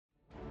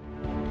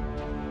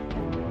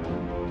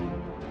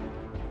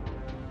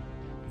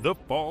The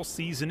fall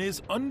season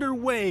is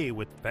underway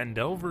with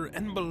Phandelver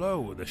and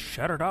Below the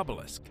Shattered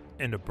Obelisk,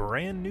 and a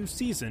brand new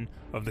season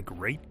of the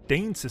Great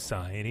Dane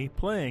Society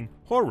playing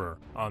Horror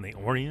on the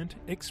Orient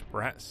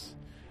Express.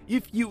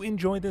 If you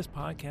enjoy this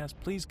podcast,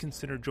 please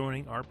consider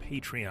joining our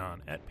Patreon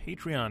at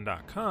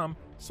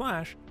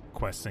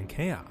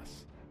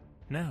patreon.com/questsandchaos.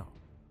 Now,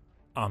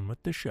 on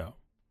with the show.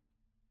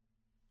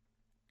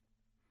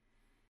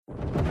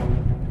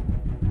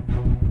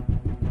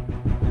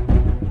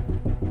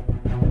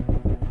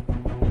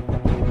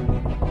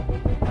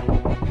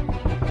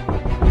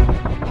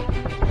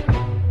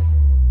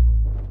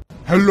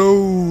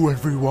 Hello,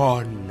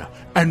 everyone,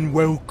 and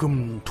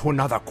welcome to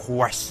another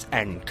Quest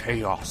and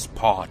Chaos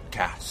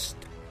podcast.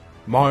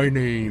 My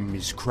name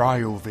is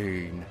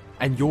Cryovane,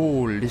 and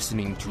you're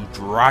listening to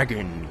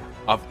Dragon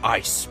of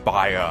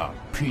Icespire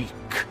Peak.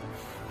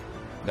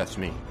 That's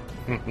me.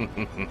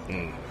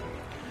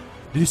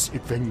 This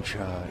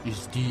adventure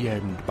is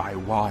DM'd by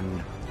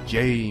one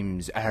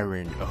James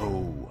Aaron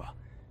O.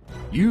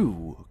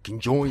 You can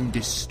join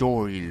this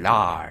story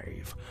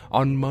live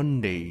on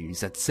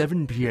Mondays at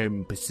 7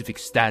 p.m. Pacific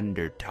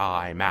Standard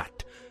Time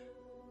at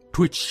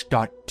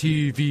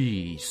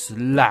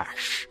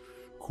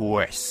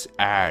twitch.tv/Quests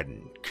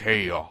and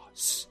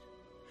Chaos.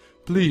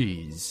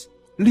 Please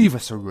leave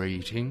us a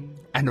rating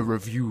and a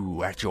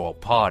review at your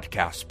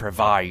podcast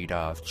provider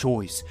of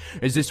choice,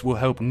 as this will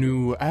help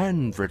new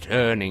and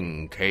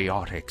returning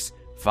chaotics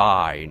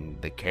find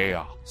the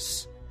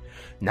chaos.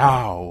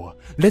 Now,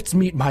 let's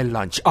meet my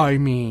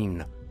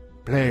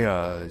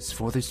players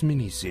for this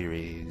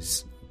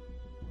mini-series.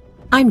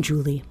 I'm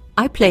Julie.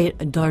 I play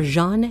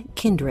Darjan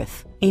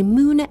Kindrith, a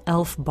moon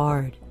elf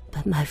bard,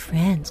 but my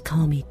friends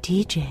call me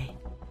DJ.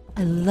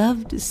 I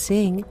love to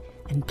sing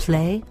and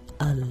play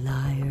a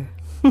lyre.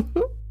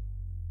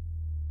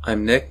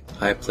 I'm Nick.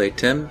 I play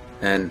Tim,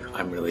 and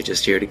I'm really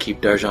just here to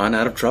keep Darjan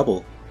out of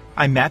trouble.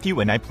 I'm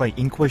Matthew, and I play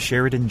Inqua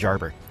Sheridan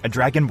Jarber, a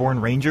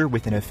dragonborn ranger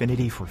with an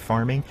affinity for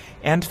farming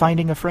and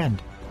finding a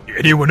friend.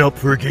 Anyone up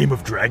for a game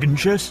of dragon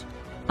chess?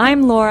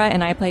 I'm Laura,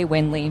 and I play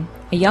Winley,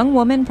 a young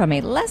woman from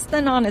a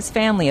less-than-honest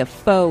family of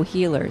faux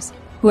healers,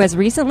 who has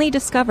recently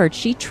discovered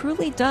she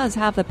truly does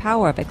have the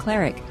power of a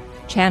cleric,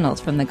 channeled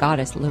from the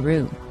goddess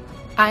Larue.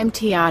 I'm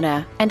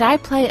Tiana, and I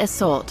play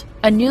Isolde,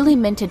 a newly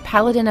minted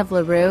paladin of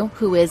Larue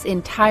who is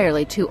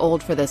entirely too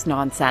old for this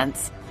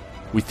nonsense.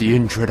 With the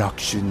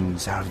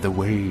introductions out of the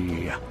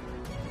way,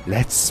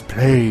 let's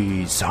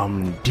play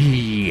some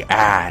D&D.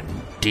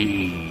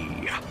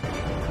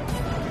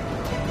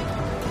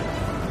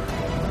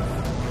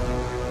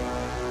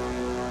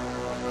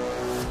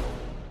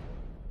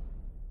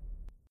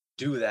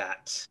 Do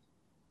that.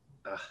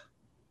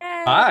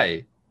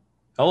 Hi.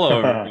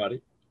 Hello,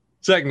 everybody.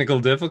 Technical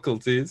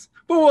difficulties,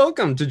 but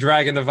welcome to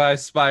Dragon of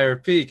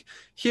Icespire Peak.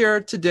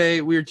 Here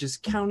today, we're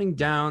just counting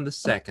down the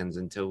seconds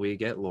until we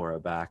get Laura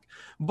back.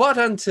 But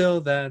until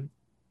then,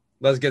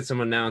 let's get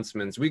some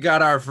announcements. We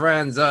got our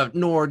friends of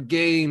Nord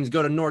Games.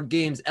 Go to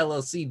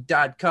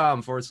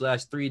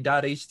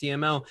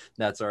nordgamesllc.com/3.html.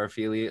 That's our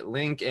affiliate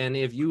link. And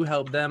if you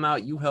help them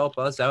out, you help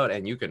us out,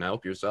 and you can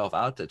help yourself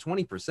out to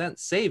 20%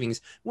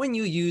 savings when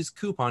you use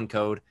coupon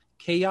code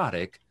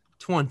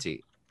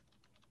Chaotic20.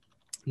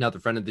 Another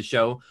friend of the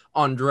show,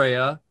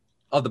 Andrea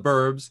of the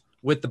Burbs,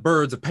 with the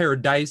Birds of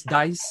Paradise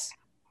Dice.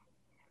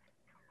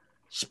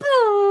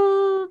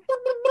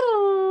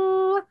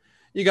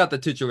 You got the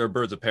titular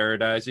Birds of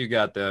Paradise, you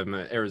got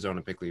the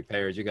Arizona Pickly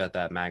Pears, you got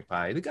that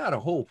Magpie. You got a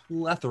whole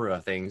plethora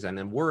of things and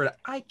a word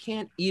I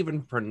can't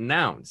even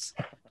pronounce.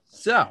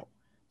 So,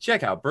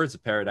 check out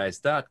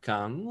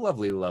birdsofparadise.com.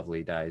 Lovely,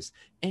 lovely dice.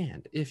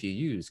 And if you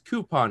use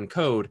coupon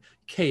code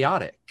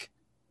Chaotic,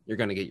 you're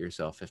going to get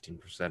yourself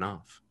 15%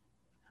 off.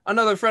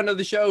 Another friend of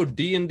the show,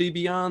 D&D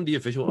Beyond, the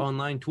official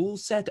online tool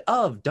set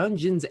of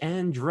Dungeons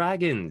and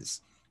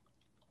Dragons.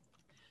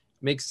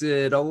 Makes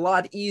it a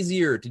lot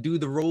easier to do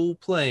the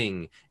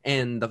role-playing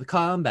and the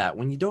combat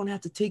when you don't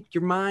have to take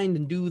your mind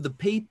and do the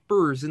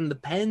papers and the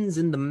pens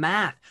and the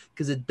math,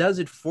 because it does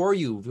it for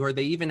you, where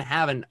they even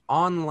have an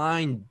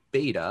online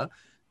beta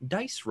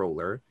dice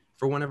roller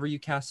for whenever you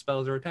cast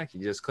spells or attacks.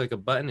 You just click a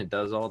button, it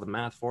does all the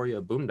math for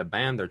you. Boom to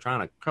bam, they're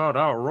trying to cut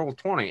out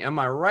Roll20. Am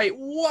I right?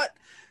 What?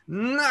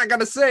 Not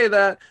gonna say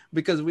that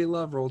because we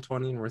love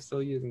Roll20 and we're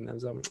still using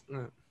them.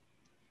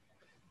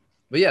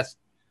 But yes,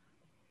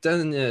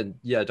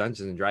 Dungeons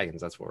and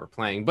Dragons, that's what we're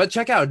playing. But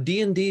check out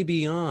D&D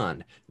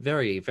Beyond.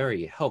 Very,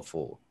 very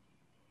helpful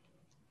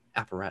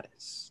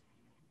apparatus.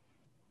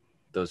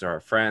 Those are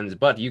our friends,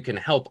 but you can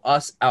help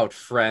us out,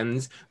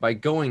 friends, by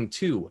going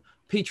to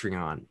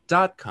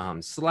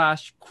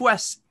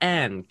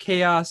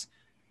patreon.com/questsandchaos.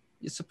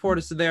 You support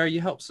us there,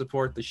 you help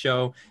support the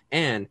show,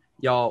 and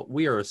y'all,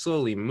 we are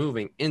slowly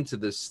moving into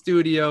the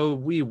studio.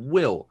 We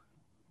will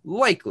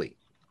likely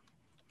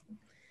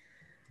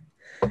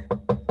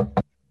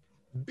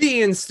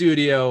be in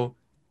studio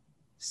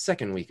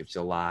second week of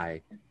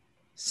July,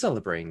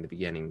 celebrating the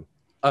beginning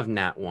of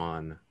Nat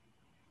 1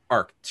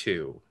 Arc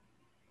 2.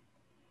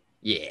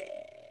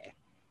 Yeah.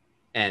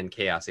 And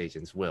Chaos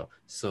Agents will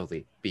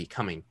slowly be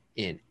coming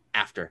in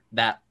after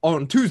that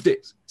on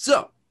Tuesdays.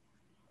 So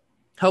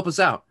help us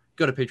out.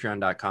 Go to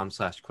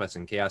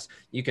patreon.com/questsandchaos.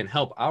 You can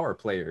help our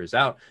players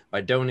out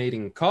by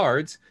donating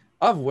cards,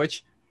 of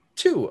which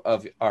 2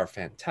 of our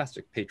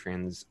fantastic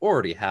patrons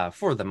already have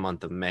for the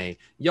month of May.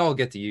 Y'all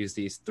get to use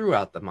these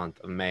throughout the month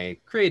of May,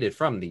 created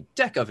from the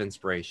Deck of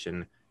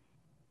Inspiration,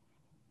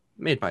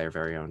 made by our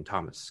very own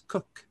Thomas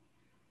Cook.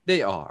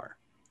 They are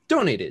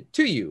donated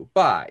to you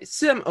by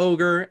Sim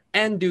Ogre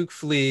and Duke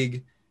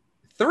Fleeg.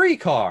 3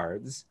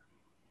 cards,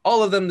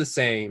 all of them the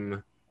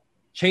same,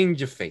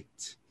 Change of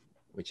Fate,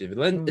 which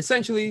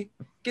essentially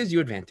gives you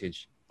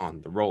advantage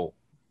on the roll,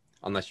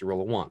 unless you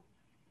roll a 1.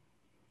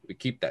 We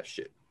keep that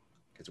shit,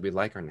 because we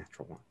like our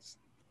natural ones.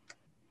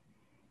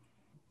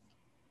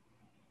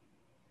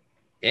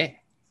 Yeah.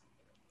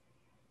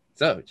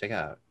 So check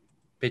out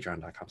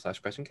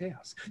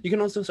patreon.com/questionchaos. You can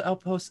also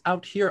outpost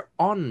out here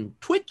on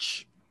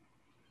Twitch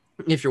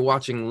if you're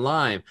watching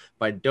live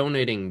by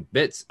donating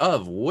bits,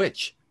 of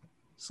which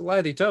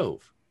Slythy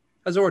Tove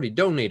has already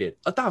donated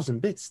 1,000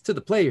 bits to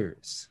the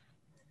players.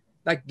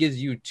 That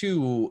gives you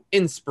 2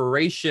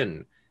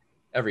 inspiration.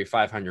 Every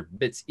 500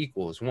 bits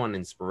equals 1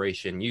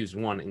 inspiration. Use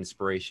 1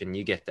 inspiration,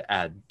 you get to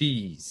add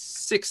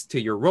D6 to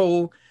your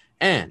roll.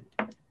 And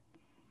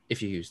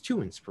if you use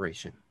 2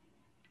 inspiration,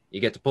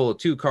 you get to pull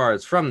 2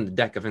 cards from the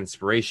Deck of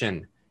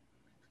Inspiration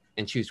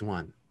and choose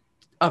 1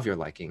 of your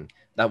liking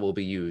that will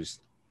be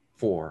used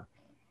for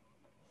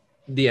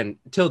the end,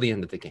 till the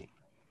end of the game.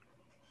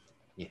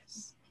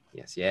 Yes.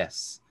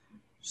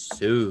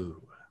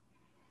 So,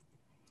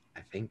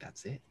 I think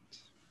that's it.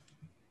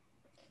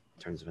 In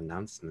terms of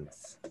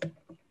announcements,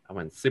 I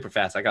went super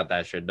fast. I got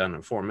that shit done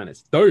in 4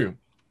 minutes. Damn.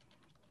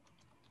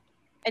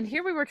 And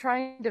here we were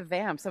trying to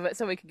vamp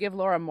so we could give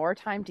Laura more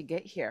time to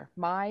get here.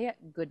 My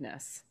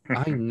goodness.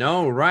 I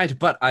know, right?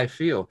 But I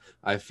feel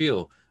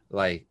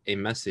like a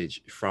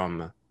message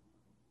from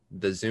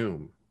the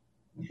Zoom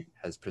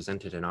has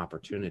presented an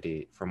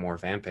opportunity for more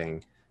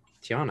vamping.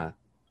 Tiana,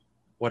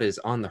 what is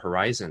on the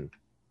horizon?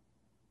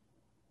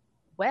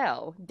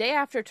 Well, day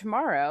after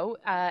tomorrow,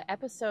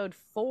 episode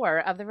 4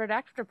 of the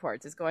Redacted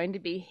Reports is going to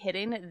be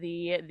hitting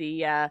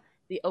the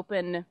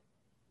open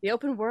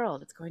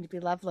world. It's going to be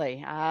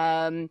lovely.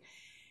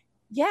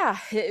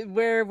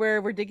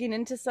 We're digging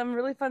into some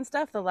really fun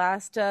stuff. The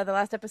last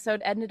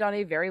episode ended on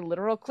a very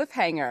literal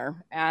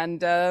cliffhanger,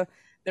 and there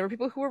were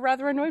people who were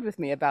rather annoyed with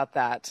me about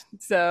that.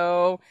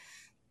 So,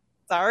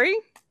 sorry.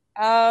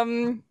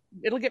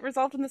 It'll get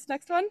resolved in this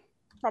next one,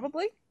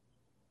 probably.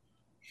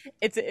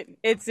 It's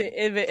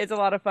a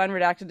lot of fun.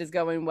 Redacted is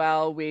going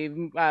well. We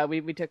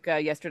took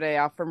yesterday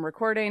off from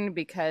recording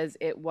because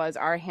it was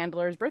our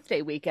handler's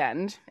birthday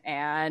weekend,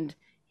 and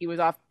he was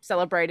off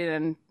celebrating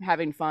and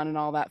having fun and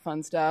all that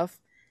fun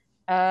stuff.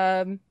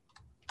 I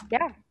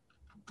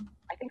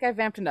think I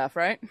vamped enough,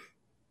 right?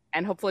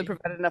 And hopefully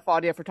provided enough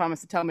audio for Thomas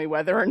to tell me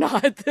whether or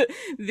not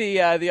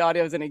the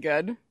audio is any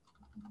good.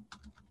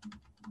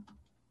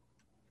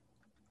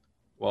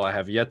 Well, I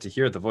have yet to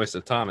hear the voice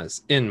of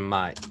Thomas in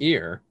my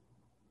ear.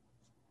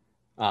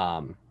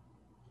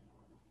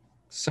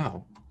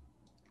 So,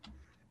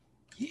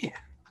 yeah.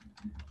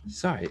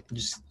 Sorry,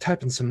 just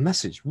typing some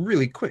message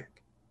really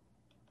quick.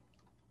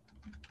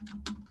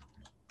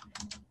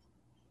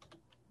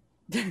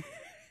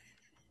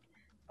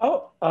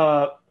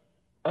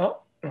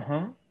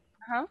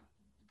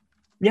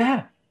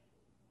 Yeah.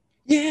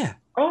 Yeah.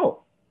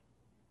 Oh.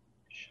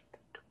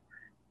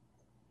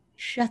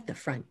 Shut the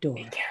front door.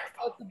 Be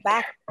careful. Oh, the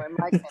back door,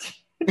 Michael.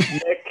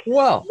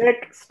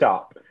 Nick,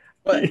 stop.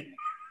 But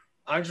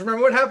I just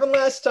remember what happened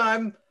last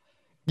time.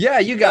 Yeah,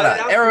 you got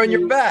an arrow in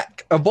your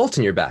back, a bolt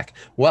in your back.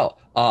 Well,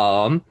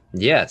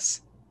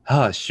 yes.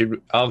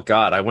 Oh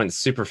God, I went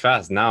super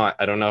fast. Now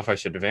I don't know if I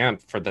should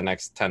vamp for the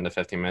next 10 to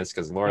 15 minutes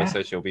because Laura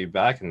says she'll be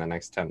back in the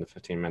next 10 to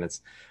 15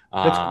 minutes.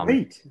 That's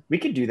great. We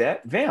could do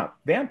that. Vamp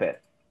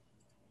it.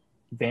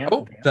 Vamp.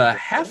 The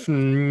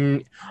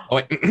Hefner. Oh,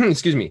 wait,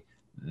 excuse me.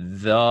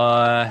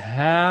 The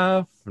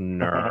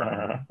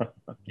Hefner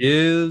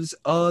gives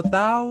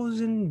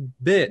 1,000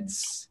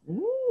 bits.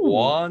 Ooh.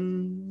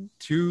 1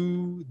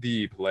 to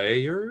the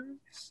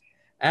players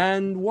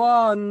and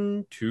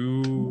 1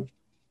 to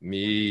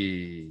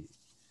me.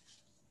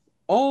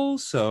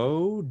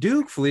 Also,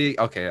 Duke Fleeg.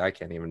 Okay, I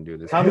can't even do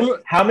this. How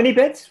many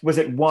bits? Was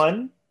it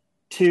 1,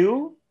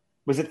 2?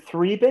 Was it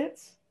 3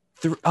 bits?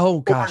 Oh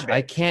gosh,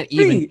 I can't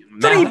even.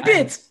 3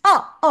 bits.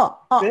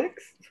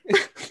 6,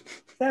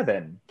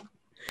 7.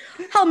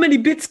 How many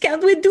bits can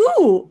we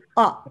do?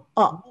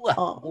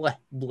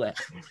 Bleh.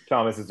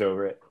 Thomas is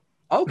over it.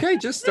 Okay,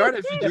 just start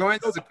if you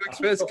joined as a quick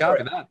space.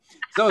 Copy that.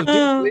 So if Duke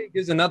Fleeg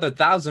gives another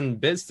 1,000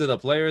 bits to the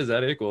players,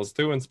 that equals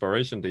 2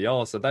 inspiration to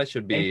y'all. So that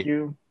should be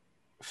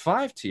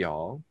 5 to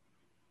y'all,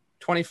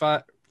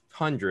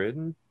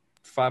 2,500,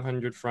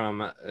 500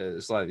 from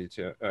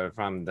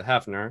from the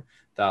Hefner,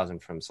 1,000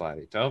 from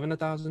Slythy Tove, and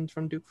 1,000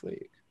 from Duke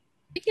Fleeg.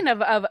 Speaking of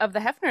the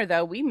Hefner,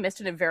 though, we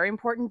missed a very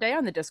important day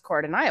on the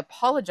Discord, and I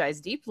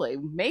apologize deeply.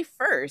 May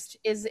 1st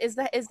is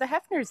the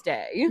Hefner's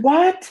Day.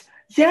 What?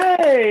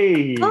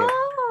 Yay!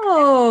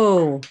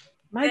 Oh,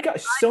 My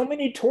gosh, so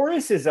many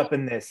Tauruses up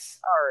in this.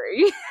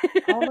 Sorry.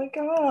 Oh my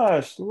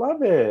gosh,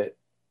 love it.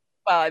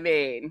 Well, I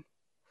mean,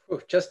 Ooh,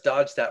 just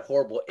dodged that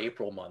horrible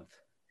April month.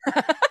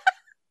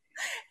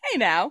 hey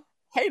now.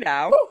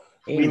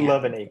 We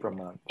love an April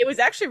month. It was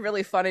actually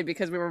really funny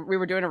because we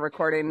were doing a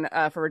recording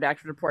for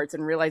Redacted Reports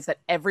and realized that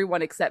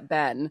everyone except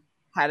Ben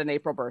had an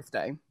April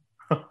birthday.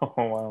 Oh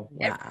wow.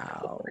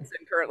 Wow. Every person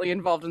currently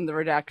involved in the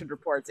Redacted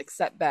Reports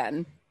except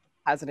Ben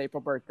has an April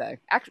birthday.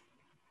 Actually,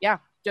 yeah,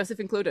 Joseph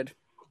included.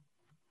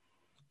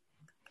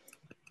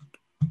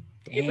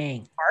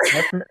 Dang.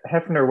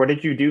 Hefner, what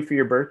did you do for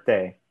your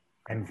birthday?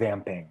 I'm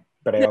vamping,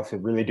 but I also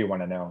really do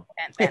want to know.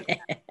 Actually,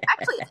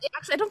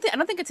 I don't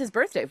think it's his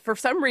birthday. For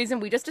some reason,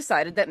 we just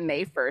decided that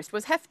May 1st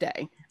was Hef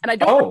Day, and I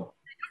don't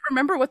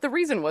remember what the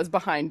reason was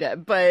behind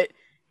it. But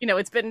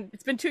it's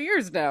been 2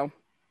 years now.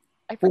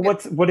 Well,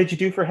 what did you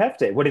do for Hef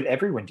Day? What did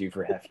everyone do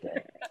for Hef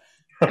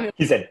Day?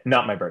 He said,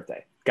 "Not my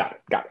birthday." Got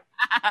it.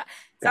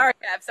 Sorry,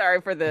 Hef. Sorry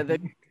for the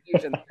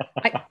confusion.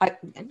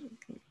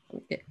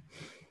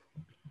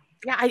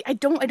 I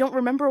don't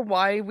remember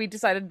why we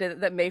decided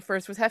that May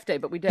 1st was Hef Day,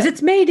 but we did.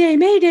 It's May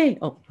Day.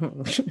 Oh.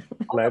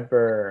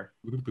 Clever.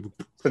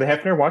 So the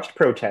Hefner watched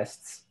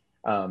protests.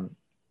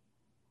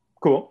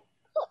 Cool.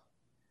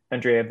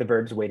 Andrea of the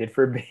Verbs waited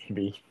for a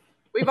baby.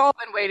 We've all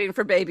been waiting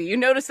for baby. You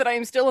notice that I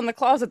am still in the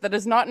closet that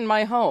is not in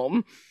my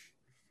home.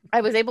 I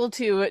was able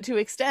to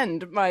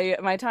extend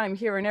my time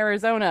here in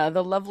Arizona,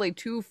 the lovely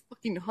too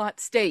fucking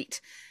hot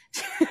state,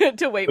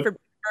 to wait for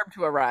Verb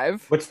to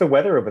arrive. What's the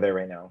weather over there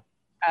right now?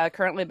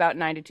 Currently about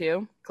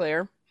 92,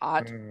 clear,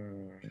 hot.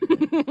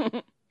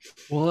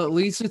 Well, at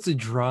least it's a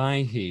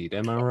dry heat.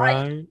 Am I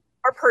right?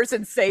 Our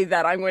person say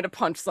that, I'm going to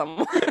punch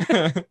someone.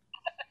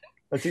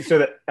 Let's see. So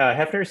that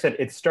Hefner said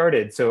it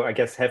started. So I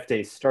guess Hef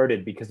Day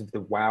started because of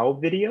the WoW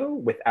video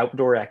with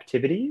outdoor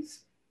activities.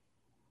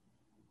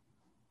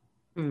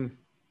 I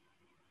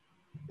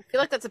feel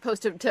like that's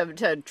supposed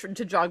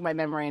to jog my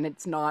memory, and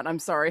it's not. I'm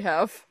sorry,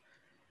 Hef.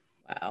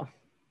 Wow.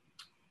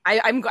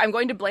 I'm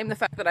going to blame the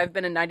fact that I've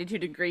been in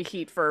 92-degree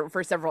heat for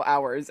several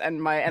hours,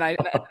 and then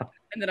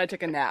I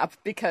took a nap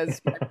because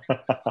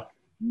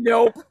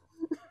nope.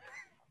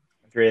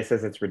 Andrea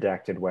says it's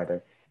redacted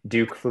weather.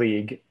 Duke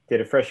Fleeg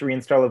did a fresh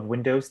reinstall of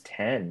Windows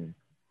 10.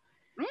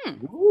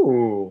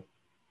 Ooh.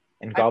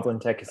 And Goblin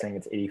Tech is saying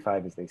it's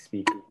 85 as they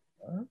speak.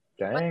 Oh,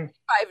 dang.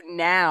 85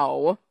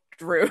 now,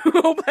 Drew,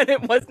 but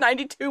it was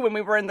 92 when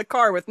we were in the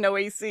car with no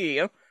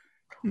AC.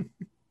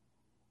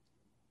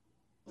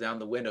 Down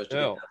the windows to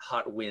get that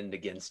hot wind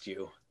against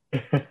you.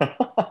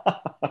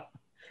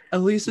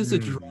 At least it's a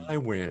dry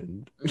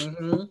wind.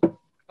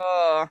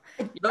 I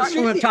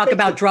don't want to talk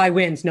about dry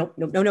winds. No.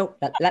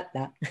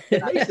 That.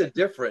 It makes a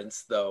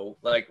difference, though.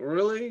 Like,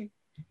 really?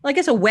 Well, I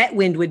guess a wet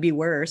wind would be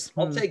worse.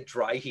 I'll take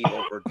dry heat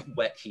over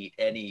wet heat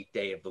any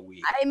day of the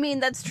week. I mean,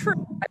 that's true.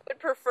 I would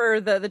prefer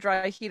the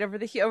dry heat over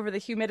the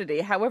humidity.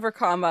 However,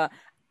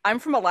 I'm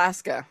from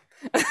Alaska.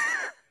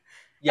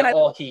 Yeah,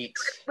 all heat.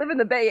 I live in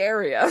the Bay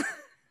Area.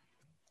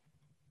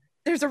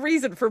 There's a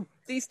reason for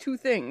these two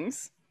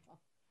things.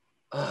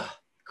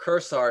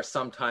 Curse our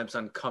sometimes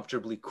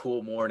uncomfortably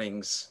cool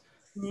mornings.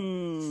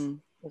 Those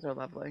are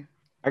lovely.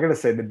 I gotta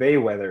say, the Bay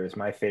weather is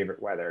my favorite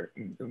weather.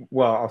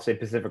 Well, I'll say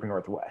Pacific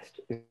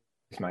Northwest is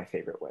my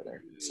favorite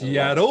weather.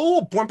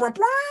 Seattle.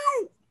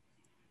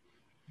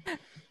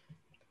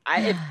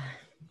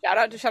 Shout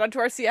out to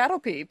our Seattle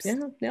peeps.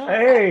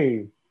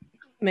 Hey.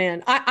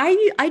 Man,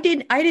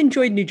 I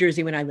enjoyed New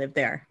Jersey when I lived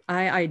there.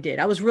 I did.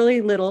 I was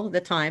really little at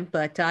the time,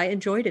 but I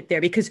enjoyed it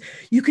there because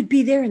you could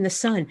be there in the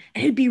sun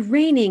and it'd be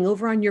raining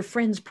over on your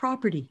friend's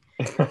property.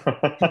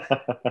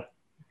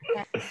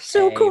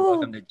 So cool.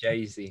 Welcome to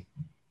Jersey.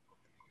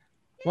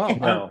 Well,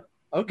 no.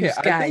 Okay.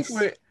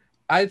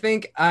 I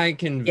think I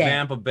can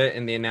vamp a bit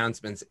in the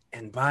announcements,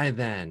 and by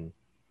then,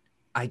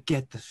 I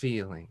get the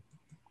feeling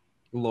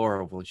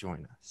Laura will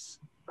join us.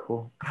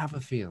 Cool. I have a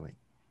feeling.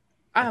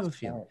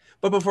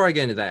 But before I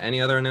get into that,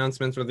 any other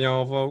announcements with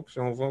y'all folks?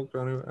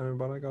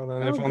 Anybody got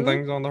any fun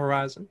things on the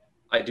horizon?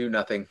 I do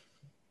nothing.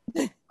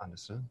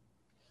 Understood.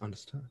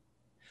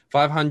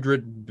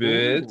 500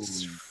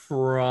 bits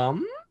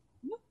from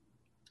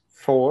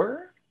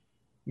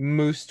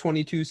Moose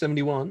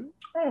 2271.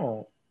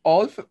 Oh.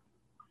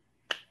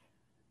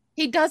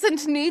 He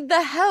doesn't need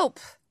the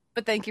help.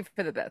 But thank you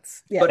for the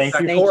bits. Yeah, thank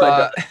you.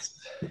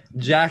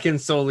 Jack and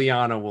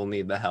Soliana will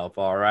need the help,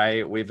 all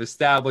right? We've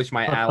established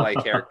my ally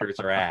characters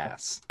are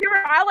ass. Your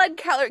allied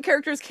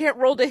characters can't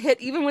roll to hit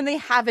even when they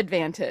have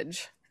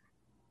advantage.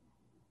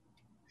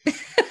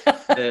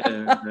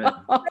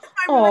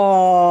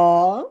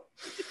 Aww.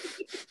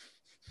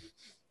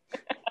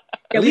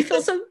 Yeah, we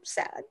feel so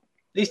sad. At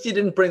least you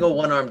didn't bring a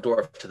one-armed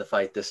dwarf to the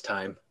fight this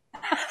time.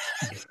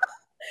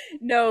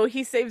 No,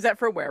 he saves that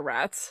for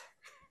were-rats.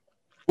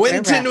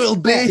 Winton will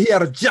be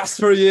here just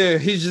for you.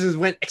 He just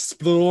went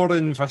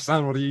exploring for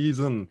some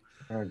reason.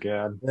 Oh,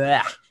 God.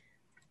 Yeah.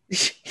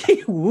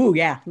 Ooh,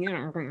 yeah.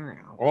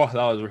 Oh,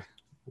 that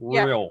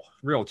was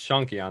real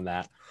chunky on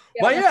that.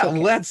 Yeah, but yeah, okay.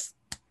 let's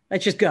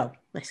just go.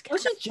 Let's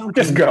just jump.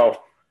 Just go.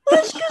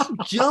 Let's just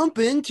jump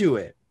into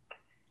it.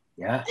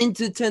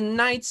 into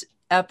tonight's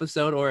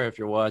episode, or if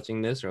you're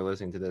watching this or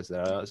listening to this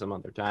some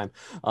other time,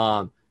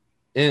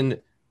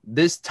 in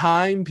this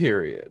time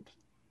period,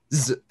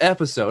 this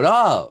episode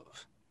of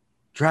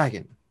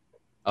Dragon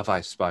of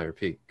Icespire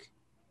Peak.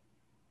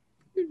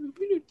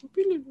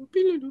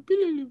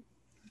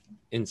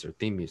 Insert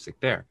theme music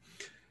there.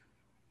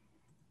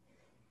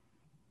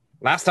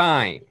 Last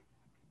time,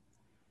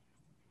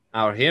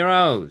 our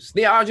heroes,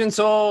 the Argent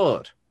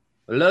Sword,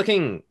 were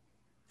looking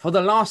for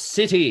the lost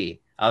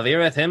city of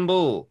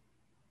Irithimble.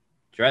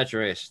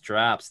 Treacherous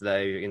traps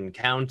they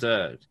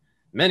encountered,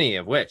 many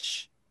of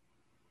which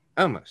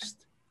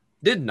almost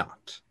did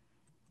not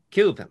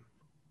kill them.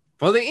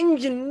 For the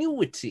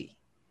ingenuity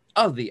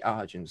of the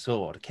Argent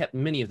Sword kept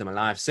many of them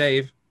alive,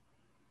 save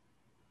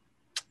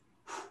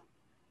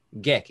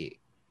Geki,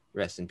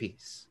 rest in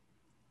peace.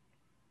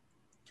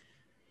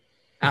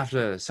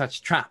 After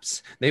such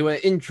traps, they were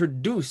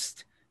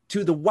introduced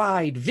to the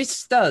wide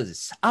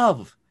vistas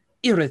of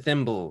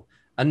Irithimble,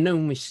 a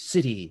gnomish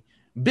city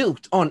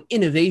built on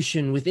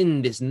innovation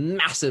within this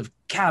massive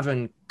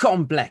cavern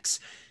complex,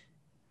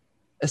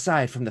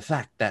 aside from the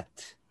fact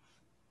that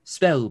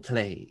spell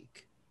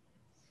plague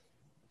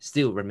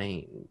still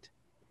remained,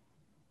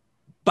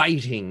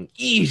 biting,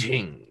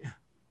 eating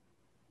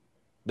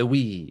the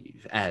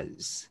weave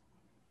as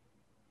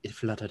it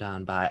fluttered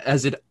on by,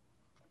 as it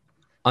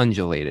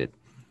undulated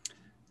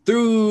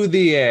through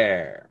the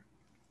air.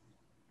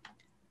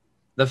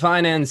 The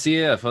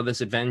financier for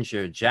this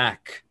adventure,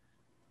 Jack,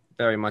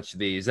 very much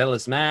the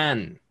zealous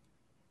man,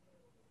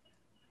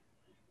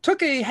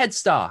 took a head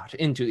start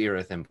into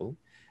Irithimble,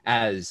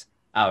 as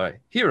our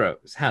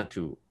heroes had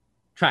to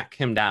track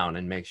him down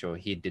and make sure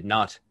he did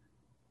not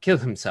kill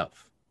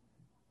himself.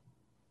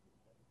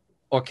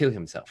 Or, kill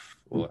himself.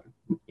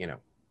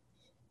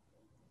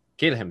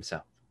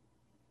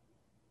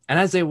 And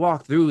as they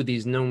walked through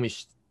these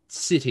gnomish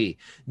city,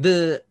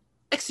 the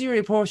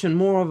exterior portion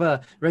more of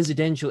a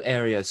residential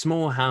area,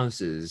 small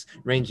houses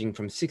ranging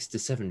from 6 to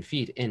 7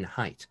 feet in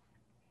height.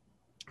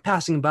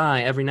 Passing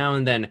by every now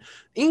and then,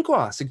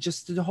 Inqua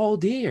suggested to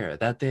Haldir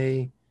that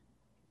they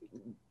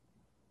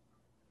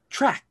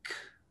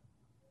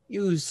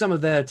use some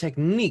of their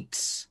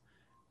techniques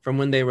from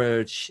when they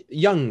were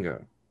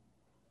younger,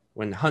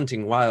 when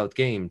hunting wild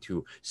game,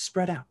 to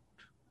spread out,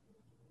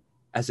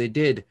 as they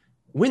did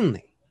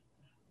Winley.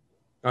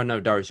 Oh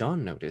no,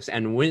 Darjan noticed,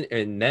 and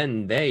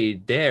then they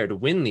dared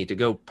Winley to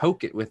go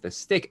poke it with a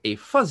stick, a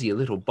fuzzy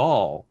little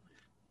ball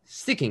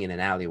sticking in an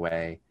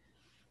alleyway,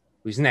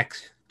 whose neck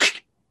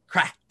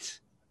cracked.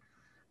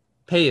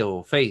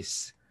 Pale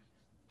face,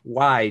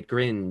 wide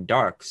grin,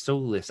 dark,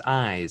 soulless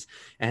eyes,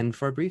 and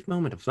for a brief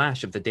moment a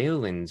flash of the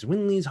Dalelands,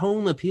 Winley's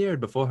home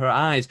appeared before her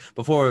eyes,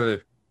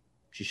 before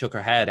she shook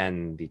her head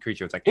and the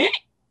creature was like,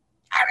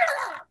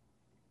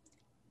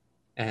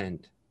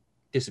 and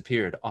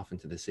disappeared off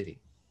into the city.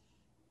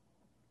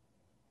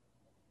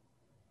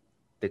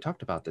 They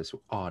talked about this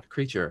odd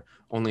creature,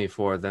 only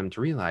for them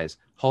to realize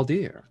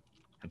Haldir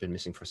had been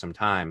missing for some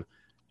time.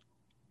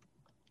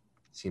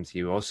 Seems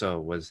he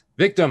also was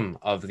victim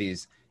of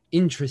these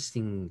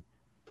interesting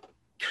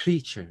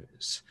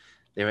creatures.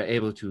 They were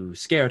able to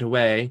scare it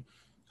away.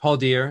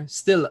 Haldir,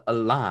 still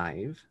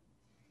alive.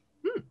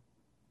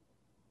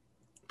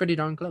 Pretty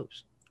darn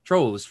close.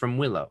 Trolls from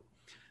Willow.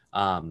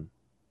 But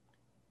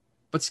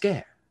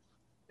scare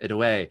it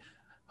away.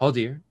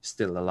 Haldir,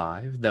 still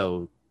alive,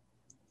 though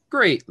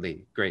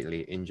greatly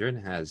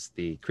injured, as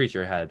the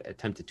creature had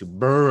attempted to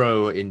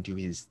burrow into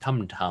his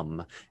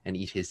tum-tum and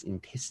eat his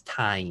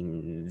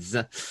intestines.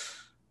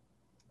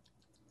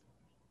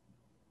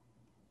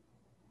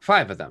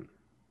 5 of them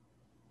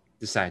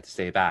decided to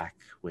stay back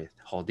with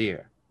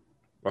Haldir.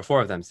 Or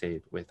 4 of them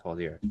stayed with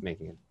Haldir,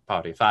 making it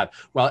party of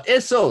 5. While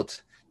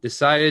Isolt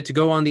decided to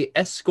go on the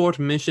escort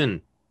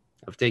mission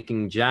of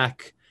taking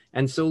Jack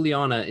and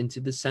Soliana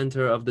into the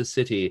center of the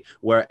city,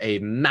 where a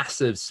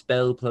massive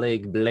spell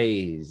plague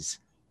blaze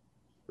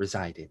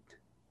resided.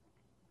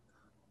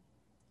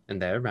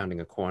 And there,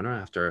 rounding a corner,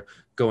 after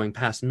going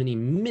past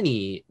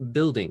many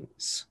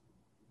buildings,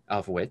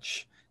 of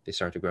which they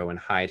start to grow in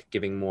height,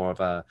 giving more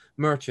of a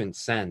merchant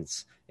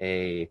sense,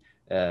 a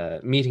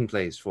meeting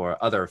place for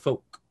other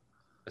folk,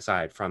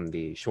 aside from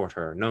the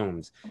shorter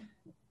gnomes,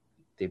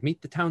 they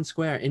meet the town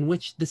square, in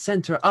which the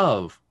center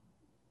of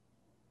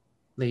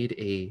laid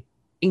a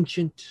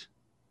ancient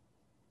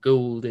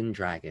golden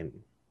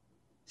dragon,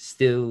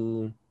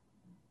 still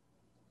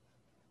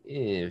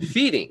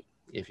feeding,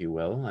 if you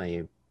will,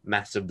 a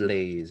massive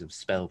blaze of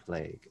spell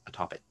plague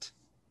atop it.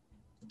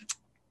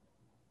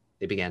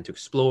 They began to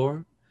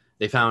explore.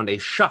 They found a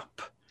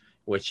shop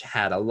which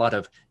had a lot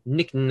of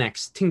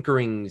knickknacks,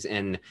 tinkerings,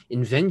 and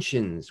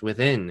inventions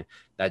within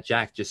that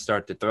Jack just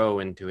started to throw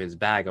into his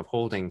bag of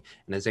holding.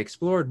 And as they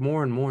explored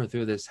more and more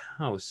through this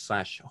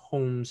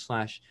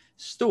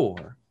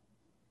house/home/store,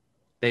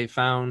 they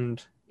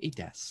found a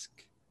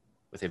desk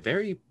with a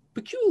very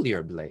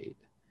peculiar blade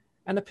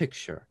and a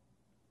picture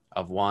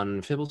of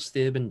one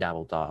Fibblestib and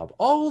Dabbledob,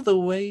 all the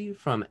way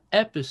from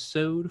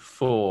episode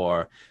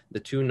 4, the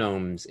 2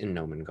 gnomes in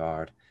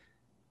Gnomengard.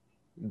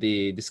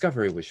 the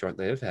discovery was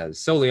short-lived, as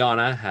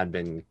Soliana had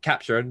been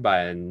captured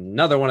by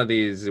another one of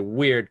these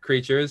weird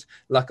creatures.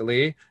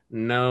 Luckily,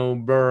 no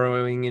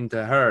burrowing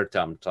into her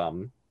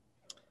tum-tum.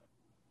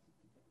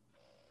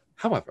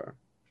 However,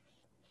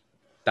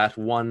 that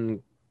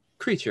one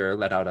creature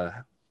let out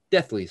a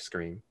deathly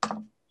scream.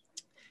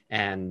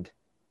 And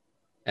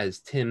as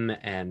Tim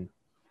and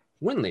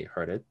Winley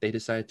heard it, they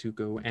decided to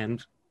go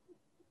and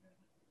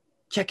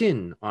check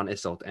in on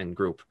Isolt and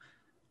group,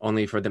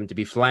 only for them to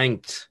be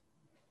flanked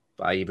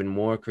by even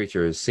more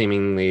creatures,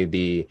 seemingly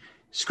the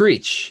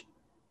screech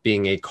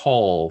being a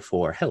call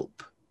for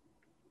help.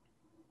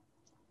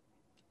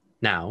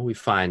 Now we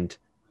find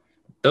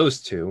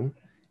those two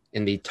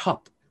in the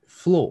top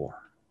floor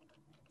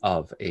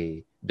of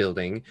a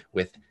building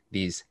with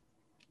these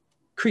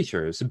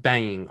creatures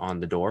banging on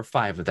the door,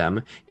 5 of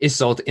them.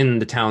 Isolt in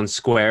the town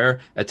square,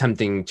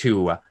 attempting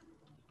to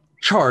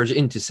charge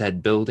into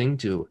said building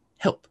to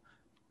help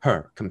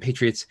her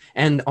compatriots.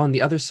 And on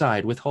the other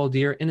side, with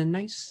Haldir in a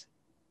nice,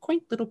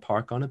 quaint little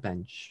park on a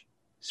bench,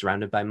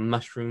 surrounded by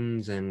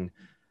mushrooms and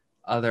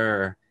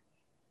other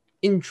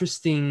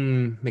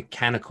interesting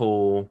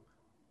mechanical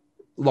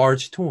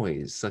large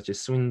toys, such as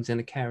swings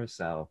and a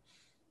carousel.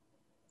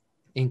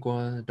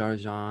 Inqua,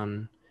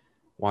 Darjan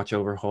watch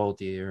over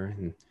Haldir,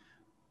 and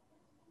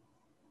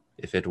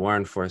if it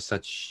weren't for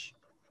such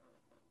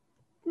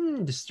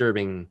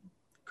disturbing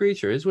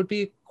creatures, would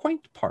be a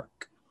quaint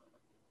park.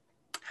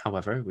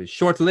 However, it was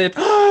short-lived.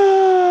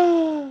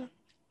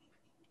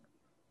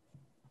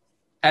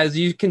 As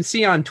you can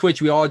see on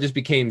Twitch, we all just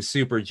became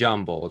super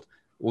jumbled.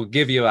 We'll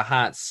give you a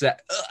hot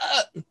set.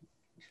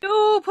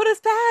 No, put us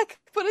back.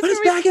 Put us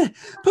back in.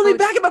 Put me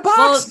back in my box.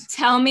 Well,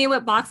 tell me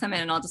what box I'm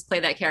in, and I'll just play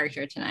that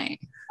character tonight.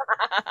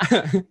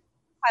 Hi,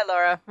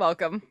 Laura.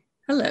 Welcome.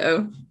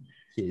 Hello.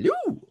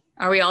 Hello.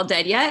 Are we all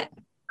dead yet?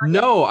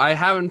 No, I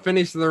haven't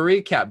finished the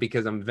recap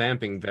because I'm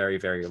vamping very,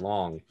 very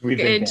long.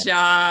 Good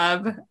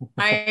job.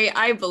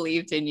 I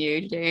believed in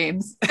you,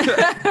 James.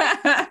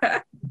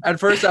 At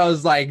first, I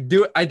was like,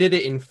 I did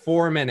it in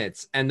 4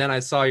 minutes, and then I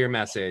saw your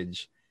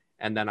message,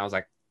 and then I was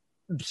like,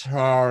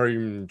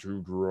 time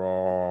to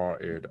draw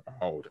it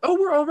out. Oh,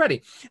 we're all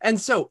ready. And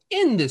so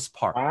in this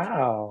part.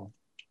 Wow.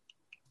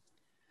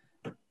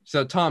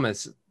 So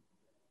Thomas,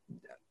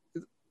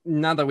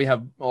 now that we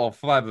have all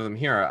 5 of them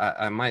here,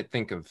 I might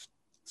think of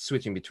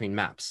switching between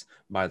maps,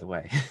 by the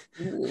way.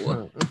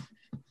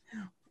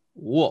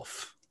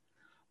 Wolf.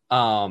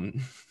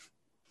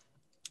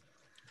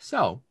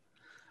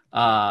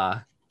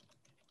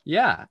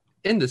 Yeah,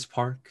 in this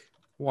park,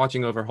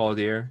 watching over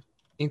Haldir,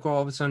 Inqua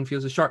all of a sudden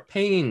feels a sharp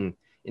pain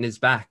in his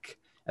back.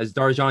 As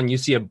Darjan, you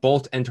see a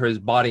bolt enter his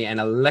body and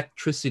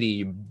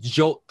electricity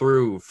jolt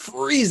through,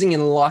 freezing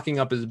and locking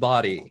up his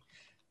body.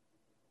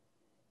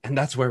 And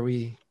that's where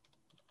we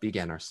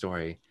began our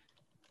story.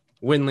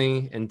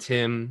 Winley and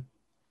Tim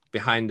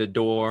behind the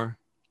door.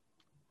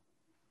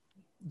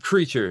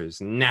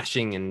 Creatures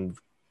gnashing and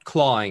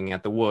clawing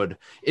at the wood.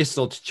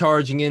 Isolt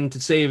charging in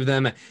to save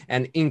them,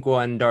 and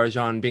Inqua and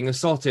Darjan being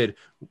assaulted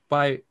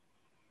by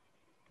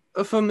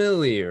a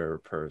familiar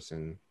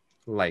person,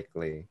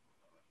 likely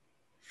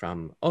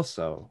from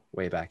also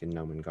way back in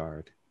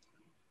Nomengard.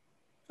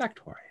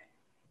 Factory.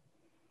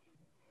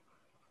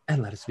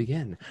 And let us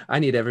begin. I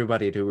need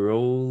everybody to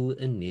roll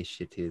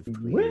initiative,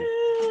 please.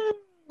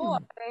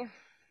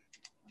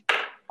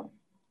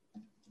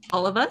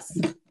 All of us?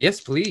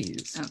 Yes,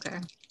 please. Okay.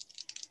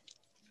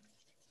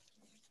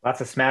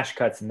 Lots of smash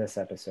cuts in this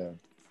episode.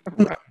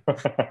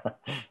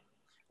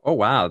 Oh,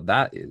 wow.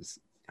 That is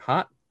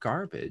hot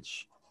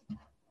garbage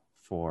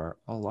for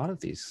a lot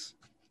of these.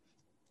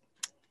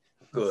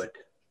 Good.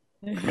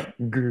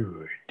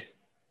 Good.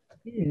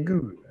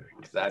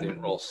 That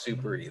didn't roll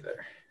super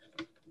either.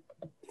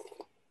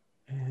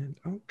 And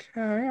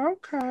okay.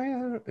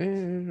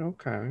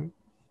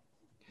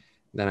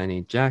 Then I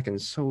need Jack and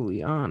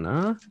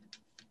Soliana.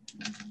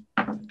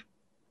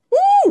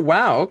 Ooh,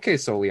 wow. Okay,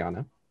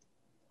 Soliana.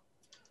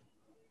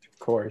 Of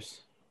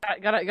course.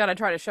 Gotta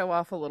try to show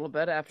off a little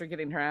bit after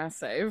getting her ass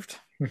saved.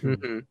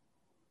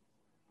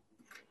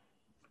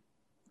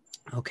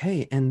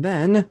 Okay, and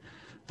then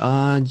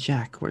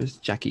Jack, where's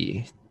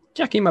Jackie?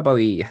 Jackie, my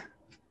boy.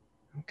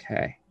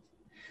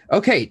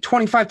 Okay,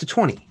 25 to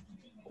 20.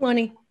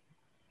 20.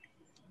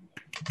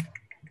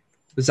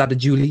 Was that a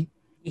Julie?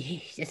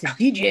 It's a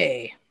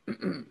DJ.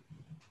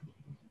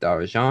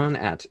 Darjan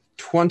at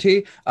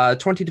 20.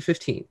 20 to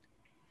 15.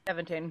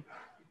 17.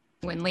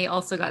 Winley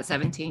also got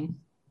 17.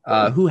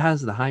 Who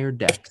has the higher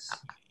dex?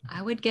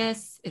 I would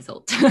guess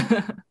Isolt. I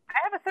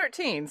have a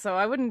 13, so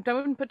I wouldn't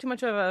put too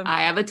much of a...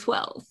 I have a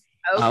 12.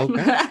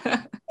 Okay.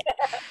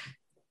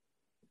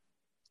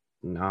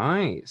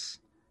 Nice.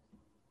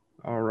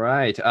 All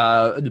right.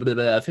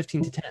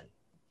 15 to 10.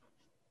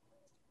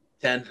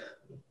 10.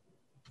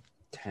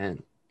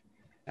 10.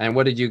 And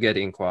what did you get,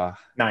 Inqua?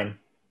 9.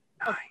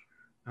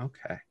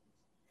 Okay.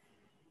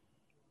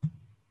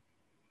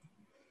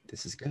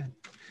 This is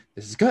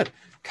good.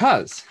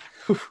 Cause,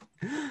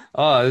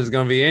 oh, this is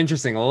going to be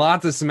interesting.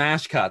 Lots of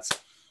smash cuts.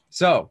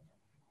 So,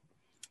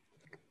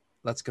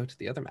 let's go to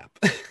the other map.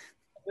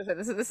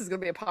 This is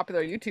going to be a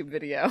popular YouTube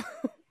video.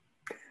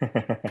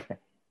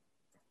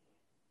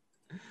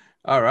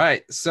 All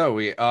right, so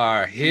we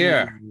are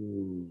here.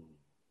 Ooh.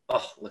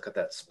 Oh, look at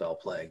that spell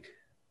plague.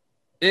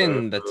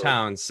 In the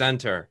town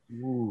center.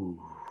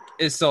 Ooh.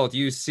 Isolt,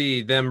 you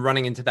see them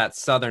running into that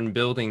southern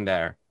building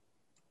there.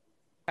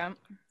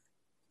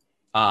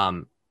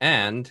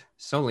 And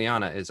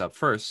Soliana is up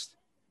first,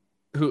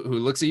 who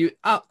looks at you.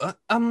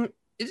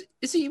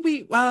 Is he?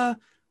 We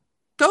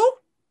go?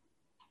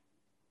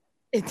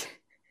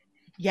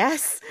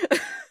 Yes.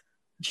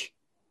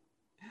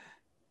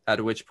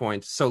 At which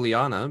point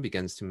Soliana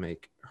begins to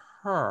make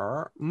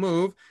her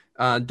move.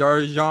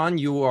 Darjan,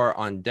 you are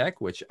on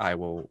deck, which I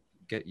will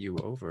get you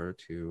over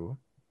to.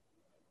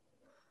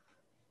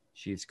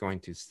 She's going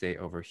to stay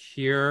over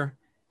here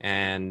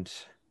and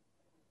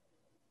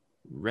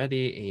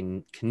ready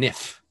a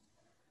kniff.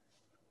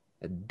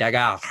 A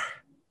dagger.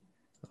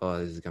 Oh,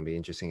 this is going to be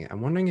interesting.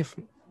 I'm wondering if...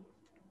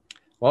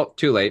 Well,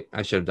 too late.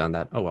 I should have done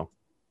that. Oh, well.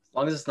 As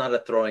long as it's not a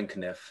throwing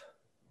kniff.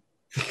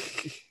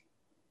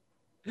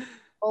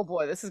 Oh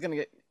boy, this is going to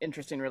get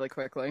interesting really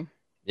quickly.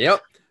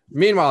 Yep.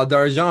 Meanwhile,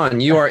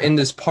 Darjan, you are in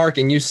this park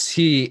and you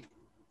see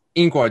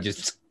Inkwar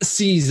just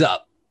seize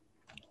up.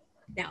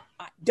 Now,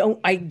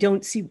 I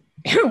don't see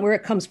where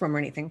it comes from or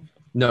anything.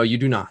 No, you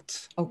do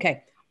not.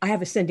 Okay. I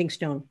have a sending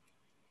stone.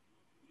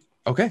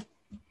 Okay.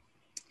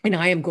 And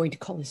I am going to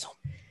call this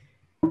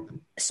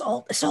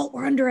Assault,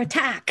 we're under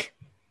attack.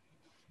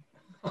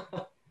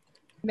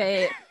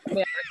 May I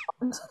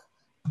respond?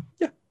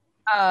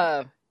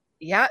 Yeah.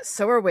 Yeah,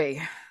 so are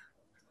we.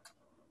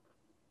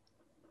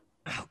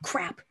 Oh,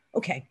 crap.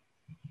 Okay.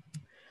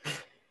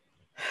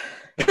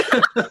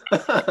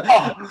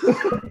 Crap.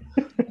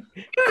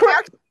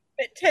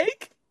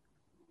 Take?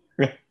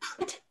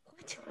 What?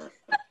 I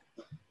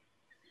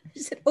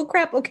said, oh,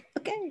 crap.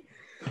 Okay.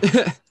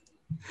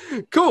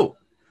 Cool.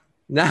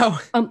 Now,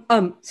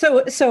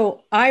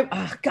 so I,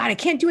 God, I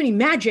can't do any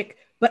magic,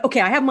 but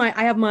okay, I have my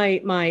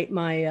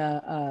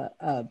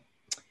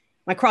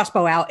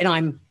crossbow out,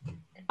 and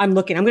I'm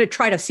looking. I'm going to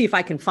try to see if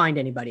I can find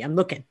anybody. I'm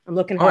looking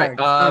all hard.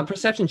 right.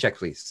 Perception check,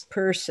 please.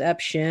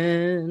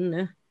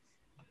 Perception.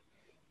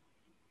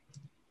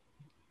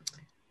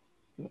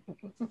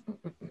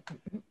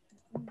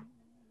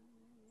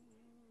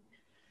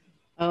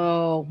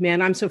 Oh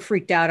man, I'm so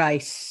freaked out. I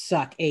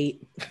suck.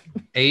 8.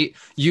 8.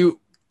 You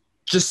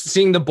just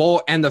seeing the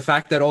bolt and the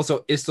fact that also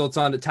Istolt's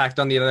attacked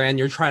on the other end,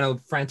 you're trying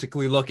to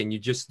frantically look and you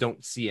just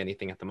don't see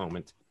anything at the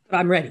moment. But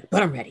I'm ready.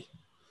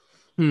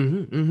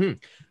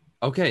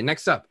 Okay,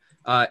 next up,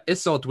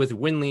 Isolt with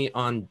Winley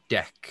on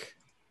deck.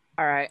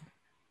 All right.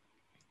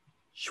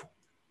 So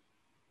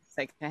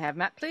can I have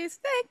Matt, please?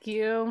 Thank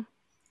you.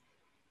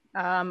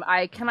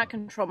 I cannot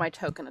control my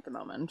token at the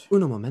moment.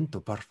 Un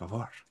momento, por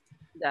favor.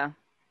 Yeah.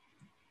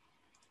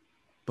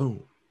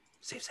 Boom.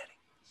 Save setting.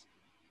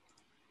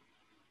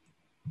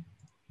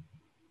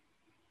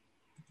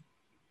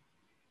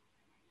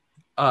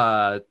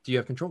 Do you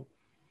have control?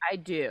 I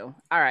do.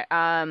 All right.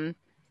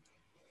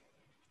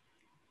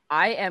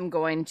 I am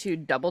going to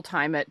double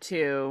time it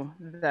to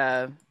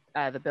the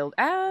build.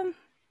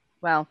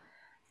 Well,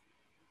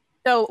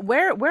 so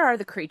where are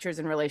the creatures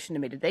in relation to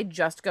me? Did they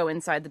just go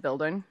inside the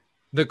building?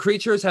 The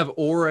creatures have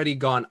already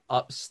gone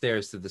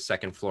upstairs to the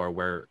second floor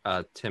where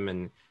Tim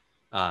and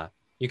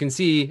you can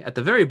see at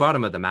the very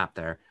bottom of the map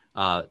there,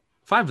 5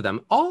 of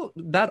them. All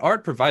that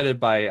art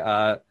provided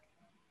by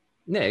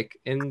Nick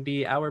in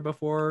the hour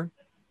before.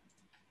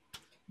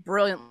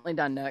 Brilliantly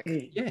done, Nick.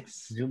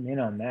 Yes. Zoom in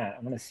on that.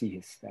 I want to see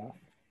his stuff.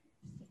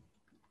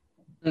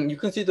 You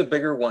can see the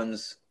bigger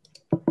ones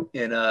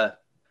in our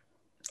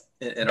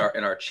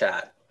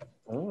chat.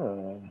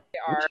 Oh.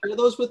 Can we share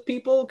those with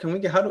people? Can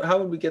we? How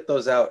would we get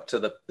those out to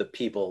the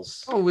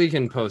peoples? Oh, we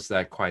can post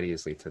that quite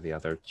easily to the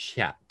other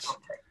chat.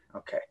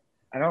 Okay.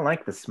 I don't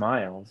like the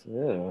smiles.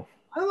 Ew.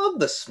 I love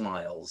the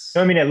smiles.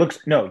 No, I mean it looks.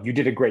 No, you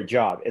did a great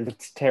job. It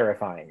looks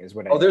terrifying, is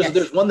what I. Oh,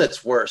 there's one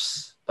that's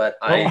worse, but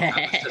I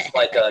was just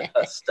like a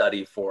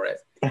study for it.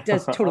 It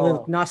does totally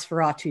look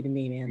Nosferatu to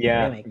me, man.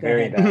 Yeah, anyway,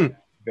 very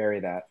that. Very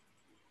that.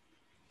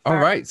 All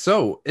right.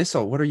 So,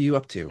 Issel, what are you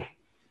up to?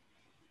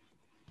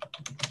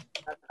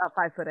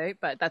 5'8",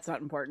 but that's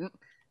not important.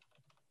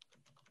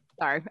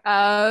 Sorry.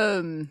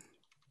 I'm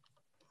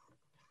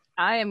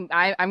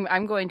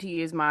going to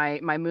use my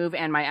move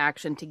and my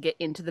action to get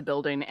into the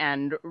building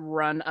and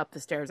run up the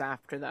stairs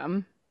after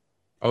them.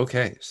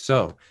 Okay,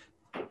 so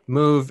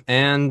move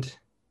and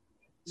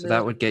so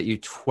that would get you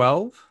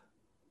 12.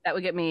 That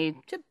would get me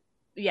to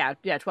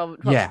 12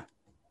 Yeah.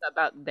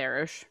 About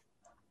there-ish.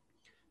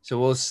 So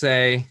we'll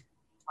say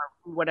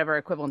or whatever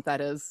equivalent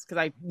that is, because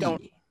I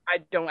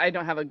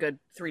don't have a good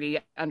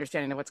 3D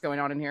understanding of what's going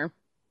on in here.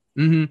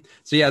 Mm-hmm.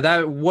 So yeah,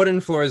 that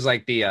wooden floor is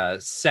like the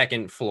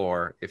second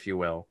floor, if you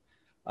will,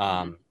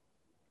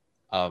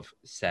 of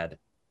said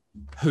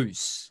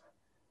house.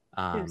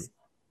 I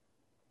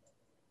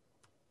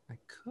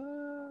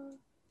could.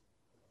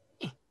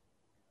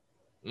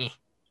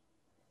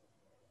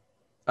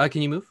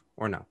 Can you move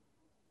or no?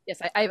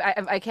 Yes,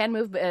 I can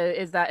move. But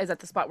is that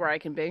the spot where I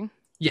can be?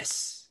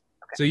 Yes.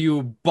 Okay. So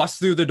you bust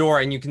through the door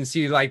and you can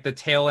see like the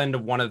tail end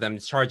of one of them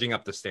charging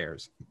up the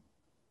stairs.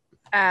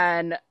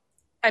 And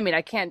I mean,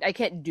 I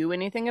can't do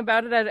anything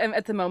about it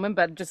at the moment,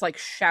 but just like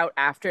shout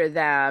after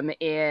them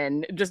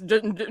in just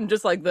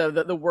like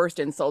the worst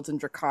insults in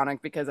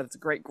Draconic, because it's a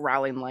great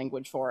growling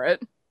language for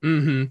it.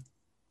 Mm-hmm.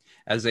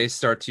 As they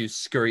start to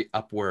scurry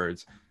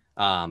upwards.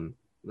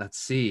 Let's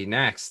see.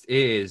 Next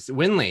is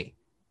Winley.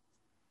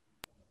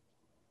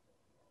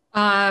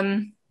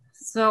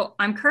 So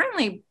I'm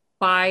currently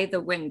by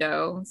the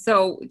window.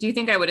 So do you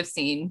think I would have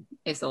seen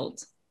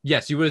Isolt?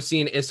 Yes, you would have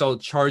seen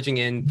Isolt charging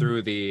in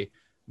through the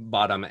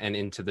bottom and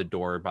into the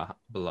door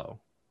below.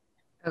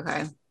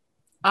 Okay.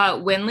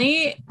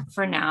 Winley,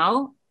 for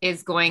now,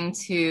 is going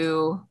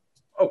to...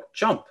 Oh,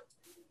 jump.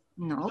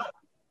 No.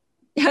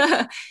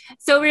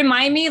 So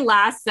remind me,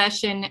 last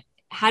session,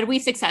 had we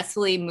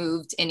successfully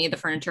moved any of the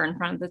furniture in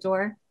front of the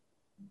door?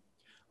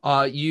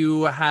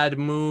 You had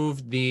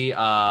moved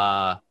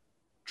the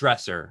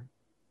dresser.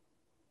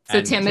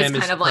 So Tim is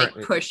kind of like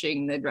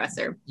pushing the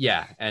dresser.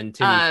 Yeah, and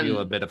Tim, you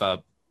feel a bit of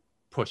a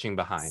pushing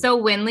behind.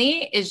 So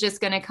Winley is just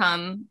going to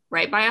come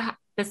right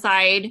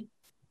beside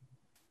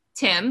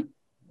Tim.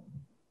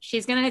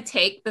 She's going to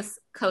take this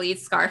Khalid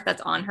scarf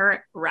that's on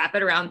her, wrap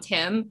it around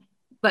Tim,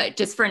 but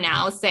just for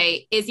now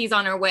say Izzy's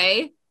on her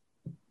way.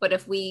 But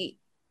if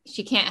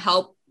she can't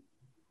help,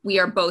 we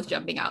are both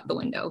jumping out the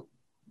window.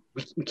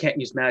 We can't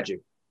use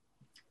magic.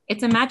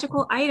 It's a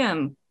magical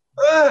item.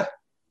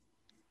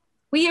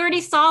 We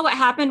already saw what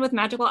happened with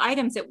magical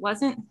items. It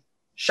wasn't...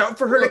 Shout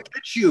for her to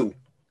catch you.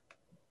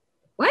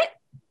 What?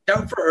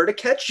 Shout for her to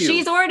catch you.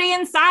 She's already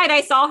inside.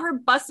 I saw her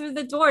bust through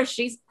the door.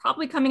 She's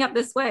probably coming up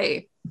this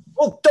way.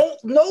 Well,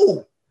 don't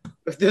know.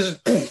 If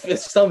there's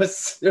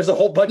a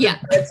whole bunch of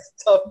bad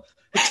stuff.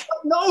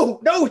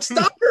 No,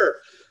 stop her.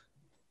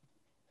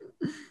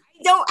 I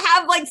don't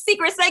have like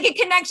secret psychic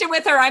connection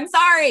with her. I'm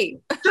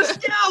sorry.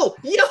 Just yell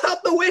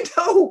out the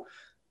window.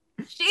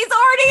 She's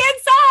already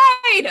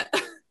inside.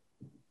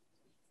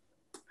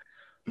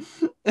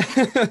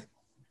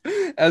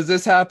 As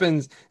this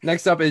happens,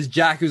 next up is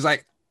Jack, who's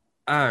like,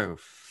 oh,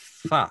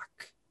 fuck.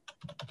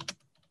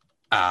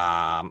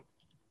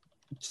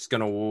 Just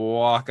gonna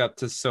walk up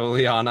to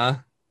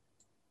Soliana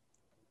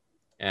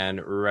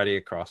and ready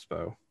a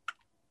crossbow.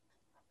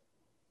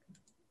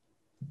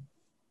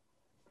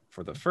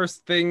 For the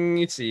first thing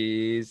he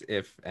sees,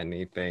 if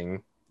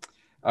anything.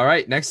 All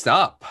right, next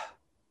up.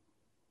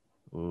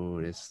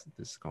 Ooh, this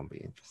is gonna be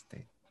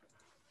interesting.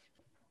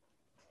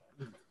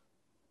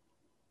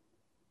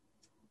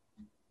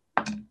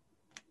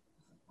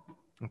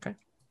 Okay.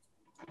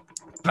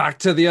 Back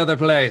to the other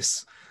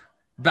place.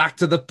 Back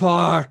to the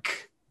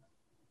park.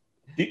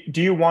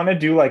 Do you want to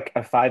do like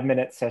a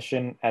 5-minute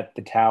session at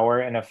the tower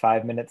and a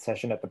 5-minute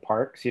session at the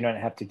park, so you don't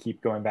have to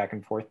keep going back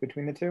and forth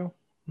between the two?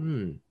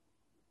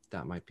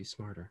 That might be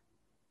smarter.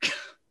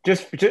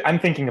 Just I'm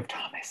thinking of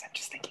Thomas. I'm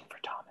just thinking for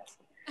Thomas.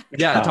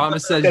 Yeah,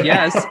 Thomas says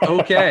yes.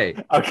 Okay.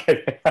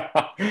 Okay.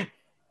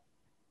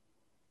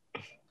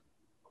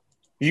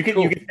 You can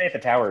stay at the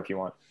tower if you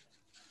want.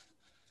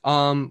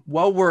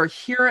 Well, we're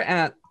here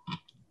at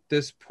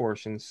this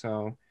portion,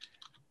 so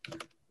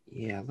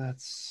yeah,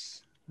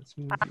 let's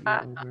move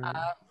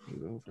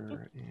you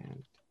over,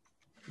 and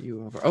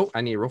you over. Oh,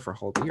 I need a roll for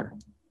Haldir.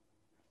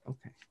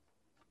 Okay.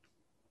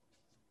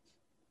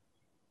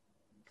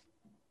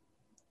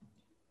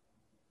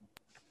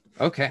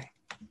 Okay.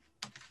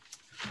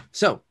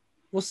 So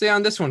we'll stay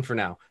on this one for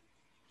now.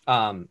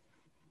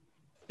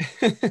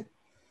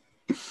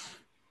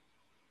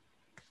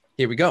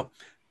 Here we go.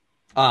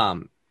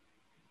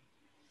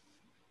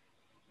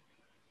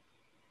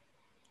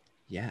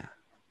 Yeah.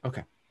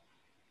 Okay.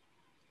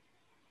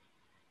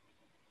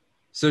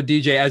 So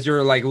DJ, as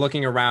you're like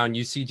looking around,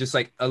 you see just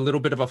like a little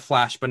bit of a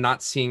flash, but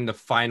not seeing the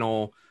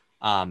final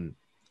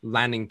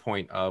landing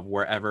point of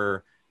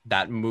wherever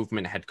that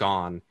movement had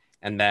gone.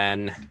 And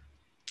then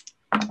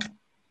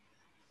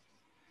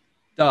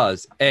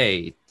does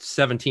a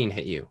 17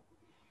 hit you?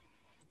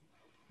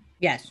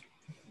 Yes.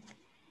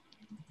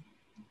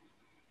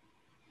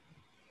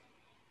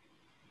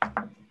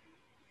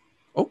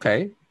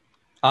 Okay.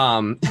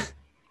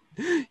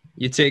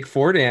 You take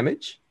 4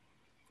 damage.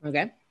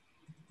 Okay.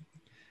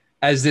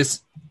 As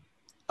this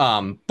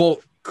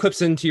bolt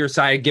clips into your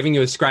side, giving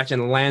you a scratch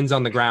and lands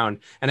on the ground.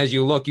 And as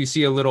you look, you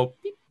see a little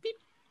beep, beep,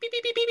 beep,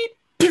 beep, beep, beep,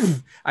 beep.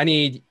 I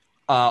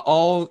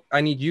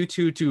need you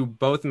two to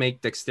both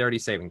make dexterity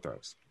saving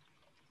throws.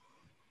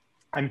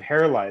 I'm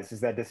paralyzed.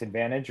 Is that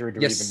disadvantage, or do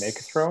we even make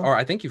a throw? Or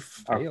I think you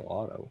fail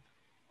auto.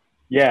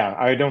 Yeah,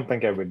 I don't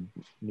think I would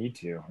need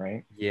to,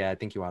 right? Yeah, I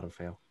think you auto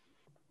fail.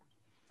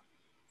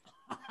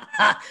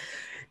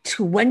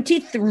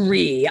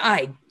 23.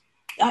 I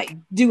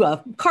do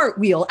a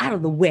cartwheel out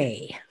of the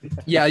way.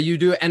 Yeah, you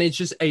do, and it's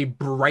just a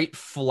bright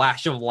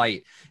flash of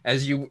light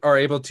as you are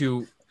able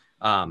to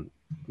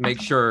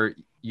make sure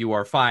you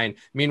are fine.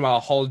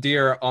 Meanwhile,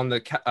 Haldir on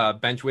the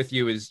bench with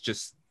you is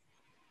just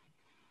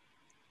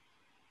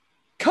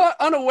caught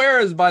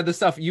unawares by the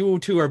stuff. You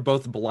two are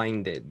both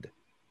blinded.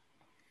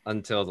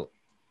 until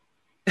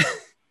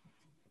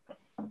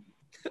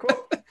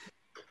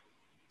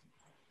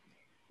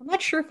I'm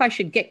not sure if I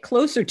should get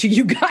closer to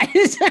you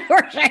guys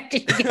or should I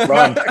just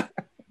Run.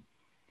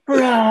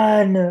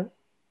 Run.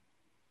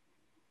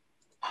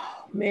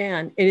 Oh,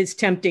 man, it is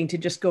tempting to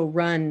just go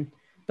run,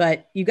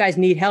 but you guys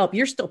need help.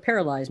 You're still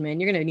paralyzed, man.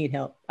 You're gonna need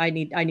help. I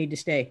need to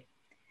stay.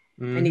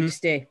 Mhm. I need to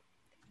stay.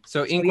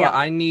 So Inqua, yeah.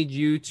 I need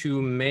you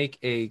to make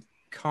a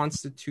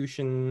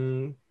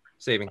Constitution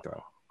saving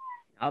throw.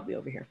 I'll be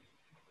over here.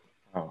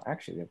 Oh,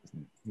 actually, that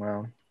wasn't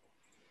well.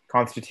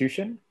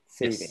 Constitution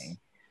Yes. saving.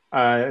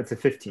 It's a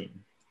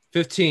 15.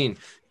 15.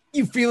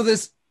 You feel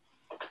this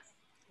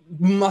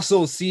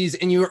muscle seize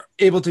and you're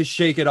able to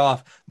shake it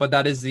off, but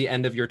that is the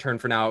end of your turn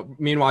for now.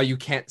 Meanwhile, you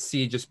can't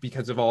see just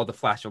because of all the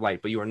flash of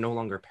light, but you are no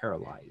longer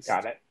paralyzed.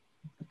 Got it.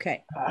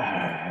 Okay.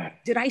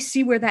 Did I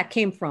see where that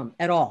came from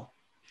at all?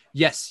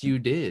 Yes, you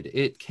did.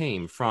 It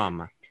came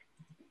from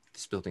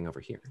this building over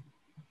here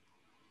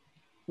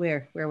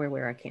Where?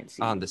 I can't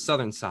see. on the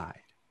southern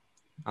side,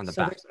 on the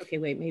Southern- back. Okay,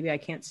 wait. Maybe I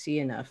can't see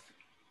enough.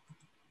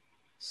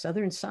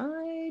 Southern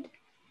side.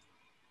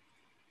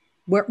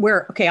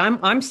 Where? Okay,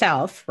 I'm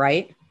south,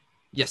 right?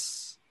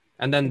 Yes.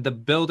 And then the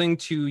building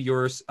to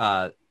yours,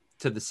 to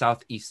the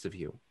southeast of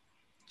you.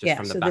 Just Yeah.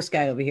 from the So back. this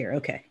guy over here.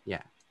 Okay.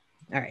 Yeah.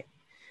 All right.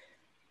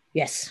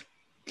 Yes.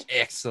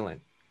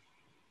 Excellent.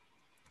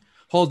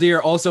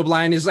 Haldir, also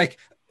blind, is like,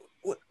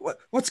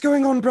 what's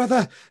going on,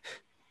 brother?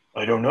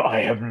 I don't know. I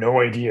have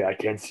no idea. I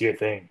can't see a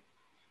thing.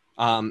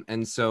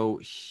 And so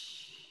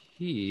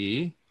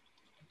he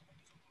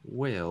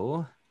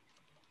will.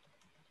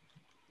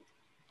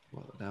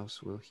 What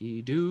else will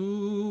he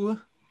do?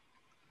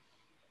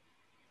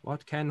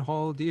 What can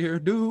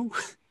Haldir do?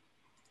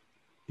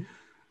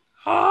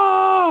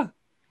 Ah!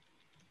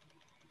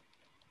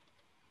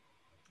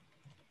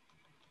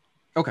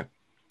 Okay.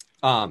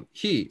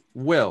 He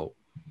will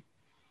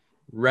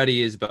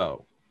ready his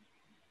bow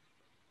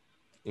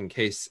in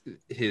case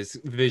his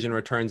vision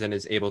returns and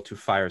is able to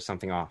fire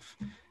something off.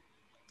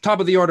 Top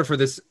of the order for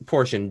this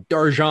portion,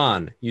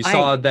 Darjan. You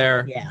saw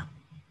there. Yeah.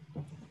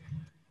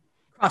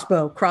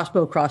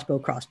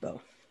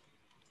 Crossbow.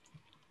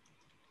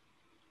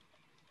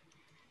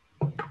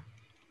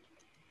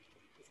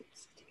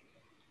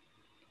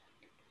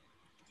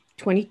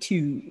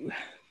 22.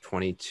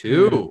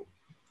 22.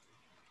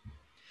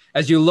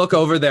 As you look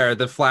over there,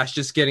 the flash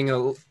just getting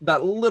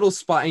that little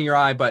spot in your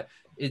eye, but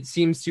it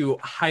seems to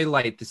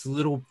highlight this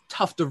little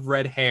tuft of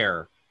red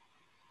hair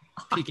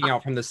peeking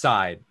out from the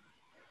side.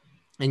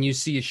 And you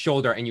see his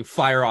shoulder and you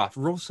fire off.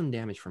 Roll some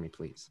damage for me,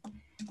 please.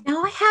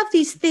 Now I have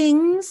these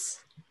things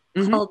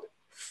called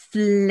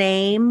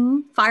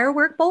flame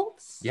firework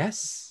bolts.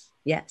 Yes.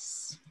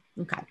 Yes.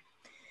 Okay.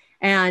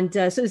 And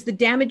so is the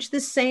damage the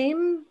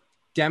same?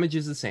 Damage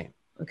is the same.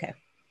 Okay.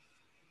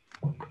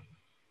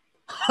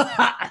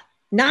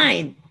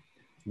 9.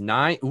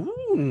 9.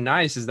 Ooh,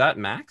 nice. Is that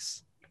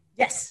max?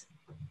 Yes.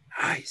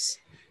 Nice.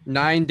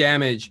 9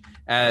 damage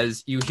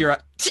as you hear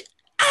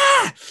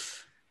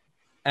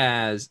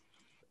as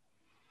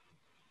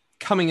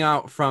coming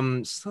out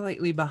from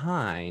slightly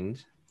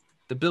behind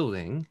the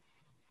building,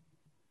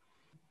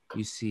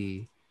 you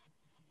see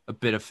a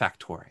bit of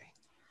Factory.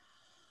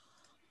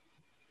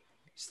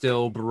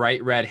 Still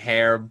bright red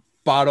hair,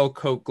 bottle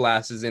Coke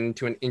glasses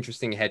into an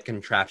interesting head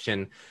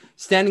contraption,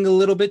 standing a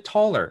little bit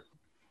taller.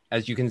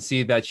 As you can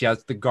see that she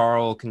has the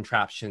Garl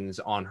contraptions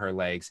on her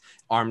legs,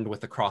 armed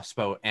with a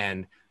crossbow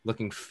and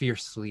looking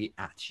fiercely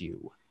at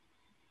you.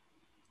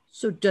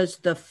 So does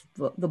the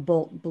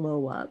bolt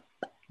blow up?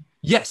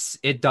 Yes,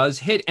 it does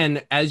hit.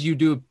 And as you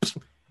do,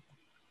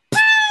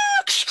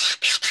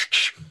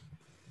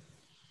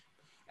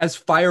 as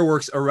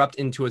fireworks erupt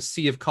into a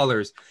sea of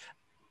colors,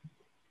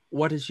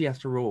 what does she have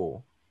to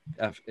roll,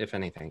 if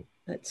anything?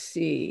 Let's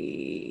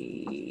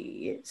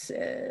see. It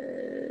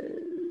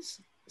says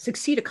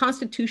succeed a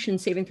Constitution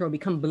saving throw,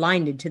 become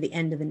blinded to the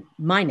end of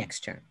my next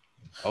turn.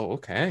 Oh,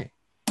 okay.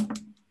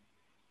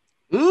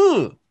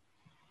 Ooh,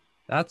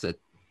 that's a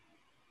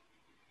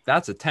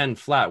 10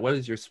 flat. What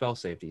is your spell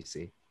save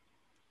DC?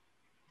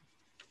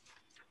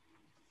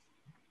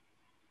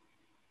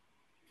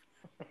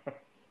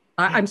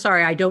 I'm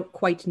sorry, I don't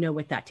quite know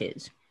what that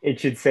is. It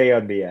should say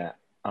on the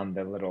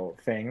little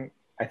thing.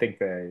 I think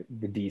the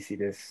DC,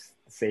 this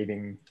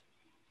saving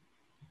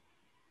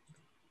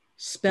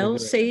spell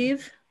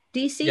save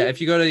DC. Yeah,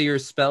 if you go to your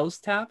spells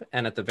tab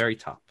and at the very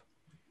top.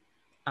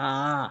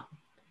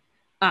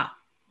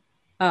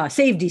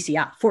 Save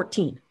DC.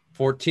 14.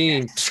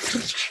 14.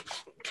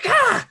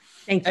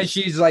 Thank you. And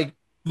she's like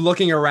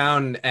looking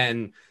around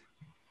and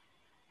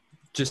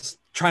just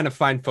trying to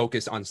find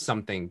focus on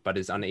something, but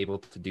is unable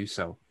to do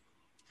so.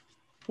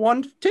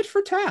 One tit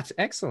for tat.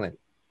 Excellent.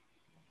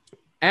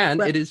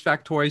 And it is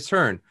Factory's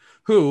turn,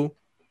 who,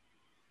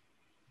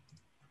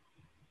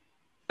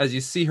 as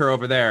you see her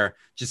over there,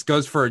 just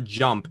goes for a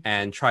jump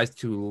and tries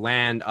to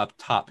land up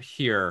top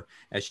here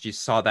as she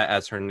saw that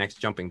as her next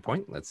jumping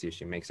point. Let's see if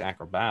she makes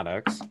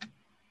acrobatics.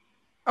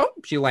 Oh,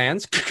 she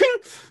lands.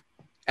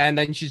 And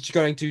then she's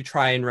going to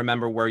try and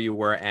remember where you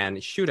were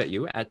and shoot at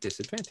you at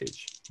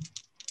disadvantage.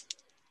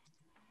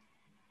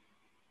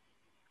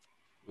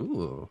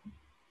 Ooh.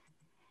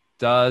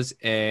 Does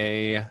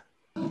a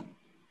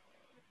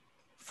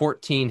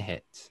 14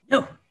 hit?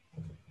 No.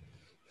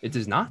 It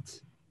does not?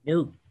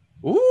 No.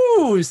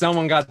 Ooh,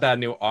 someone got that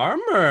new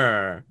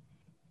armor.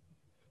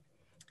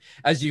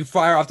 As you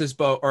fire off this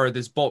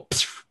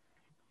bolt,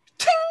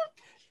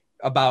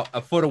 about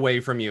a foot away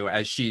from you,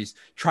 as she's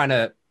trying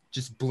to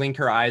just blink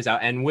her eyes out,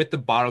 and with the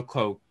bottle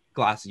cloak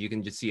glasses, you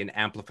can just see an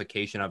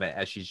amplification of it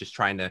as she's just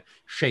trying to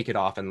shake it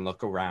off and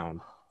look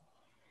around.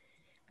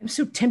 I'm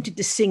so tempted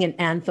to sing an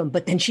anthem,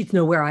 but then she'd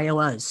know where I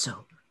was,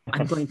 so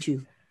I'm going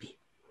to.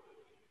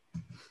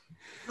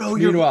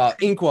 Meanwhile,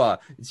 Inqua,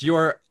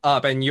 you're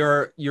up and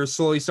you're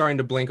slowly starting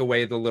to blink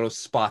away the little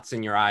spots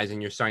in your eyes,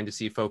 and you're starting to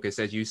see focus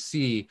as you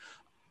see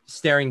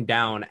staring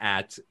down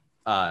at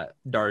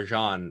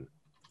Darjan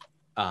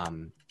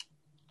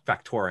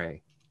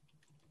Factore,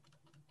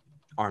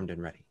 armed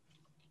and ready.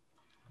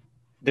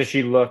 Does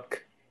she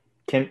look?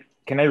 Can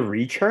I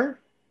reach her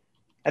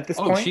at this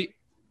point?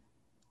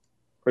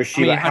 Or is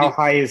she? How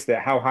high is the?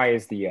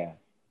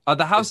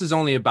 The house is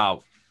only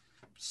about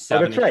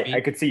 7 that's right. feet.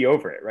 I could see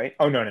over it, right?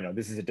 Oh no.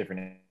 This is a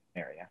different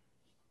area.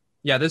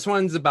 Yeah, this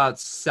one's about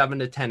 7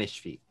 to 10-ish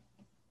feet.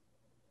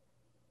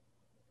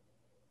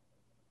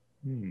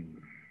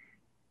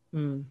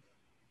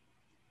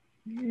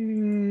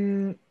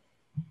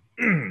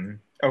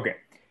 Okay.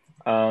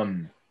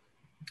 I'm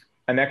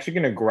actually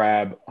going to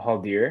grab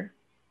Haldir.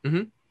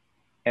 Mm-hmm.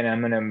 And I'm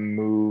going to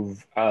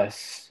move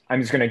us.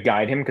 I'm just going to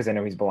guide him because I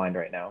know he's blind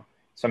right now.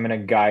 So I'm going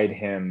to guide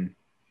him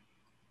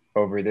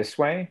over this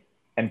way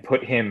and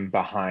put him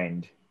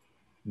behind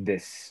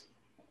this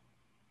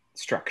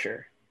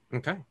structure.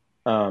 Okay.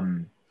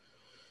 And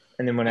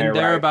then when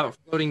they're about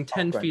floating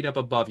 10 feet up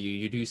above you,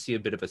 you do see a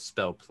bit of a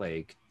spell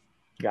plague.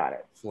 Got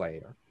it.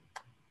 Flare.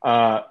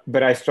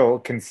 But I still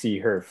can see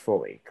her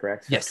fully,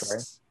 correct? Yes.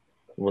 Victoria?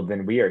 Well,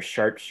 then we are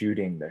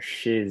sharpshooting the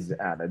shiz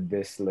out of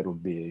this little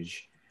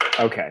bitch.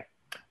 Okay.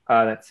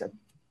 That's a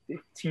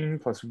 15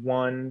 plus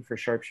 1 for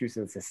sharpshoot.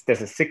 So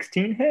does a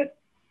 16 hit?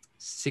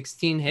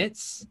 16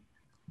 hits.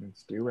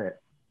 Let's do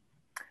it.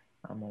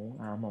 I'm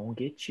gonna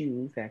get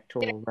you,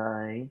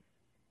 Factori.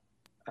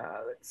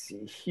 Let's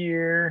see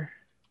here.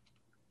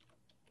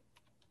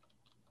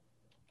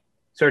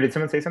 Sorry, did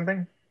someone say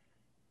something?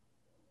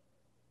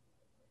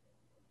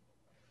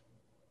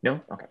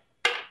 No? Okay.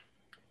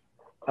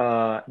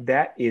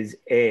 That is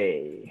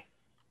a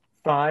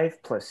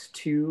 5 plus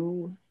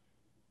 2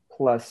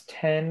 plus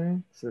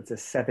 10, so it's a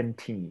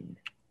 17.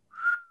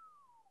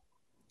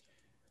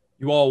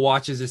 You all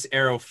watch as this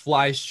arrow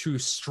flies true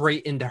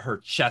straight into her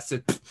chest.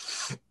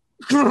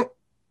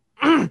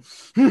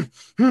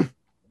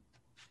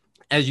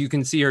 As you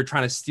can see her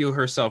trying to steel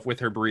herself with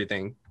her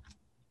breathing.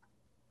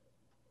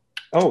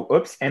 Oh,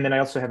 oops. And then I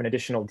also have an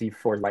additional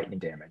D4 lightning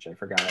damage. I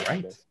forgot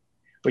about this,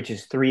 which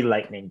is 3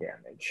 lightning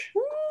damage.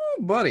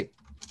 Ooh, buddy.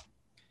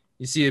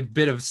 You see a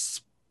bit of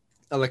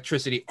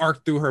electricity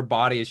arc through her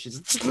body as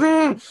she's...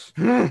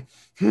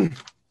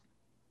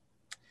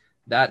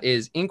 That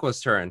is Inqua's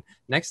turn.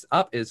 Next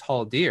up is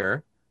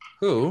Haldir,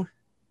 who,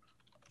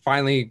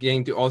 finally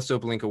getting to also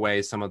blink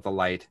away some of the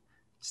light,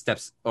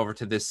 steps over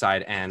to this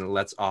side and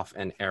lets off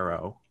an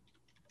arrow.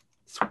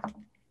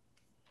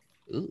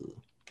 Ooh.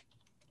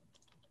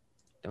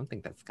 Don't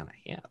think that's gonna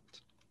hit.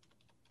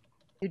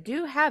 You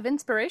do have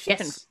inspiration.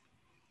 Yes.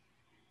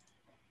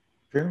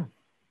 True.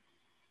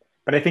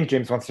 But I think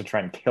James wants to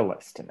try and kill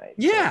us tonight.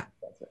 Yeah.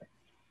 So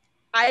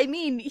I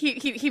mean, he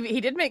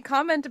did make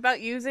comment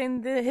about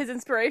using his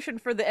inspiration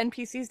for the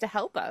NPCs to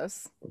help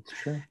us. That's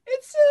true.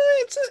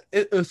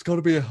 It's got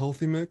to be a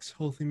healthy mix,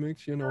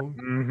 you know.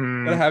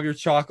 Mm-hmm. Gotta have your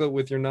chocolate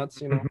with your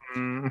nuts, you know.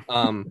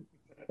 Mm-hmm.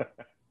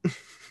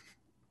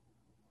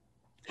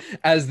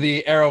 As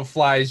the arrow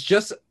flies,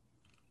 just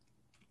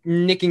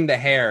nicking the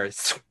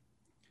hairs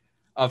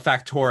of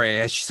Factori,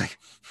 as she's like.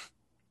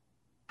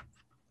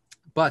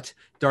 But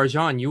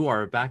Darjan, you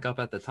are back up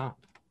at the top.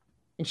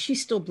 And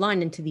she's still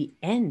blind until the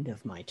end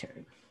of my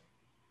turn.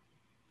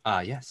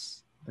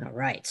 Yes. All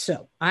right.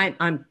 So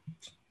I'm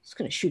just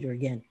going to shoot her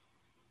again.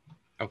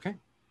 Okay.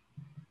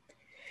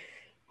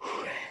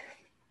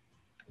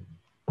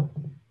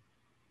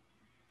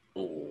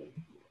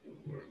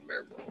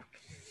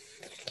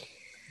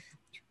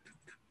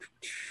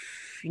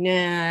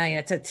 Nah,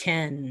 it's a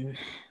 10.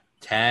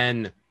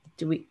 10.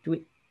 Do we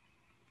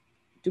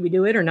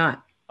do it or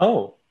not?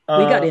 Oh.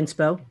 We got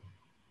inspo.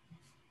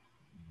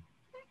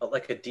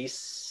 Like a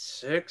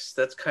D6?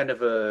 That's kind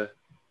of a...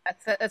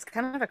 That's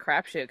kind of a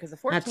crapshoot because the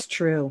 14... That's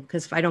true,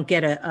 because if I don't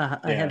get a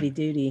heavy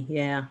duty,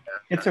 yeah.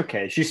 It's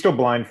okay. She's still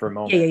blind for a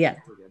moment. Yeah.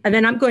 And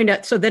then I'm going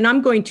to... So then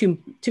I'm going to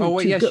oh,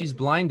 wait, to yeah, go. she's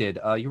blinded.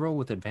 You roll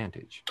with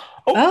advantage.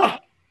 Oh.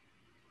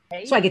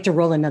 So I get to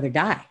roll another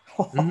die.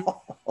 Mm-hmm.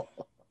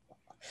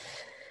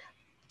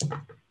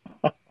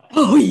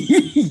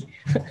 Oh,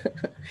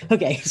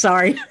 okay,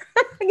 sorry.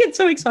 I get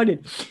so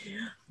excited.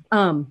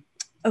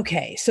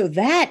 Okay, so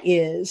that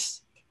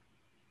is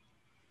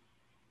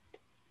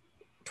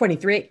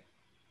 23.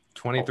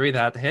 23,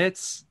 that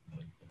hits.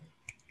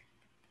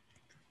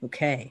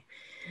 Okay.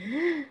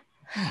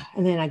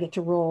 And then I get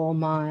to roll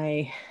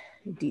my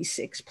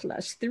D6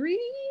 plus 3.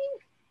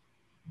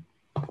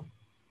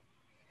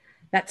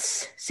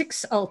 That's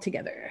 6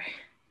 altogether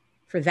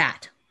for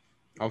that.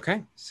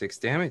 Okay, 6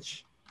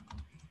 damage.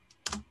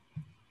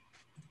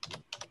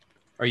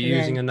 Are you And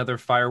using then- another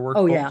firework?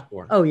 Oh bolt, yeah.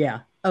 or- Oh yeah.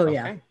 Oh Okay.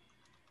 yeah.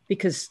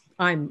 Because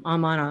I'm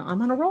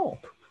on a roll.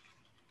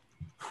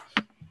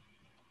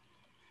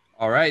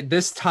 All right,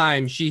 this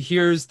time she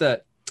hears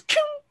the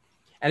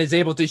and is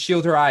able to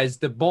shield her eyes.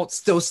 The bolt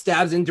still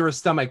stabs into her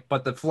stomach,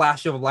 but the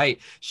flash of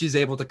light she's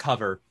able to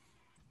cover.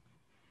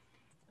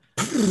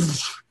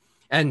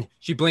 And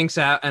she blinks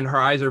out and her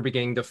eyes are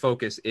beginning to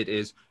focus. It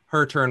is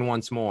her turn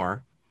once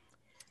more.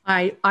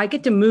 I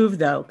get to move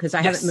though because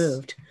I Yes. haven't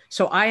moved.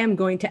 So I am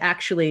going to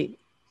actually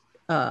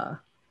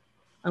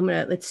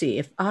let's see,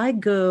 if I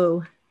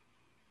go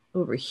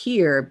over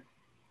here,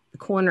 the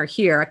corner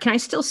here, can I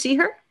still see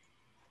her?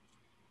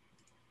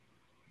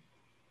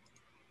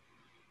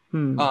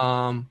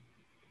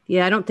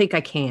 Yeah, I don't think I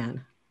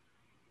can.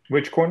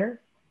 Which corner?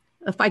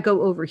 If I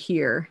go over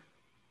here.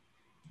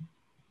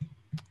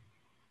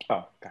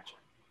 Oh, gotcha.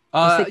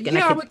 thinking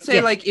Yeah, I could- would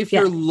say like if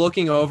yeah. you're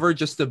looking over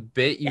just a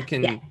bit, you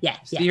can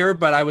see her,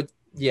 but I would,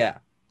 you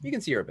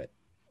can see her a bit.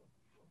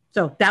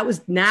 So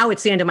now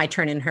it's the end of my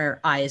turn and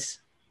her eyes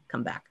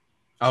come back.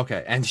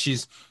 Okay, and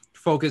she's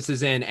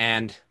focuses in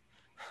and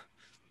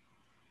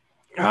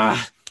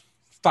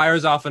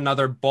fires off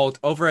another bolt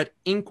over at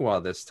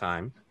Inqua this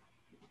time.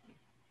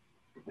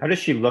 How does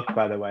she look,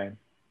 by the way?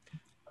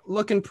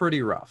 Looking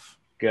pretty rough.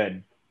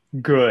 Good.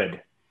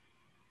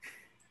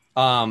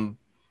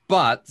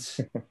 But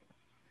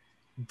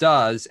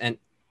does, and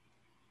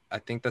I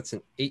think that's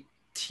an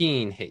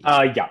 18 hit.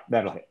 Yeah,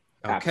 that'll hit.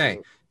 Okay,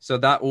 Absolutely. so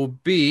that will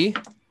be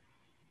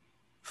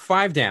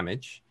 5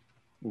 damage.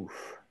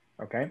 Oof.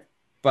 Okay.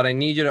 But I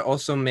need you to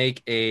also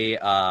make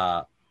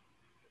a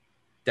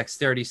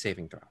dexterity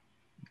saving throw.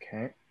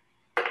 Okay.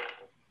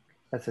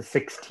 That's a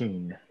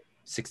 16.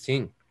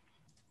 16.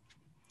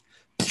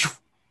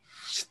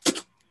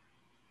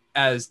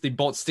 As the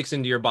bolt sticks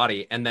into your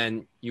body, and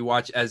then you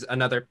watch as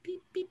another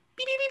beep, beep,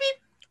 beep, beep,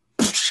 beep,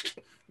 beep.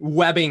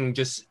 Webbing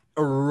just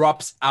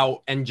erupts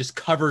out and just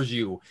covers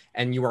you,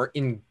 and you are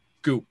in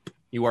goop.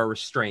 You are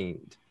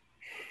restrained.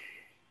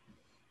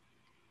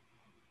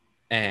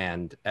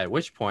 And at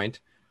which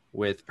point,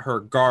 with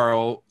her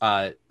Garl,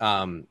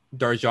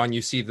 Darjan,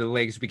 you see the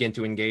legs begin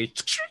to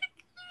engage,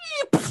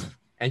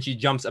 and she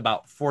jumps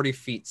about 40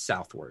 feet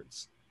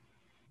southwards.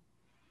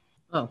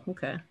 Oh,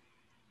 okay.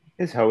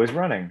 His hoe is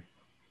running.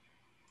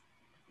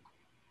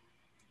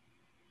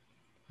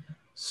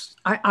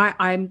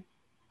 I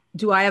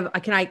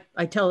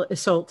tell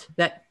Isolde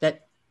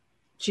that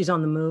she's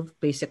on the move,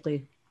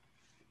 basically.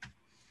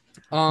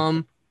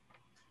 Well,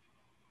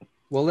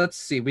 let's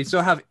see. We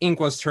still have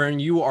Inqua's turn.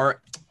 You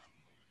are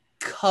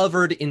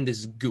covered in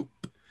this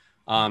goop.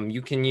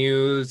 You can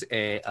use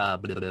a how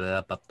do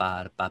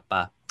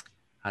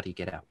you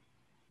get out?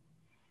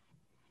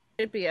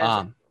 Should be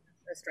a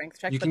strength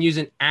check. You can use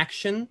an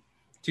action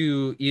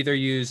to either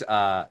use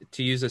a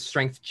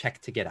strength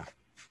check to get out.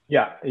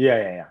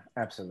 Yeah.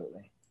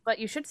 Absolutely. But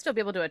you should still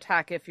be able to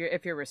attack if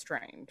you're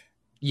restrained.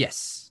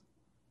 Yes.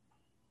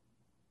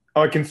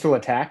 Oh, I can still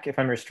attack if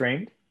I'm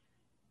restrained?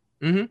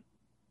 Mm-hmm.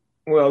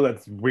 Well,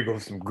 let's wiggle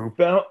some goop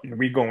out, and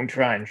we gonna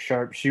try and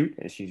sharpshoot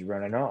as she's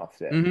running off.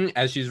 Then. Mm-hmm.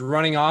 As she's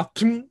running off,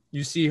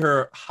 you see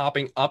her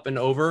hopping up and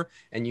over,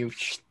 and you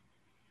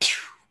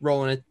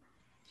roll an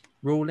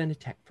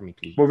attack for me,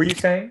 please. What were you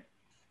saying?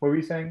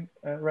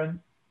 Ren?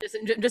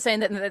 Just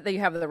saying that you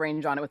have the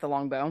range on it with the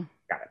longbow.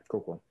 Got it.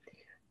 Cool.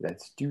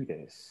 Let's do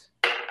this.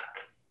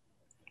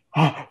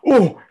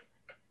 Oh!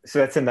 So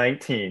that's a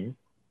 19.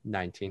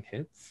 19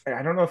 hits.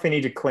 I don't know if I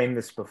need to claim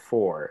this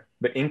before,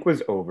 but Ink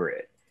was over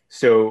it.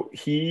 So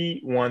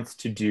he wants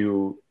to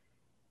do,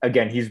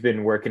 again, he's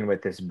been working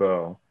with this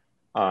bow.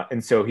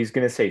 And so he's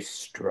going to say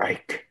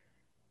strike.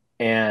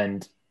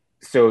 And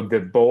so the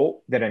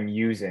bolt that I'm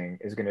using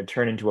is going to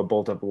turn into a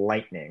bolt of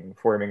lightning,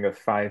 forming a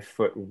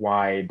 5-foot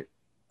wide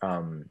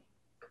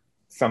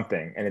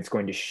something. And it's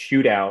going to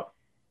shoot out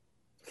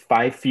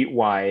 5 feet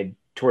wide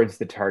towards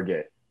the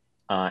target.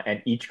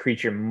 And each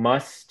creature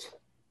must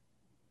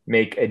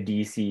make a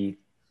DC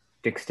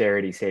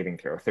dexterity saving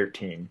throw,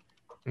 13.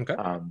 Okay.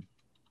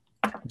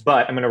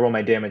 But I'm going to roll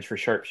my damage for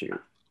sharpshoot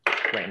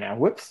right now.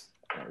 Whoops.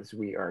 As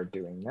we are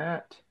doing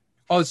that.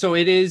 Oh, so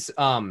it is...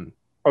 Oh,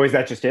 is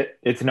that just it?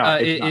 It's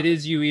not. It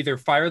is you either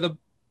fire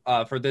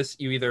for this,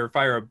 you either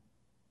fire a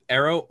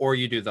arrow or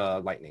you do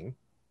the lightning.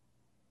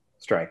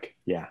 Strike.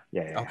 Yeah.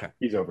 Okay.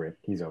 He's over it.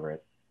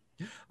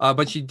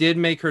 But she did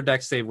make her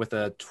dex save with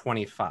a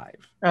 25.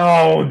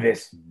 Oh,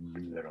 this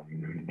little...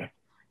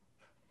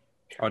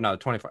 Oh, no,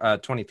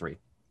 23.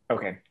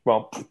 Okay,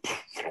 well...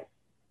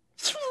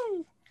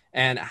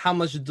 And how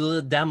much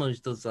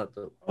damage does that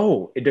do?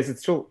 Oh, does it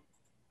still...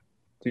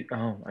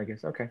 Oh, I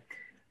guess, okay.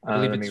 I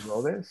believe let me it's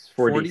roll this.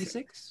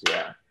 46?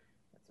 Yeah.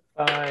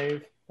 That's a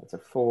 5. That's a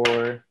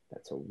 4.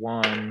 That's a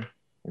 1.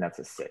 And that's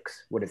a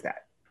 6. What is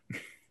that?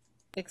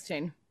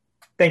 16.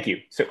 Thank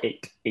you. So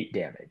 8. 8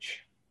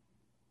 damage.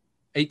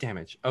 8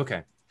 damage.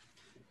 Okay.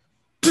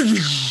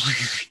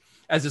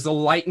 As this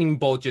lightning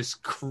bolt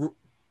just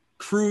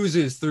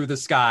cruises through the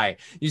sky,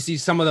 you see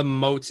some of the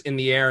motes in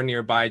the air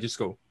nearby just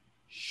go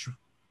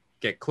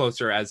get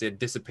closer as it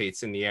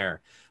dissipates in the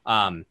air.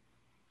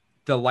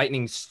 The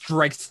lightning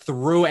strikes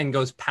through and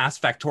goes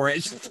past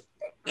Factoria.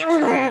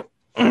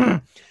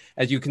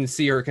 As you can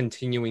see her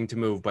continuing to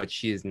move, but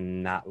she is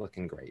not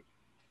looking great.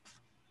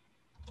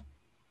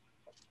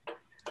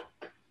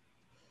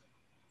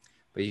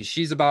 But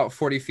she's about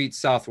 40 feet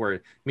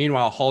southward.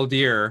 Meanwhile,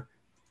 Haldir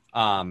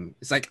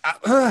is like,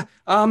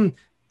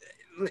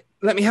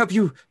 let me help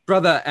you,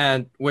 brother.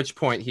 At which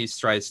point he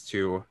tries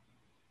to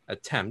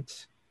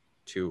attempt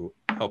to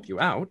help you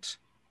out.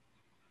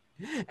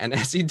 And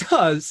as he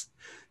does,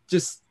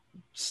 just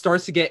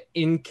starts to get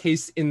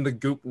encased in the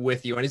goop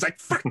with you. And he's like,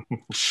 fuck,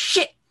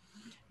 shit.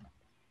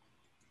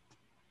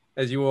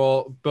 As you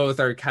all both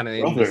are kind of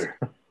in this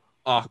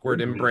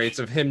awkward embrace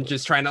of him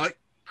just trying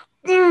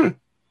to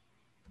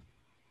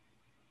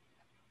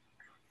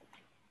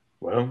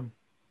Well.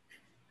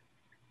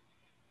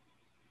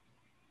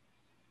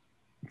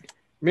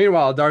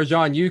 Meanwhile,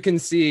 Darjan, you can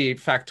see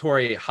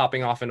Factory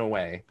hopping off and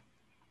away.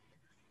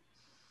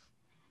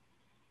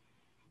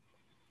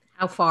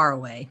 How far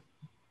away?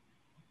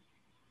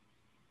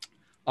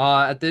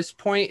 At this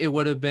point, it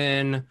would have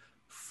been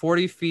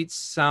 40 feet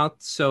south,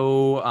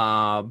 so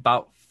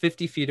about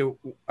 50 feet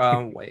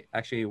away.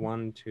 Actually,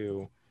 1,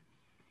 2,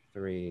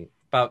 3,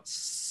 about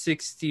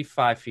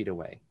 65 feet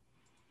away.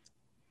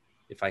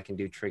 If I can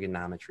do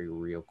trigonometry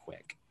real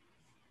quick.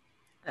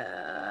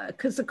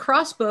 Because the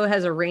crossbow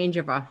has a range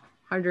of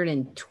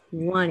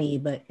 120,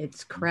 but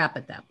it's crap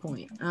at that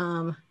point.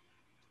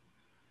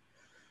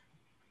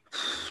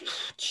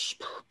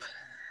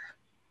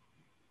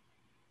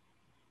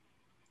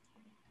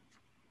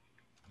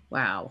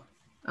 Wow.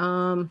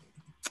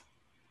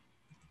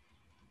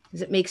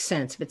 Does it make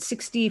sense? If it's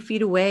 60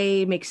 feet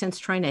away, makes sense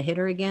trying to hit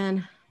her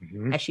again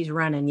as she's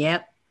running.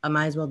 Yep, I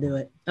might as well do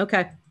it.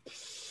 Okay.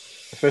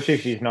 Especially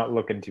if she's not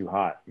looking too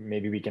hot.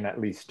 Maybe we can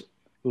at least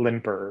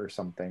limp her or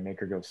something, make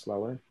her go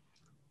slower.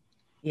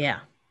 Yeah.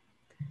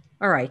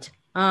 All right.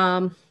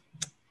 Yeah,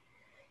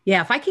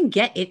 if I can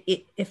get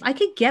if I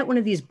could get one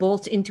of these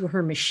bolts into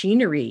her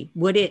machinery,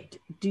 would it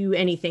do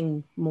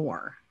anything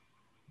more?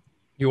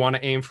 You want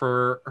to aim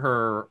for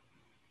her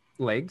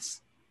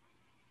legs?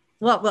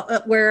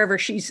 Well, wherever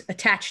she's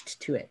attached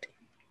to it.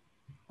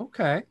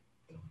 Okay.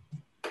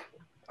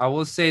 I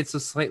will say it's a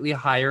slightly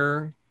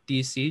higher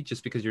DC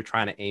just because you're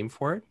trying to aim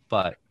for it,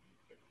 but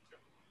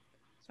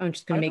so I'm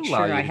just going to make sure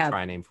I have.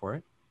 Try and aim for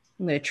it.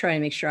 I'm going to try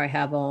and make sure I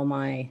have all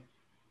my.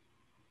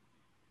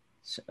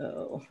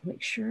 So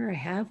make sure I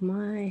have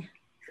my.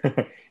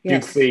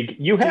 Yes. Duke League,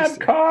 you have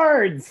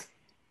cards.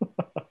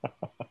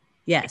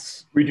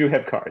 Yes, we do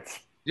have cards.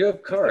 You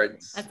have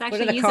cards. That's what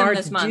actually do the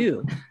cards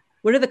do?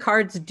 What do the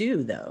cards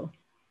do, though?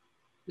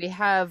 We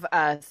have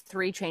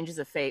 3 changes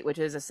of fate, which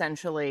is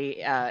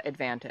essentially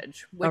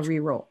advantage. A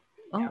reroll.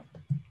 Oh.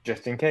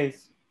 Just in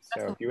case.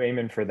 So if you aim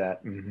in for that.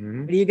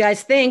 What do you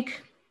guys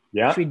think?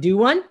 Yeah. Should we do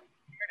one?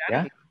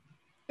 Yeah.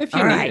 If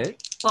you need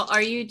it. Well,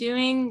 are you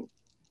doing?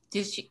 Do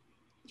you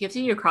have to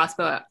do your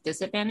crossbow at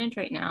disadvantage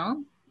right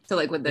now? So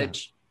like with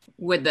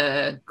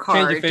the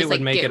card, change of fate just, would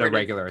like, make it a rid of-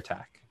 regular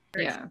attack.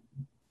 Yeah.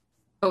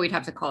 But we'd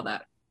have to call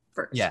that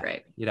first,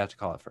 right? You'd have to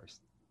call it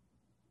first.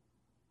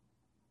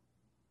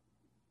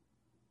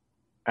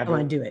 I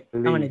want to do it. I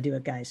want to do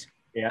it, guys.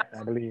 Yeah,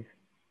 I believe.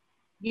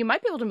 You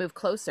might be able to move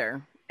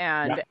closer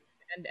and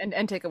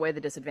take away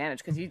the disadvantage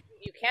because you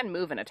can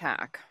move and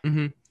attack.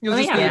 Mm-hmm. You'll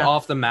just be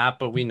off the map,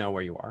 but we know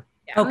where you are.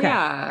 Yeah. Okay.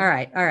 All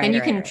right. And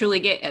you can truly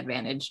get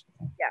advantage.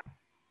 Yeah.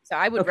 So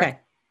I would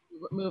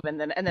move and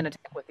then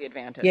attack with the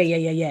advantage.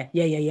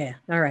 Yeah.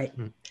 All right.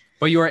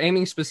 But you are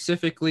aiming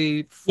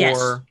specifically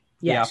for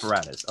the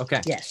apparatus.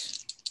 Okay.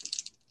 Yes.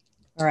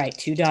 All right.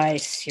 2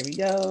 dice. Here we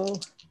go.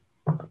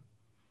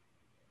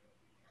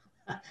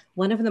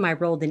 One of them I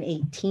rolled an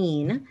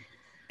 18.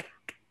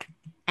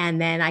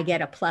 And then I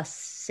get a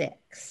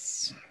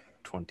 +6.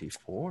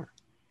 24.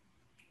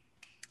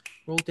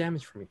 Roll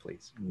damage for me,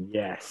 please.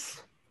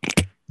 Yes.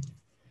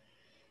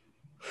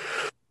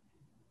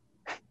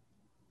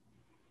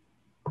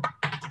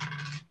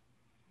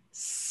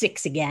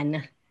 Six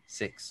again.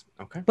 6.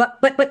 Okay.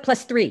 But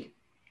 +3.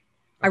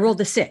 I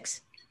rolled a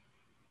 6.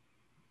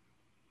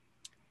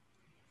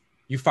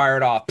 You fire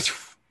it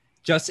off.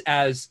 Just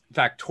as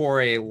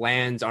Factore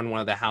lands on one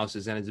of the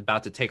houses and is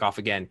about to take off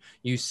again,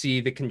 you see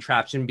the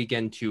contraption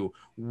begin to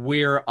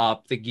wear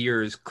up, the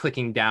gears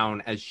clicking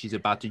down as she's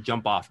about to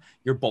jump off.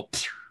 Your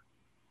bolt,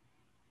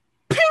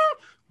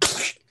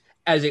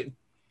 as it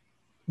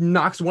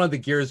knocks one of the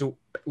gears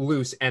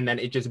loose, and then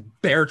it just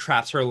bear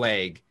traps her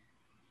leg.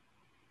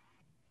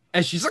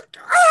 As she's like,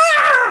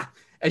 ah!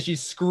 As she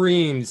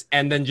screams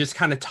and then just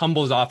kind of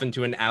tumbles off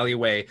into an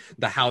alleyway,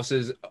 the house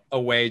is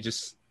away,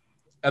 just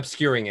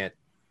obscuring it.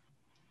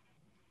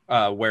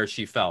 Where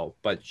she fell,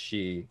 but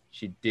she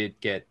did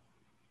get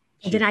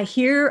Did I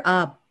hear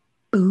a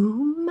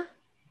boom?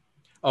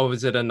 Oh,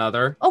 is it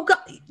another? Oh, God.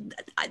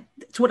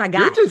 That's what I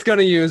got. You're just going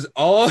to use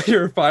all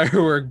your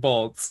firework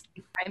bolts.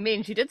 I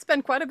mean, she did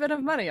spend quite a bit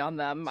of money on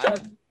them.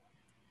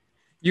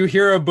 You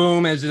hear a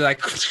boom as you're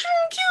like...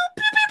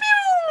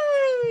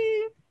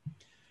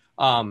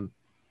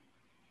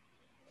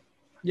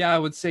 Yeah, I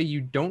would say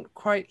you don't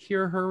quite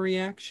hear her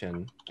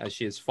reaction as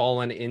she has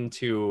fallen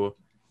into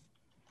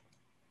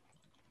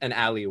an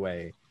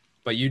alleyway.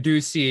 But you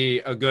do see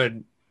a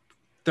good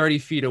 30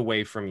 feet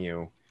away from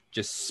you,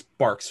 just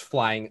sparks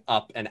flying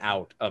up and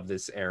out of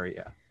this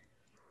area.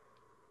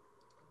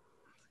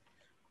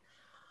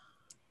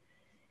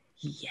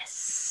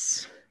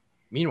 Yes.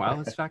 Meanwhile,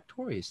 it's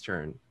Factori's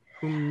turn,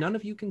 whom none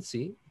of you can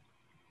see.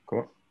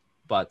 Cool.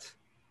 But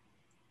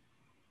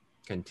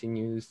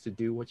continues to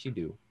do what you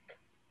do.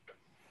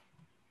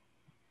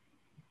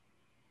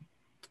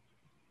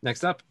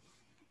 Next up,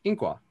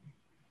 Inqua.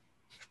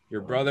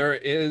 Your brother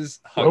is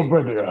hugging. Oh,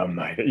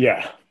 brother,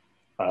 yeah.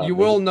 You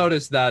will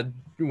notice that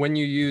when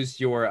you use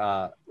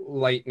your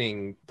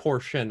lightning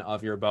portion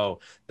of your bow,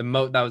 the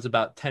moat that was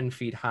about 10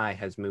 feet high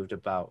has moved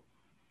about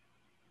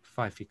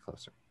 5 feet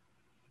closer.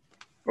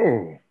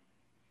 Oh.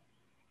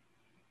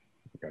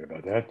 Forgot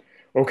about that.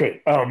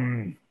 Okay,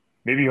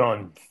 maybe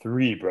on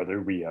 3,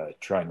 brother, we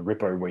try and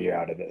rip our way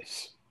out of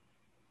this.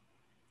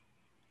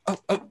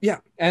 Oh, yeah.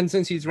 And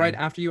since he's right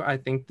after you, I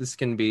think this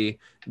can be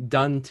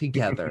done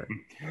together.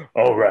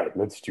 All right,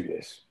 let's do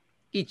this.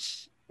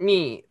 Each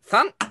me,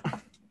 son.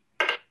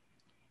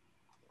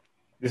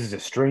 This is a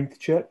strength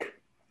check?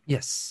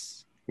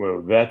 Yes.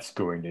 Well, that's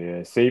going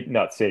to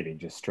not saving,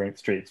 just straight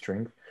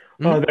strength.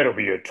 Mm-hmm. Oh, that'll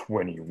be a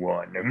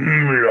 21.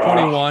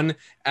 21.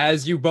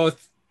 As you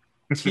both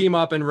team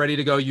up and ready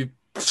to go,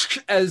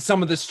 as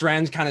some of the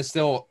strands kind of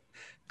still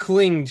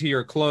cling to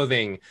your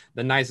clothing,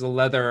 the nice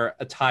leather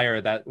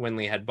attire that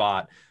Winley had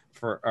bought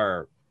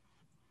or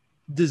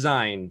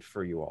designed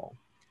for you all.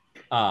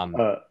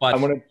 But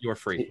you're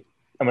free.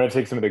 I'm going to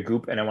take some of the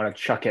goop and I want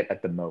to chuck it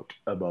at the moat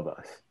above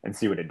us and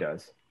see what it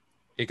does.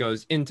 It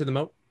goes into the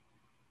moat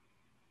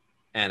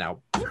and out.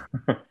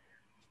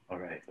 All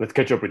right, let's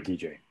catch up with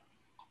DJ.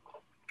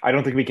 I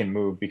don't think we can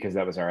move because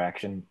that was our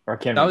action. Or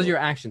can that we was move? your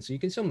action, so you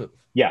can still move.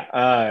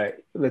 Yeah.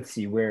 Let's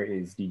see. Where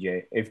is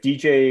DJ? If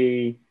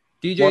DJ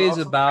is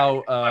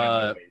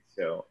about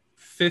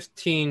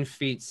 15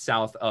 feet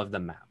south of the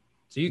map,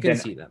 so you can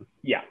see them.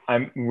 Yeah,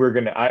 I'm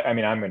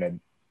gonna.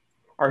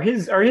 Are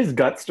his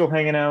guts still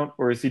hanging out,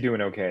 or is he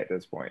doing okay at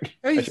this point?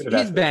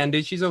 He's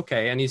bandaged. He's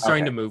okay, and he's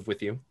starting to move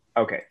with you.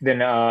 Okay, then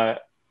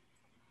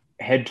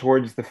head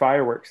towards the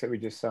fireworks that we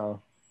just saw.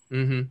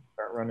 Mm-hmm.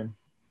 Start running.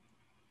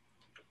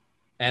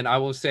 And I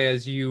will say,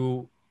 as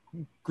you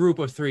group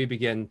of 3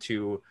 begin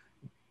to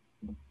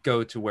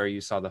go to where you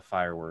saw the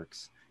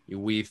fireworks, you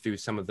weave through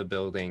some of the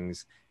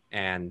buildings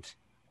and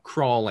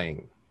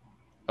crawling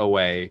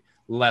away,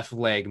 left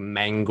leg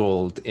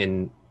mangled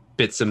in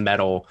bits of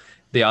metal,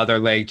 the other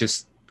leg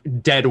just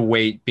dead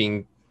weight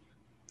being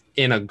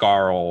in a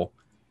garl,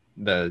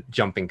 the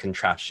jumping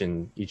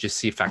contraption. You just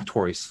see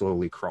Factori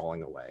slowly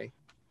crawling away.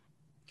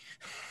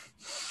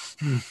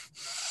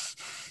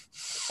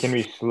 Can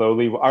we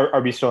slowly...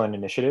 Are we still in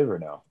initiative or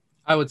no?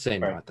 I would say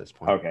no at this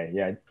point. Okay,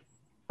 yeah.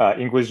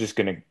 Inqua's just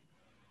going to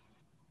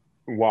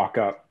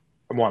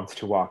wants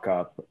to walk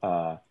up,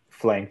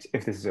 flanked,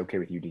 if this is okay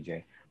with you,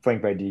 DJ.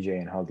 Flanked by DJ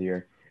and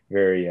Haldir.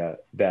 Very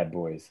bad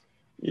boys.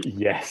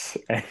 Yes.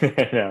 And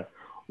then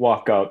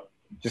walk up,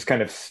 just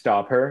kind of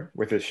stop her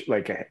with his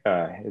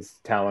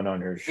talon on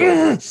her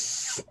shoulder. And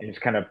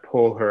just kind of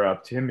pull her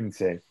up to him and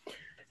say,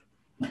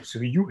 "So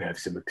you have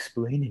some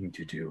explaining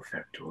to do,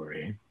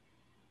 Factori."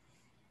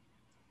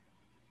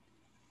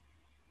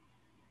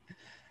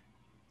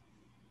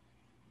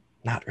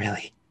 Not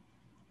really.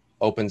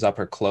 Opens up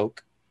her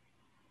cloak,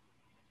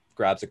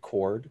 grabs a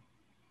cord,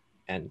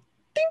 and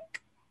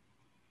dink!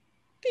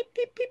 Beep,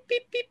 beep, beep,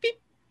 beep, beep, beep.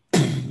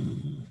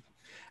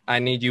 I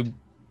need you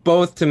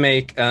both to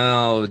make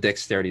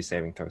dexterity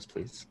saving throws,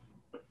 please.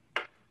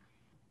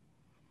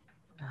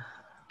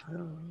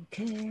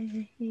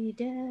 Okay,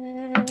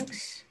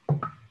 Dex.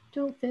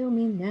 Don't fail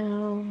me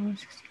now.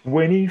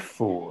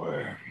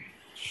 24.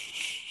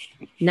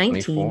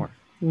 19. 24.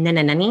 No,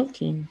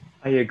 19.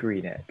 I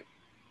agree, Nick.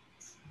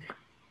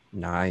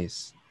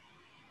 Nice.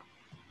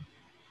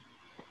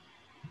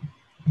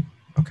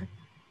 Okay.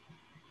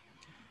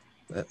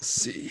 Let's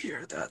see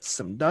here. That's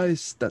some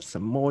dice. That's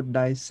some more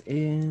dice.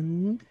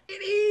 And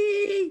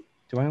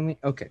do I only?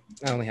 Okay,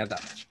 I only have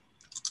that much.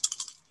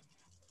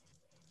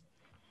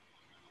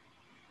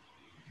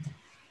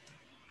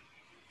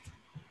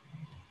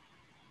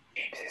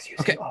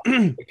 Okay.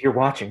 If you're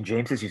watching,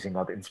 James is using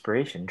all the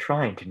inspiration,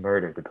 trying to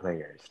murder the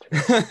players.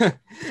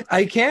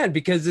 I can't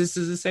because this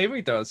is a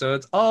saving throw, so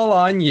it's all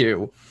on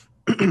you.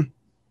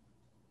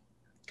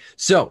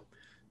 So,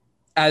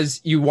 as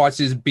you watch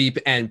this beep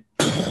and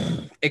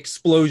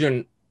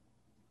explosion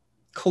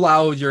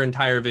cloud your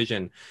entire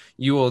vision,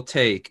 you will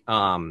take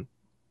 9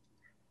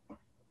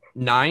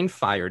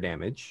 fire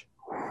damage,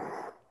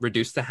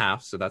 reduced to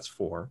half, so that's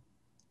 4.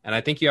 And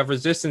I think you have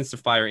resistance to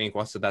fire,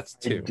 Inkwell, so that's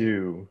 2. I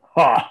do.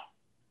 Ha!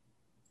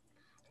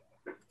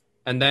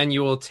 And then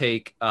you will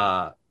take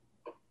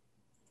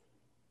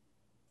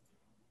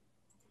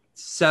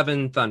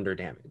 7 thunder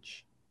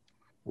damage.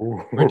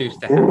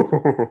 Reduced to half.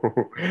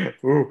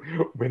 Ooh,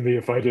 Winley,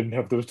 if I didn't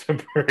have those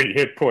temporary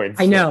hit points.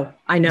 I know.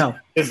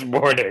 This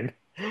morning.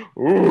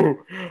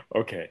 Ooh.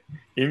 Okay.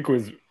 Ink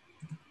was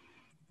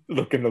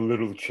looking a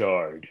little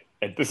charred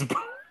at this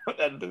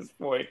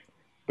point,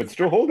 but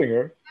still holding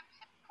her.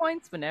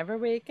 Points whenever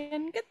we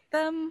can get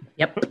them.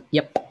 Yep.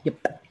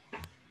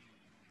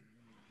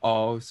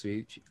 Oh,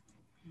 sweet.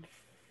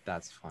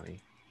 That's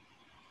funny.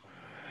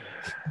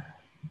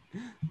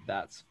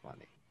 That's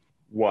funny.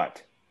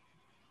 What?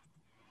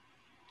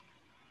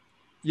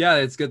 Yeah,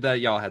 it's good that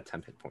y'all had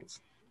 10 hit points.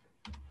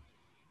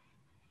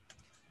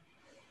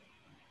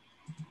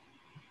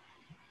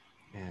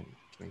 And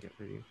can I get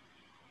rid of you?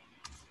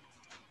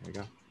 There we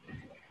go.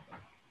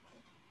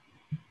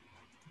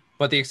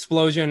 But the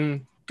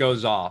explosion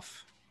goes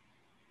off.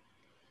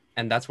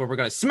 And that's where we're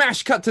going to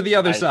smash cut to the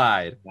other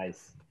side.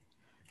 Nice.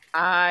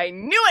 I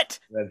knew it!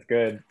 That's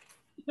good.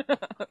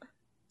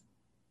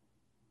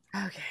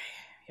 Okay,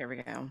 here we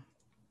go.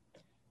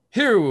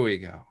 Here we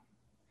go.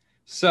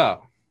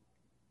 So,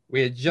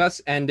 we had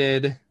just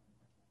ended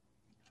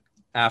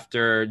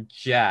after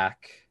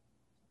Jack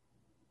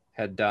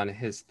had done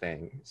his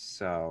thing.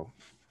 So,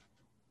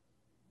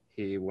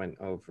 he went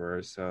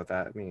over. So,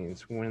 that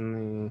means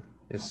Winley,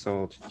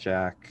 Isolde,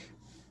 Jack,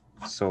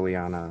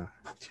 Soliana,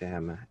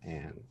 Tim,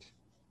 and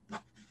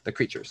the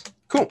creatures.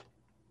 Cool.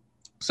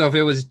 So, if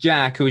it was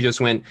Jack who just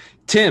went,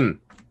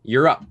 Tim,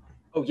 you're up.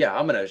 Oh, yeah,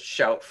 I'm going to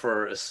shout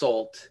for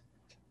Assault.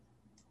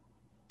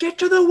 Get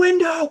to the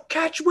window!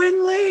 Catch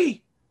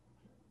Winley!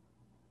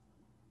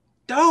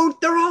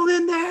 Don't! They're all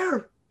in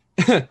there!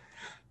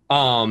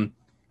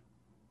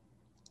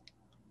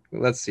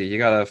 Let's see. You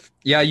gotta...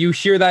 Yeah, you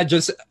hear that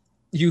just...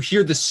 You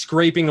hear the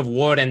scraping of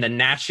wood and the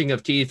gnashing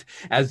of teeth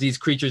as these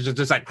creatures are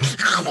just like...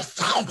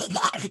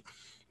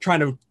 trying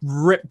to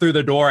rip through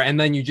the door, and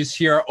then you just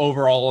hear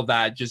over all of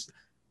that, just...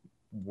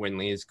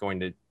 Winley is going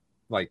to,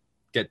 like,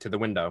 get to the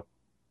window.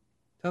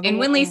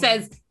 And Winley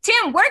says,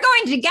 Tim, we're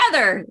going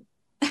together.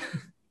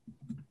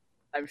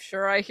 I'm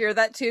sure I hear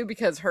that too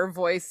because her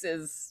voice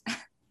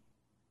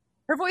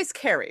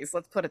carries,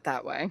 let's put it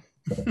that way.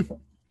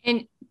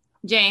 And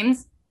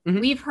James,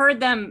 we've heard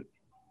them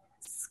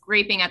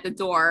scraping at the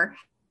door.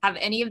 Have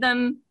any of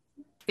them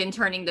been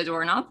turning the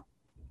doorknob?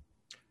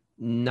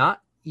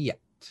 Not yet.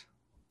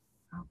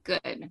 Oh,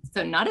 good.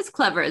 So not as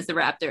clever as the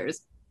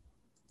Raptors.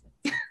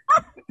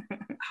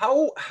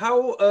 How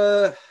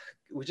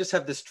we just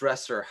have this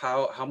dresser.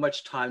 How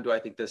much time do I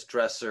think this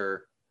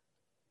dresser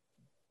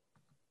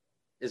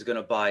is going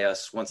to buy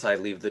us once I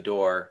leave the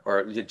door?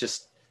 Or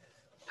just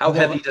how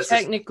heavy does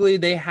technically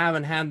they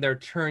haven't had their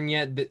turn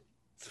yet, but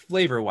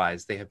flavor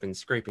wise they have been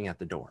scraping at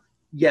the door.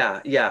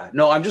 Yeah.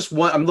 No, I'm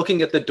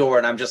looking at the door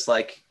and I'm just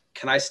like,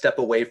 can I step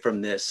away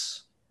from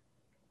this?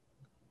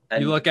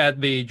 And you look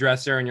at the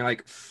dresser and you're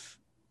like,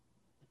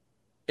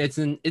 it's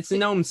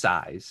gnome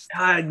size.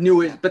 I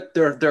knew it, but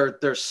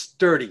they're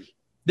sturdy.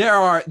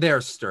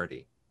 They're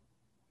sturdy.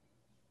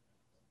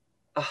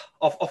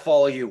 I'll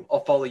follow you.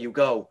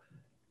 Go.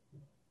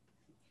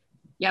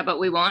 Yeah, but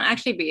we won't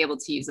actually be able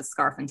to use a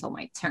scarf until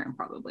my turn,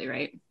 probably,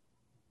 right?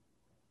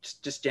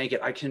 Just yank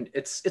it. I can.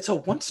 It's a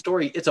one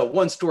story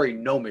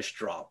gnomish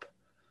drop.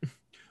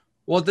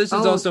 Well, this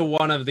is also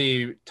one of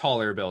the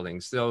taller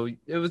buildings, so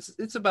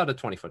it's about a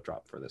 20-foot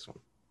drop for this one.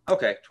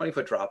 Okay,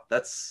 20-foot drop.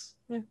 That's.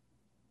 Yeah,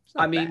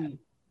 I mean,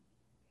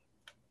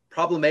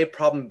 problem A,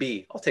 problem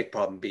B. I'll take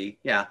problem B.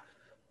 Yeah.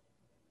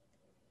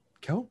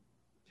 Cool.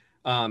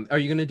 Are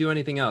you going to do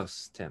anything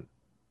else, Tim?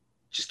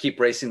 Just keep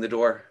racing the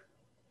door.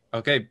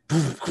 Okay.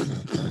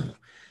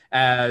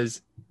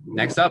 As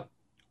next up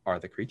are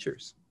the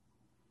creatures.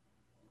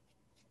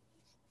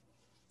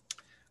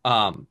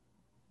 Yeah,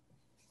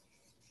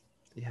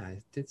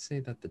 I did say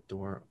that the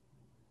door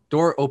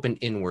opened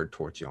inward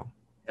towards y'all.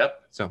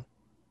 Yep. So,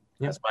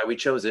 yeah. That's why we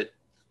chose it.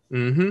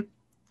 Mm-hmm.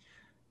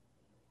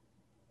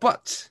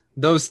 But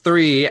those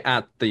 3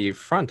 at the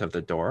front of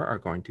the door are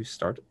going to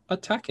start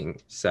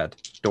attacking said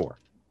door.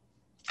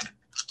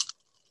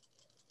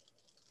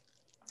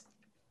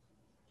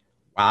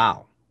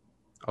 Wow.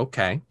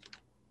 Okay,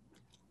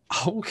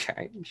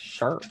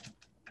 sure.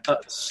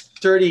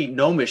 Sturdy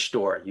gnomish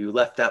door. You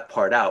left that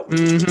part out.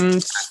 Mm-hmm.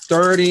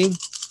 Sturdy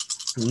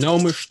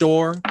gnomish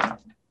door.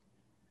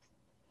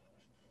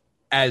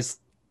 As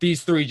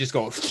these 3 just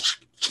go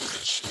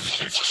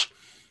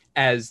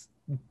as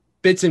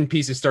bits and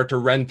pieces start to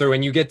run through,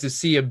 and you get to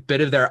see a bit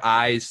of their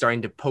eyes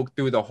starting to poke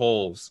through the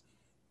holes.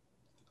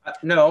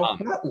 No,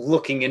 I'm not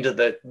looking into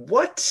the...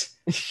 What?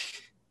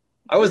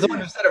 I was the one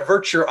who said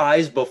avert your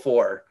eyes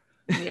before.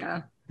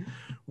 Yeah.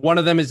 One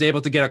of them is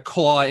able to get a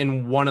claw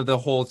in one of the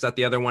holes that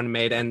the other one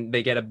made, and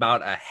they get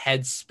about a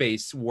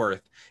headspace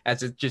worth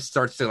as it just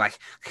starts to like...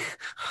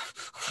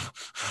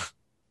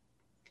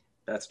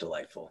 That's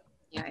delightful.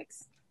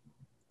 Yikes.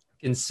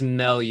 Can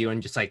smell you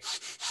and just like...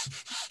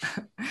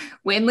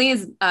 Winley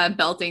is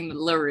belting the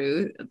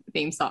LaRue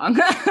theme song.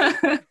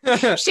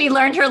 She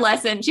learned her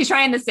lesson. She's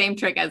trying the same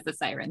trick as the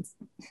sirens.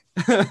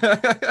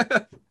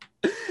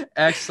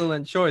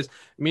 Excellent choice.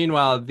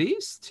 Meanwhile,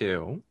 these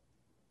two.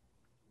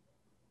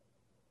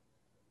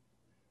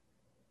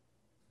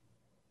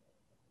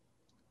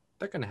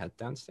 They're going to head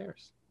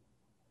downstairs.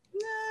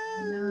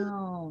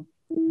 No.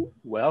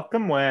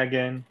 Welcome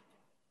wagon.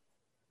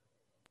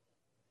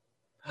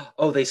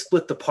 Oh, they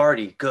split the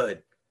party.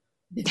 Good.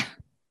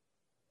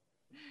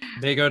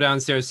 They go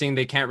downstairs, seeing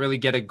they can't really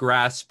get a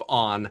grasp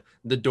on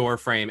the door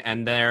frame,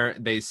 and there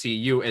they see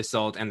you,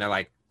 Isolde, and they're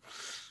like,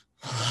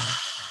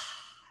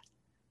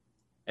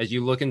 as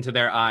you look into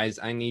their eyes,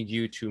 I need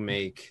you to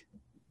make,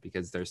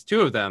 because there's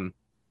two of them,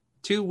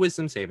 2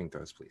 wisdom saving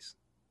throws, please.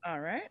 All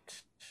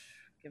right.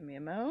 Give me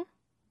a mo.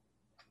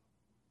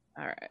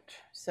 All right.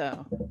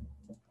 So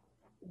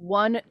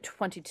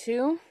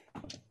 122.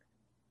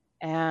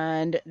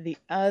 And the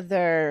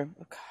other,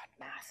 oh God,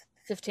 math,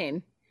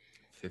 15.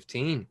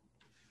 15.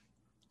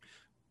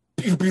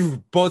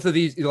 Both of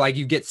these, like,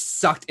 you get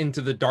sucked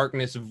into the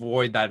darkness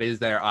void that is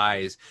their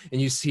eyes,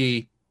 and you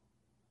see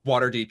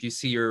Waterdeep. You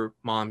see your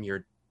mom,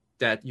 your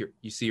dad,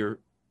 you see your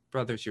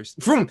brothers.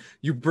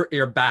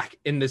 You're back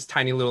in this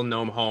tiny little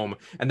gnome home,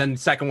 and then the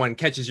second one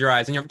catches your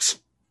eyes, and you're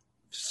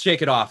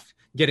shake it off,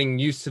 getting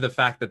used to the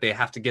fact that they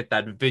have to get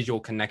that visual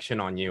connection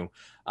on you.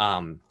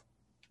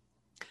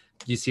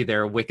 You see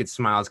their wicked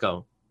smiles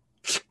go.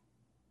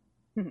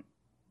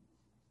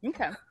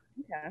 Okay.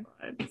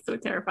 It's so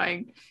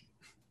terrifying.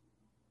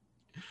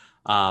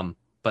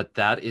 But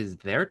that is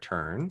their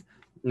turn.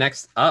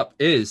 Next up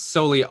is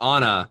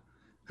Soliana,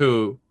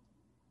 who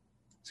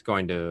is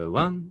going to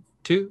 1,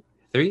 2,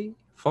 3,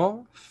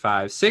 4,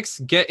 5, 6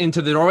 get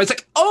into the doorway. It's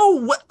like,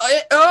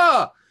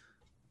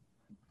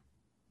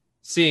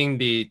 seeing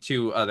the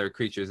 2 other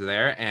creatures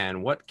there,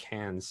 and what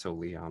can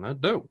Soliana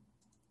do?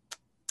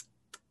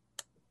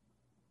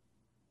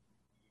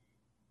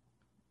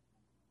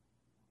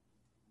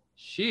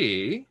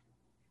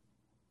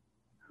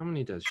 How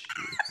many does she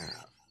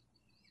have?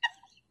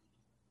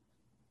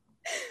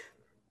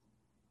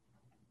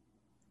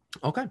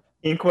 Okay.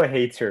 Inqua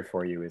hates her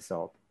for you,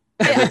 Isolde.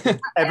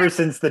 Ever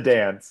since the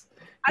dance.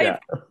 I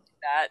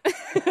that.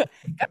 Gotta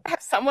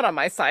have someone on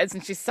my side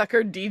since she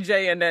suckered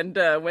DJ and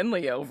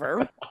Winley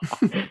over.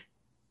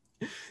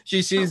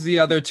 She sees the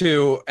other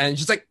 2 and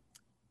she's like,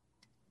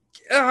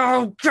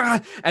 oh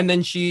God. And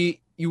then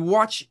you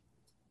watch.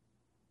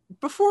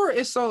 Before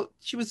Isolde,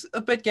 she was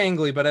a bit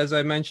gangly, but as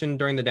I mentioned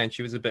during the dance,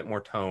 she was a bit more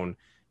toned.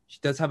 She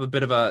does have a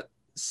bit of a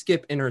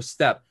skip in her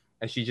step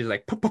as she just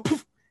like poof, poof,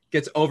 poof,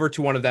 gets over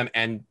to one of them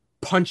and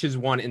punches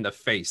one in the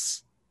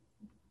face.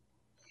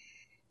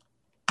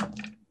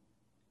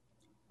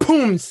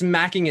 Boom!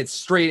 Smacking it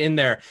straight in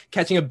there,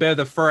 catching a bit of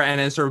the fur,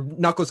 and as her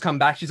knuckles come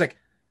back, she's like,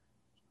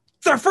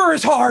 their fur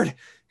is hard!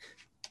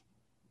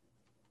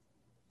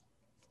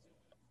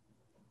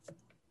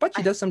 But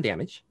she does some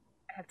damage.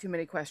 I have too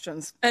many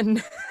questions.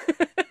 And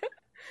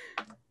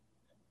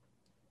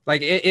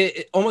like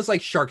it almost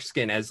like shark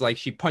skin, as like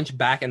she punched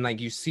back and like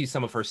you see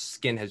some of her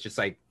skin has just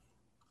like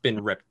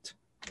been ripped.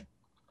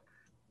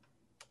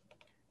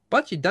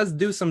 But she does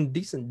do some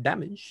decent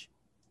damage.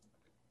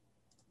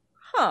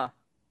 Huh.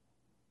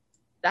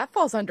 That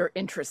falls under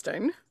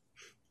interesting.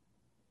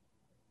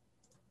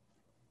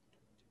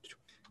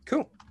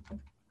 Cool.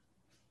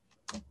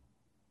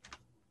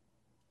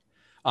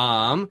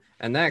 And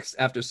next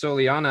after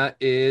Soliana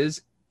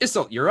is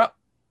Isolde. You're up.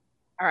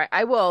 All right,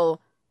 I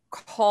will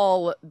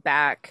call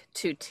back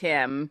to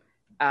Tim.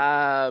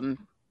 Get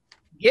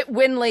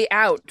Winley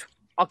out.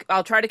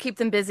 I'll try to keep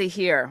them busy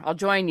here. I'll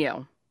join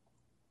you.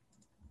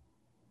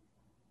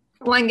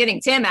 One getting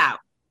Tim out.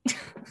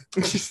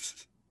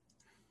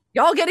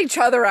 Y'all get each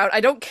other out.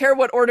 I don't care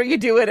what order you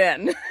do it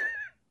in.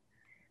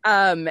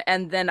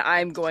 And then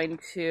I'm going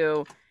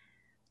to.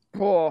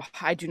 Oh,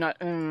 I do not.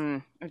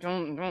 I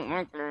don't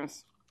like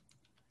this.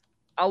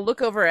 I'll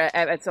look over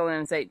at Solon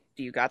and say,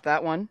 "Do you got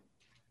that one?"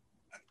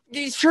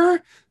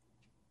 Sure.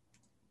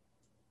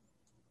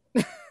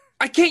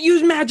 I can't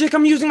use magic.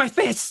 I'm using my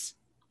fists.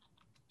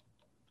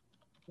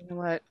 You know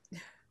what?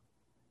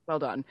 Well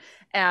done.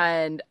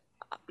 And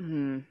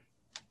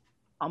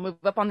I'll move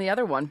up on the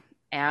other one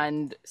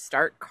and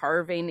start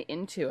carving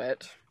into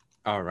it.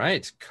 All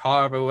right,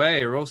 carve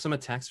away. Roll some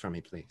attacks for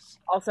me, please.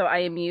 Also, I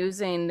am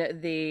using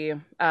the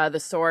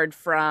sword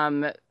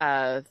from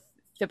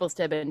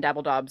Thibblestib and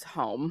Dabbledob's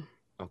home.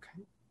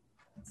 Okay.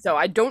 So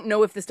I don't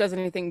know if this does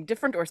anything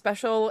different or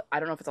special. I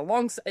don't know if it's a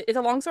long sword.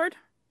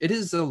 It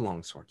is a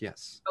long sword,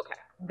 yes. Okay,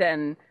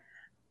 then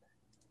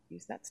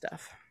use that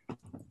stuff.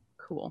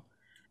 Cool.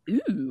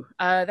 Ooh,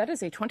 that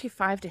is a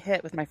 25 to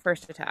hit with my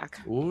first attack.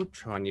 Ooh,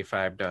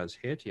 25 does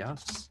hit,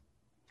 yes.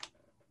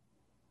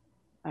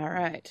 All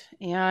right,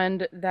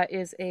 and that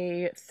is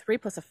a 3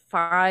 plus a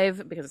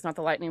 5 because it's not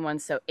the lightning one,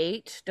 so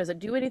 8. Does it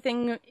do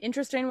anything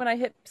interesting when I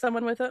hit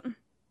someone with it?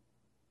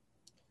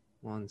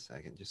 1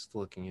 second, just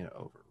looking it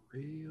over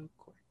real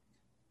quick.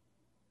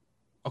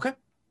 Okay.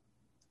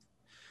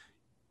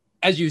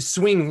 As you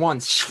swing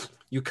once,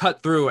 you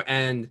cut through,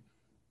 and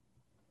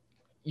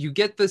you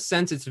get the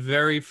sense it's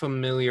very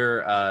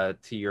familiar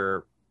to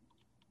your.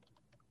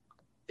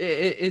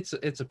 It's a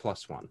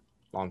 +1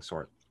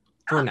 longsword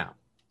for now.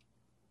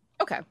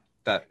 Okay.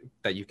 That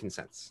you can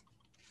sense.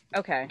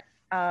 Okay.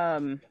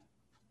 So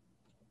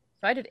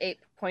I did 8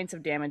 points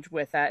of damage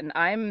with that, and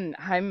I'm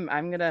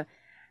gonna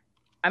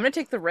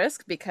take the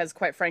risk because,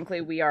 quite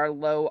frankly, we are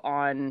low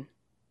on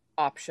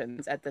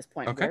options at this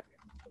point. Okay.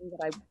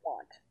 What I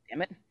want.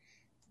 Damn it.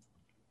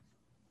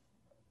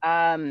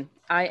 I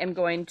am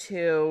going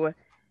to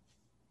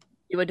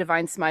do a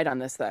divine smite on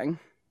this thing.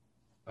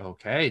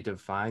 Okay,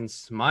 divine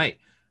smite.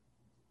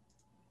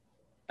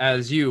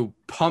 As you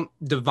pump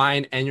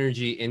divine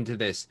energy into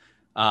this,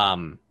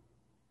 I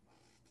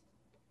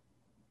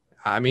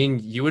mean,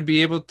 you would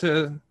be able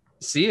to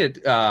see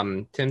it,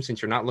 Tim,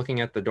 since you're not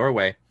looking at the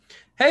doorway.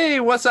 Hey,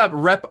 what's up,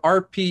 Rep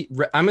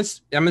RP? I'm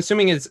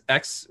assuming it's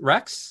X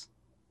Rex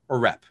or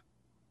Rep.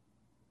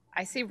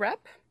 I see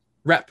Rep.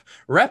 Rep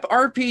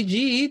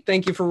RPG,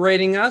 thank you for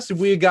rating us.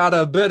 We got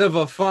a bit of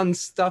a fun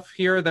stuff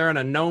here. They're in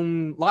a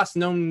lost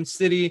gnome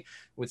city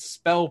with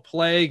spell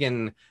plague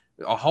and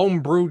a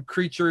homebrewed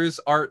creatures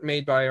art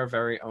made by our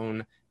very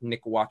own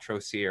Nick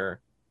Watros here.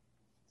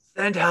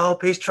 Send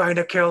help, he's trying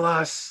to kill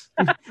us.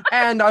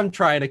 And I'm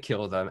trying to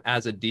kill them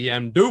as a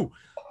DM do.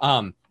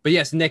 But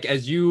yes, Nick,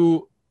 as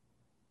you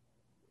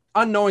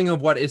unknowing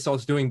of what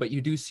Isol's doing, but you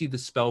do see the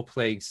spell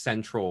plague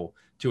central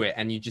to it,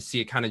 and you just see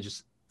it kind of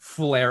just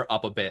flare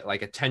up a bit,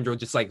 like a tendril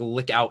just like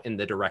lick out in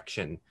the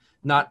direction,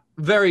 not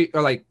very,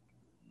 or like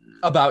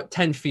about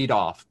 10 feet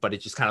off, but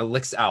it just kind of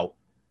licks out.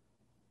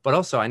 But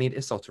also I need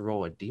Isol to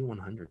roll a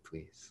D100,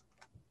 please.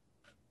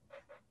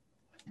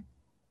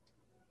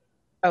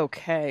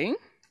 Okay.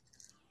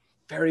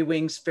 Fairy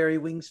wings, fairy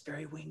wings,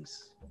 fairy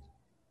wings.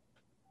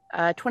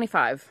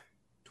 25.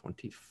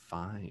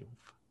 25.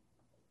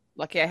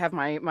 Lucky I have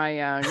my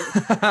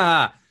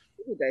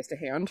dice to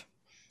hand.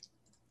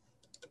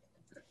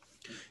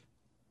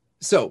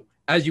 So,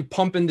 as you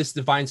pump in this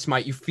divine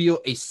smite, you feel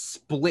a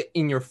split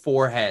in your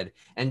forehead,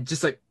 and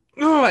just like,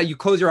 you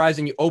close your eyes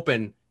and you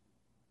open,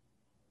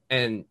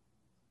 and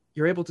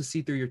you're able to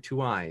see through your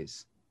 2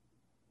 eyes.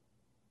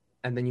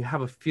 And then you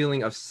have a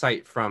feeling of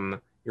sight from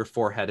your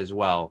forehead as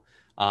well.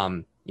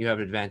 You have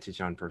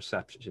advantage on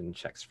perception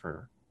checks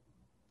for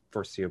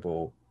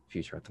foreseeable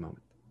future at the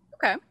moment.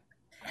 Okay.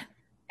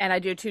 And I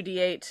do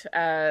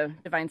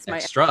 2d8 divine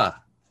smite.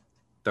 Extra.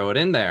 Throw it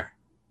in there.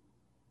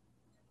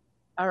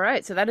 All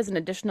right, so that is an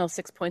additional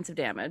 6 points of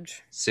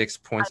damage. 6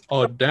 points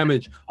of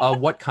damage.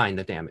 What kind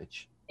of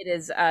damage? It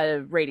is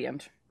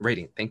radiant.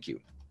 Radiant, thank you.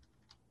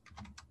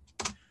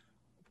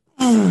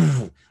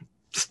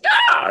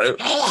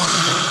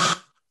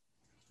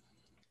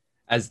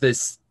 As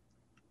this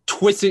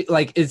twisted,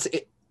 like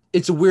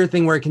it's a weird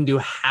thing where it can do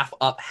half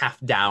up, half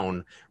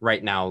down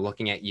right now,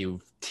 looking at you,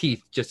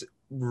 teeth just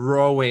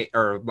rowing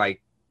or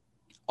like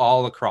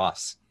all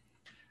across.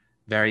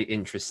 Very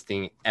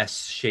interesting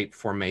S-shaped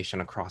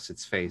formation across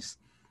its face.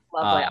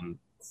 Lovely. I'll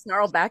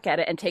snarl back at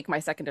it and take my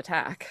second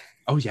attack.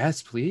 Oh,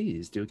 yes,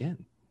 please. Do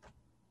again.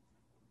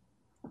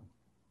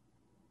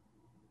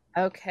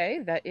 Okay,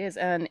 that is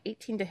an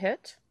 18 to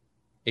hit.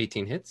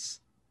 18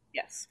 hits?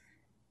 Yes.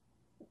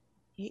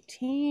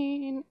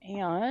 18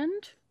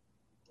 and...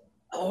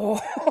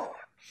 Oh!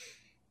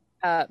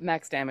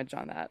 Max damage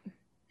on that.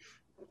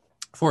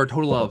 For a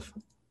total of?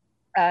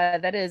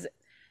 That is...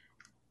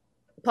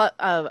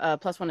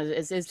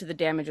 +1 is to the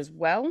damage as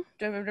well.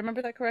 Do I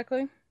remember that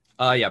correctly?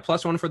 Yeah,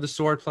 +1 for the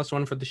sword,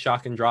 +1 for the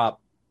shock and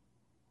drop.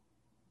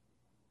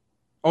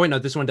 Oh wait, no,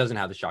 this one doesn't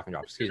have the shock and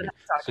drop. Excuse me.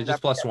 So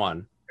just +1.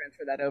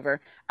 Transfer that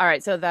over. All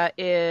right, so that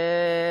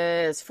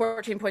is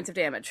 14 points of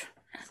damage.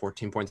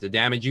 14 points of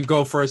damage. You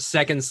go for a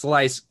second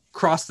slice,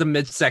 cross the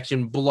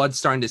midsection, blood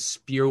starting to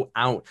spew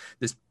out.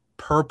 This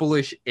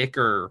purplish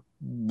ichor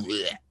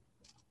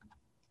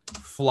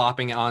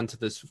flopping onto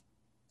this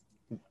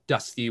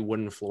dusty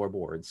wooden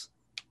floorboards.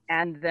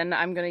 And then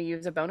I'm going to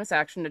use a bonus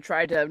action to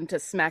try to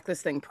smack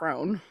this thing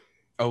prone.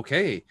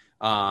 Okay.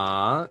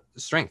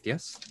 Strength,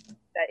 yes?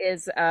 That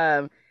is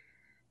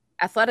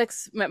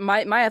athletics.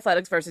 My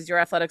athletics versus your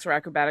athletics or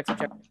acrobatics,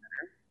 whichever is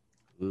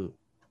better. Ooh.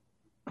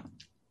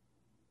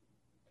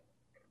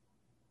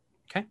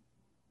 Okay.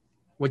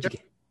 What'd you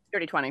get?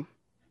 Dirty 20.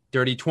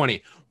 Dirty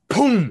 20.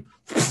 Boom!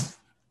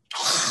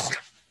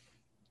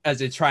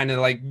 As it's trying to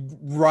like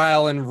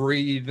rile and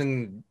breathe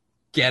and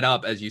get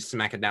up as you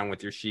smack it down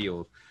with your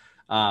shield.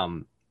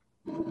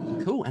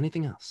 Cool.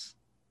 Anything else?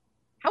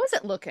 How is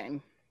it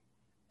looking?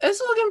 It's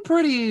looking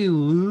pretty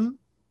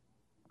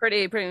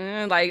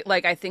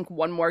like I think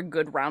one more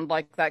good round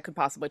like that could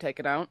possibly take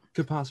it out.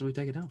 Could possibly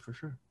take it out for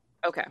sure.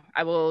 Okay,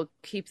 I will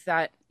keep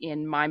that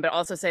in mind, but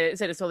also say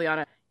to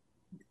Soliana,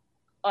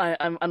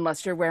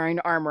 unless you're wearing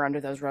armor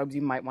under those robes,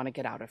 you might want to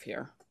get out of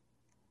here.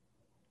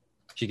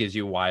 She gives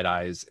you wide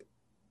eyes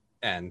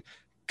and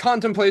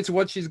contemplates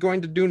what she's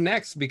going to do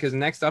next, because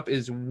next up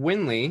is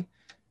Winley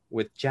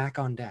with Jack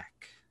on deck.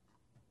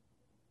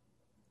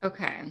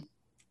 Okay.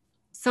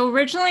 So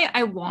originally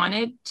I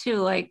wanted to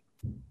like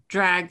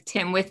drag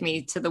Tim with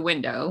me to the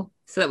window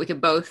so that we could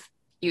both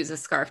use a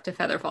scarf to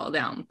feather fall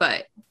down,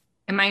 but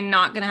am I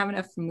not going to have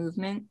enough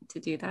movement to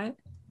do that?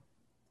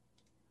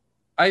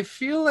 I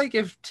feel like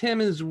if Tim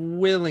is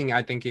willing,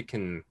 I think it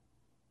can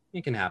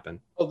happen.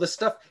 Oh, the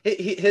stuff,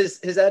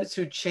 his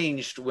attitude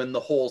changed when the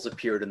holes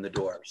appeared in the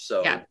door.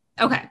 So yeah.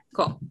 Okay,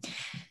 cool.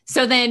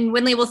 So then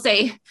Winley will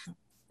say,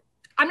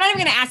 I'm not even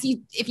going to ask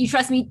you if you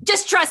trust me,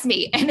 just trust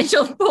me. And then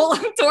she'll pull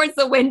him towards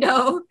the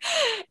window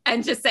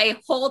and just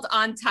say, hold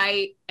on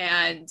tight.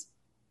 And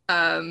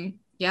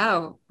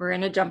yeah, we're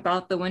going to jump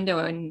out the window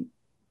and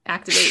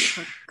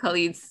activate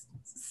Khalid's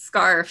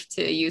scarf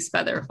to use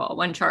Featherfall,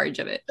 one charge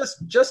of it.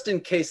 Just in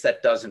case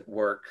that doesn't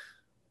work.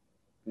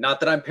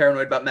 Not that I'm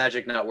paranoid about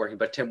magic not working,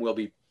 but Tim will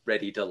be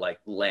ready to like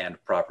land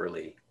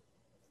properly.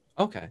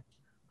 Okay.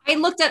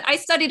 I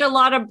studied a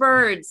lot of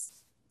birds.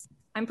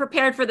 I'm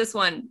prepared for this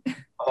one.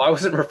 Oh, I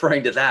wasn't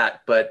referring to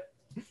that, but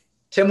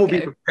Tim will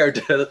be prepared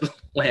to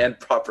land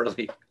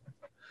properly.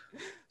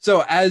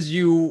 So as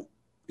you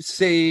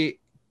say,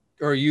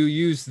 or you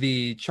use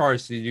the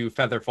charge to do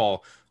Featherfall,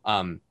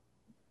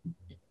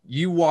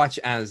 you watch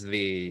as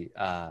the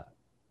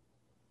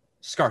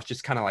scarf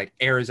just kind of like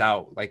airs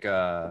out like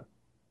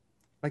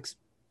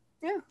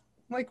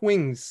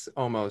wings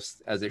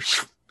almost as it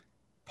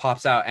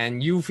pops out,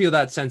 and you feel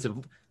that sense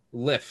of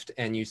lift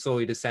and you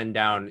slowly descend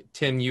down.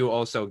 Tim, you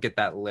also get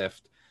that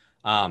lift.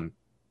 I'm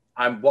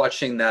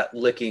watching that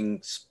licking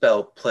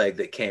spell plague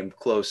that came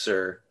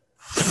closer.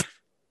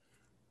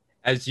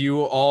 As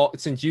you all,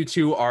 since you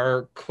two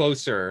are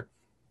closer,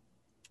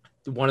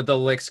 one of the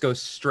licks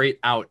goes straight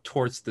out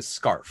towards the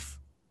scarf.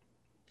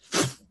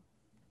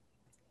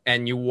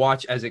 And you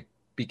watch as it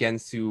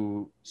begins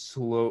to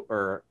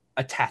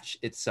attach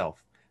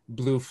itself.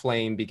 Blue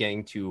flame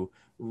beginning to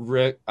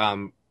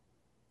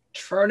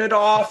turn it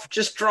off.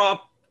 Just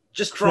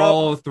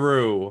crawl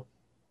through,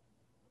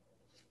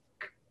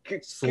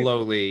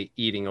 slowly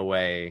eating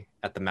away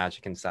at the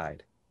magic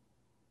inside.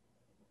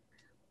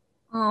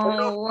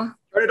 Oh,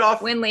 turn it off.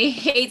 Winley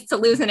hates to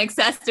lose an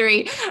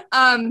accessory.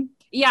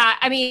 Yeah,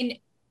 I mean,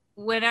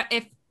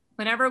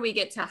 whenever we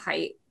get to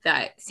height,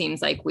 that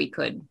seems like we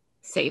could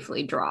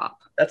safely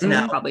drop. That's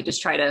now. Probably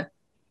just try to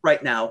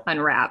right now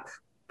unwrap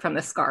from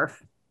the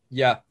scarf.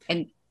 Yeah,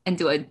 and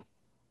do a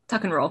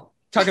tuck and roll.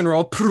 Tuck and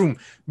roll,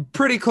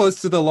 pretty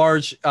close to the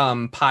large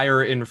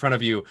pyre in front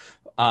of you.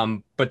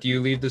 But do you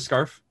leave the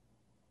scarf?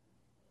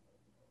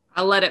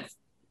 I'll let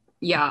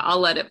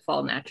it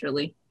fall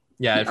naturally.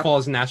 Yeah, it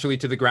falls naturally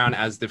to the ground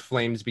as the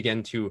flames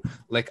begin to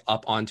lick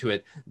up onto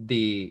it.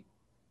 The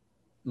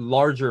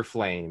larger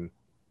flame,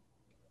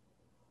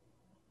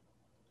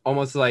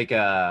 almost like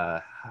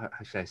how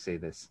should I say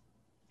this?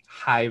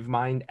 Hive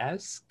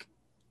mind-esque.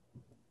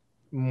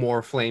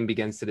 More flame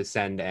begins to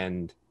descend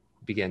and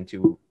begin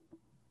to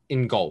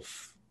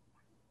engulf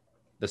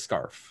the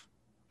scarf.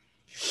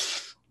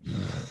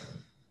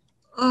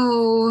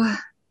 Oh,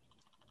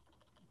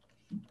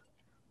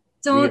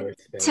 don't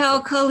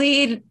tell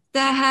Khalid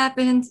that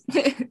happened.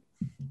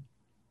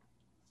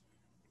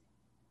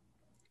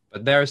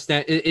 But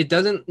it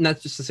doesn't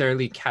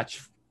necessarily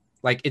catch,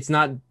 like it's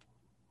not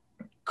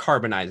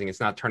carbonizing, it's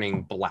not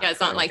turning black. Yeah, it's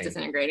not like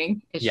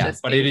disintegrating. It's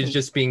just but it is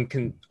just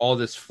being all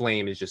this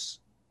flame is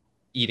just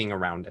eating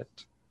around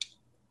it.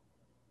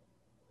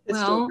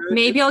 Well,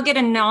 maybe I'll get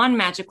a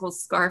non-magical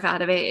scarf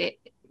out of it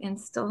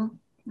and still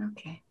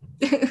okay.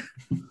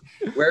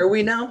 Where are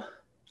we now?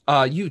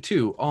 You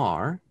two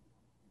are,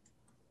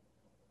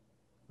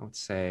 let's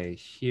say,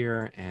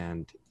 here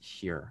and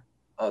here.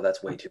 Oh,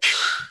 that's way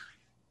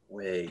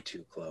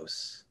too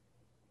close.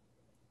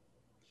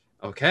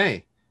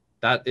 Okay.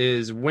 That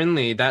is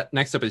Winley. That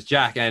next up is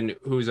Jack, and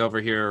who's over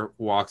here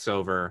walks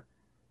over.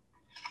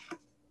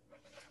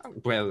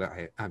 Well,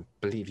 I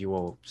believe you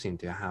all seem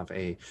to have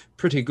a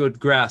pretty good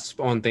grasp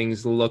on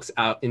things. Looks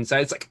out inside.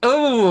 It's like,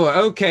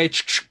 oh, okay.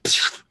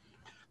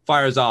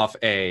 Fires off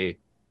a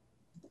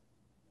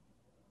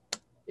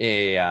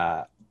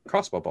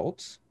crossbow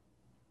bolt.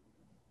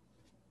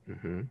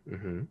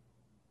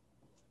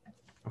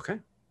 Okay.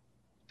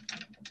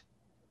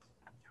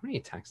 How many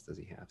attacks does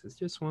he have? Is it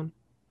just one?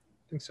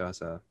 I think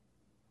so.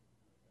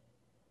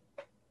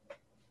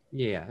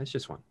 Yeah, it's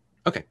just one.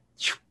 Okay.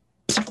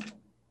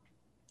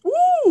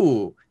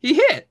 Ooh, he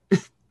hit.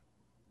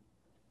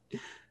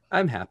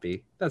 I'm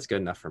happy. That's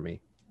good enough for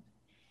me.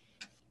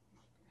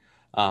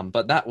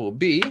 But that will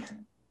be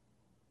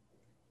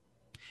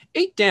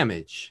 8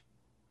 damage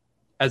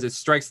as it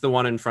strikes the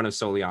one in front of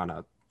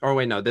Soliana. Or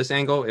wait, no, this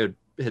angle, it would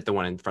hit the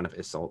one in front of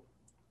Isolt.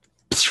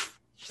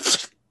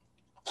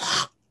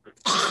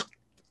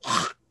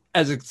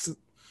 As it's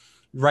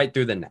right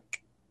through the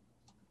neck.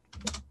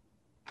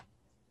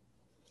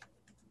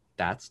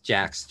 That's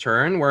Jack's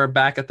turn. We're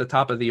back at the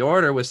top of the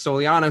order with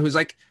Soliana, who's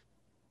like,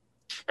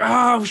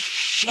 oh,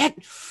 shit.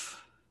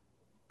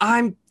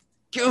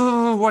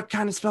 What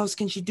kind of spells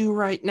can she do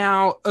right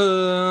now?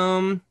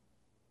 We're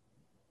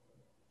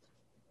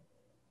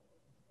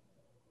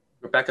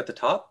back at the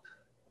top?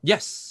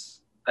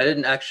 Yes. I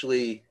didn't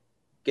actually...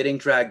 Getting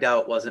dragged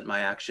out wasn't my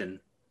action.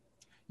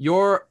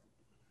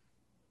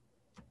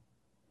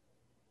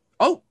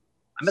 Oh,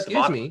 I'm at the excuse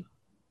bottom. me.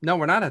 No,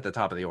 we're not at the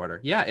top of the order.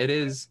 Yeah, it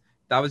is.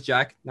 That was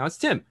Jack. Now it's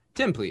Tim.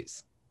 Tim,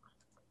 please.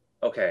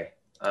 Okay.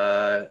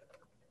 Hold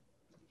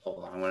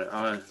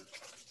on.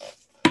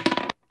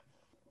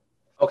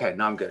 Okay,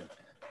 now I'm good.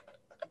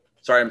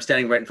 Sorry, I'm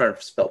standing right in front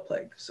of Spell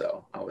Plague,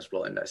 so I was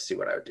rolling to see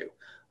what I would do.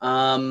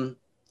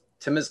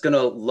 Tim is going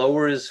to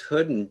lower his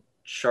hood and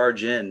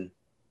charge in.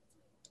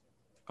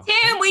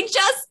 Tim, we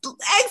just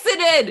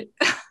exited.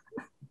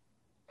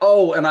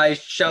 Oh, and I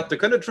shout, they're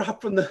going to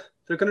drop from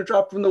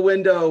the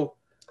window.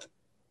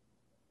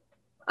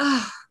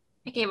 I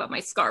gave up my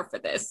scarf for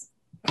this.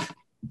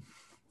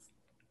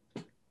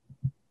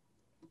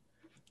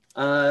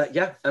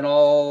 Yeah, and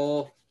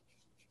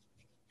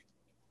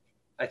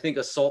I think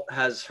Assault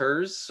has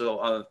hers,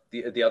 so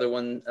the other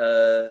one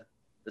that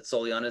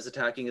Soliana is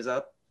attacking is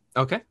up.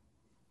 Okay.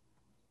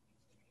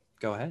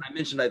 Go ahead. I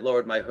mentioned I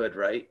lowered my hood,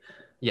 right?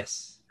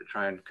 Yes. To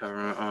try and cover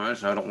my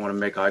eyes. I don't want to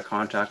make eye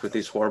contact with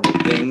these horrible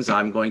things.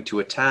 I'm going to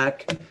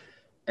attack,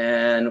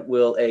 and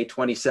will a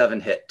 27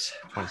 hit?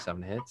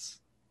 27 hits.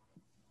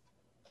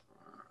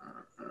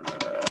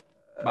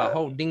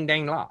 Baho ding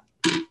dang la.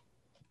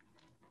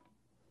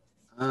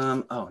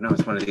 Oh no,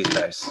 it's one of these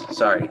guys.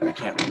 Sorry, I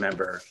can't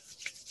remember.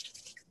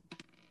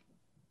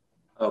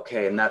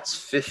 Okay, and that's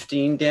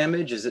 15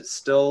 damage. Is it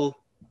still?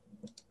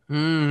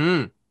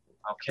 Mm-hmm.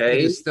 Okay.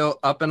 It is still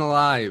up and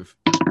alive.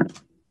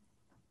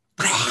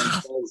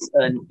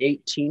 An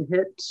 18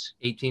 hit.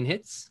 18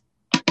 hits.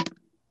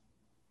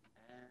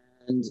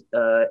 And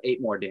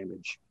 8 more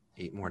damage.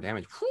 8 more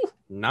damage. Whew,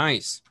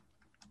 nice.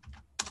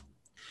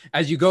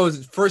 As you go,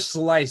 first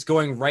slice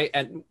going right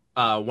at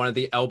one of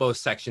the elbow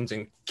sections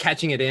and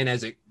catching it in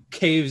as it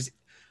caves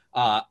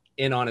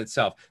in on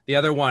itself. The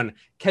other one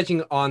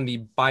catching on the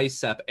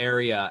bicep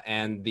area,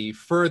 and the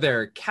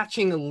further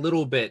catching a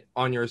little bit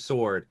on your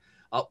sword.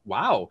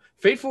 Wow.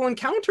 Fateful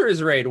Encounter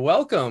is raid.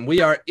 Welcome. We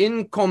are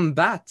in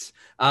combat.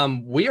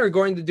 We are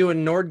going to do a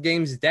Nord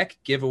Games deck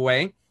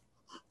giveaway.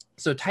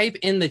 So type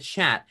in the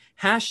chat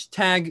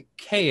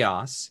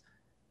 #chaos.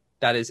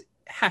 That is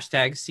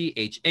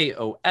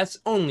 #CHAOS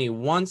only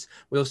once.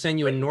 We'll send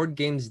you a Nord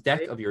Games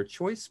deck of your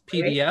choice,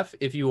 PDF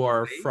if you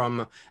are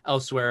from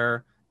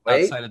elsewhere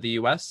outside of the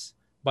US,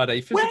 but a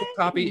physical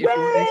copy if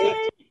you're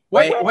inside.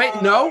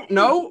 Wait,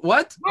 no,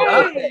 what?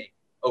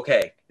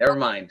 Okay, never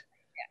mind.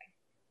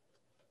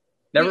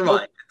 Never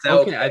mind. It's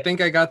okay, I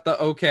think I got the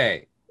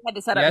okay. Had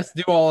to set up. Yes,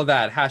 do all of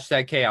that.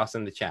 #chaos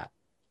in the chat.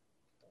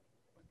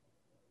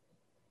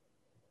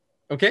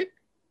 Okay?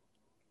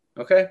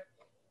 Okay.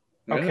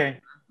 Okay.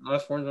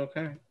 Last one's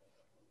okay.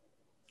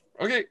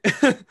 Okay.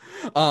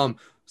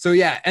 So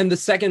yeah, and the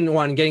second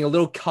one getting a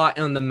little caught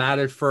on the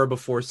matted fur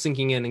before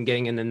sinking in and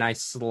getting in a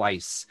nice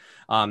slice.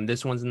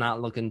 This one's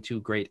not looking too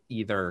great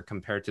either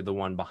compared to the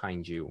one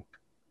behind you.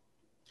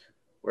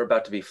 We're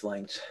about to be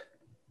flanked.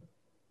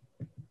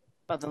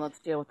 Well, then let's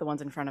deal with the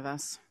ones in front of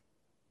us.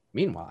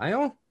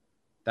 Meanwhile,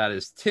 that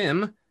is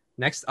Tim.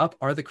 Next up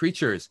are the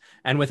creatures.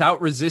 And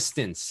without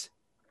resistance.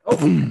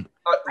 Oh,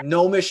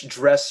 gnomish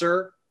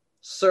dresser,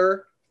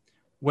 sir.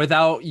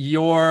 Without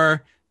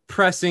your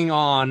pressing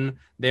on,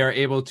 they are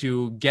able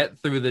to get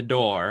through the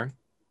door.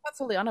 I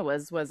thought Soliana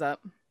was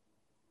up.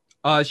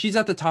 She's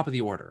at the top of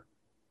the order.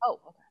 Oh,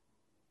 okay.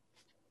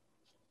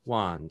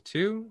 1,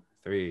 2,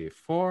 3,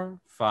 4,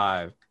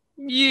 5.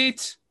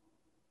 Yeet!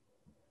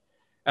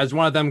 As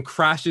one of them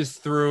crashes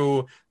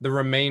through the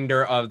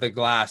remainder of the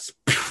glass,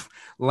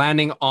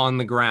 landing on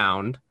the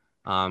ground.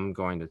 I'm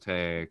going to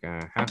take...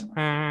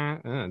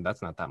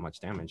 that's not that much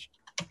damage.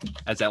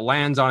 As it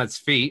lands on its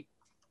feet.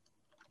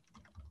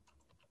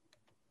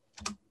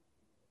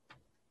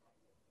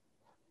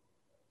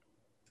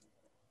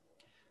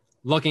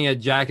 Looking at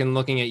Jack and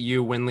looking at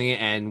you, Winley,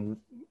 and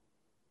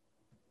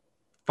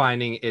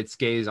finding its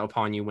gaze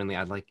upon you, Winley,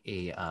 I'd like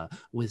a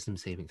wisdom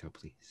saving throw,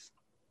 please.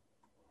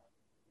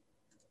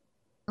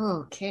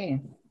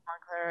 Okay.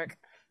 Cleric.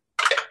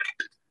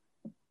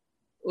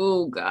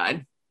 Oh,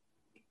 God.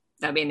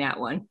 That'd be that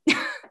one.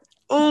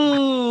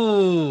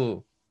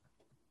 Oh!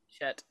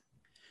 Shit.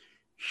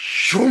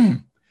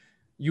 Shoom!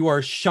 You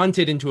are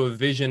shunted into a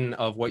vision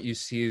of what you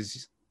see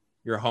as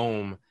your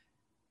home,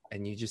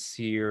 and you just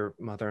see your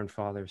mother and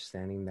father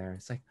standing there.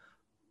 It's like,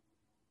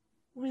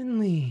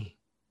 Winley,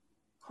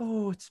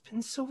 oh, it's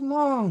been so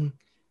long.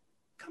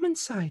 Come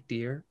inside,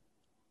 dear.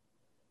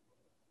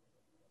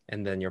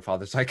 And then your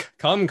father's like,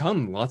 come,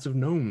 lots of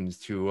gnomes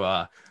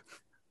to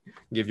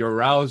give your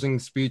rousing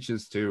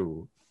speeches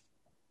to.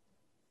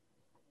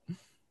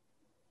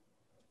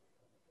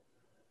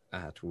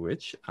 At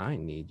which I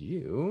need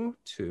you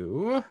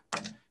to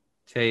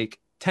take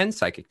 10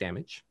 psychic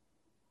damage.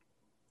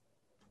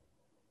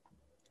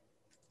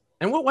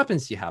 And what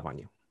weapons do you have on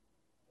you?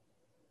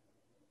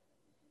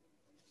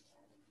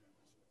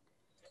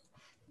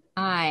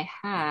 I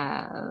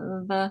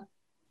have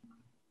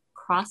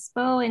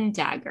crossbow and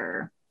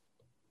dagger.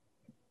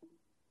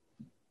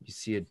 You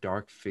see a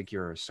dark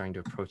figure starting to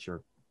approach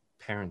your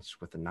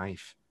parents with a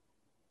knife.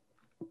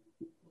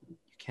 You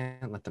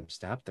can't let them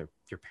stab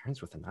your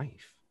parents with a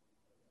knife.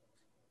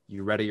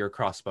 You ready your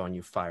crossbow and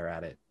you fire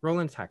at it. Roll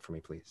an attack for me,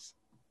 please.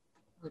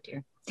 Oh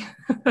dear.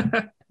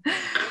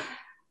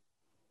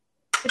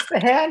 It's the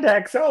hand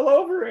axe all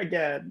over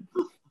again.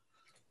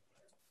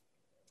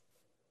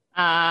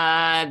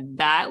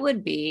 That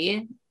would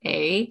be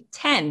a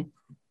 10.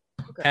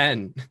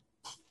 10.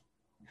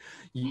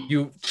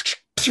 You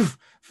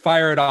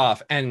fire it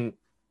off, and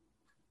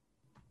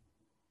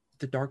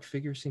the dark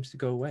figure seems to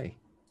go away.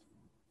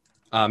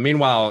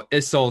 Meanwhile,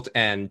 Isolt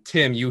and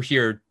Tim, you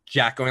hear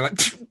Jack going like,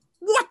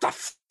 "What the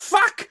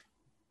fuck?"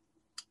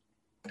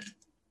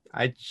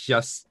 I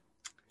just,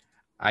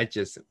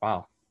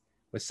 wow.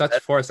 With such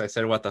force, I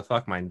said, "What the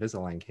fuck?" My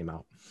Invisalign came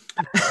out.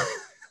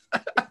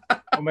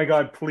 Oh my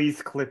god,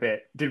 please clip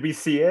it. Did we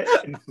see it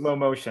in slow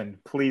motion?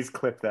 Please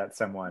clip that,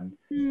 someone.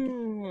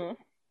 You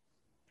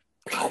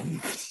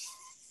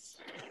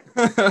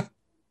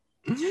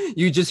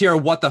just hear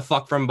 "what the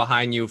fuck" from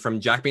behind you from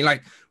Jack being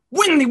like,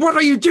 "Winley, what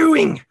are you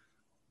doing?"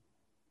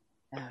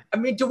 I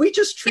mean, do we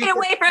just treat Get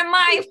away from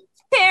my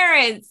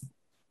parents?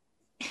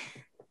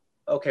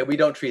 Okay, we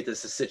don't treat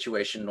this as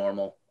situation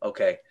normal.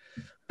 Okay.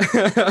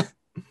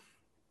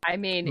 I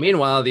mean,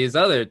 Meanwhile, these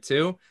other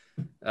two,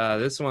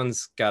 this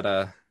one's got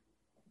a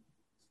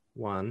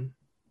 1,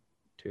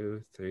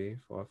 2, 3,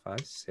 4,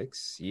 5,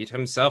 6. Yeet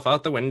himself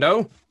out the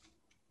window.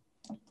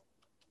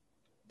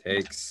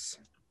 Takes.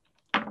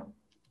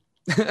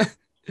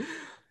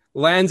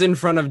 Lands in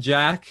front of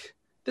Jack.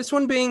 This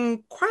one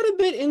being quite a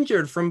bit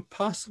injured from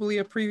possibly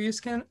a previous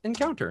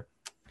encounter.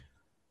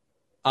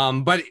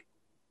 But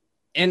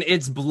in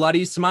its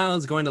bloody smile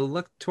is going to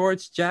look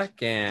towards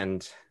Jack,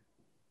 and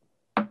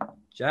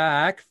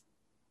Jack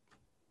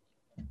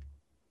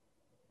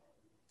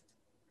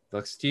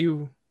looks to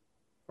you,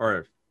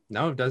 or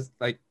no, does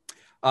like,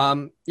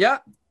 yeah,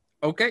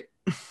 okay.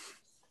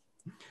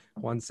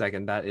 1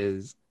 second.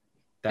 It's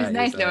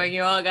nice knowing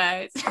you all,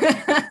 guys.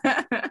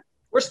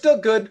 We're still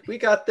good. We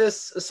got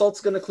this.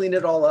 Assault's gonna clean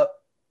it all up.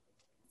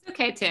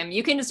 Okay, Tim.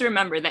 You can just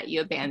remember that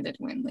you abandoned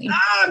Winley.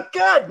 Oh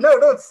God, no!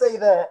 Don't say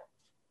that.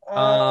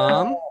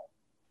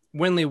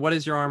 Winley, what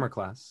is your armor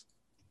class?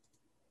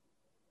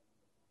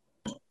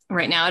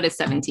 Right now, it is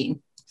 17.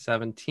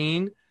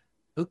 17.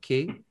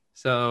 Okay.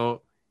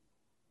 So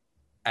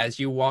as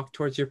you walk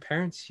towards your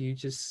parents, you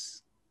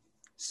just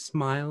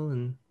smile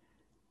and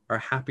are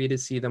happy to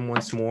see them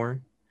once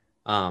more.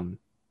 But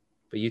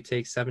you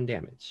take 7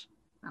 damage.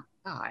 Oh,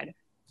 God.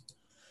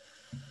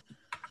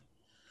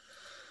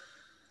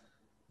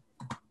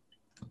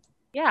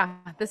 Yeah,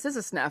 this is a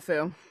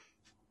snafu.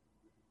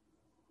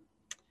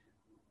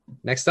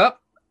 Next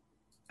up,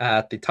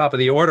 at the top of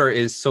the order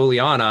is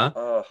Soliana.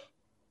 Oh,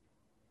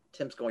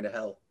 Tim's going to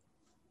hell.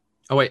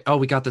 Oh, wait. Oh,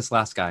 we got this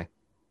last guy.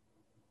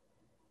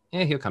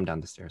 Yeah, he'll come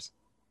down the stairs.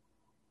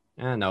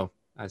 No,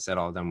 I said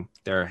all of them.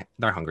 They're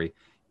hungry.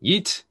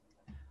 Yeet.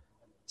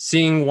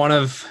 Seeing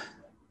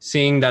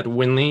that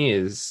Winley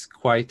is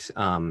quite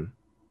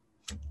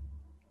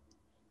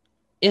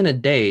in a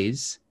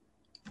daze,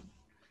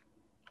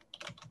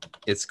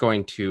 it's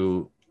going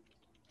to,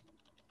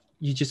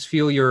 you just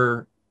feel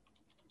your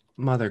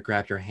mother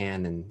grab your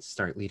hand and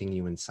start leading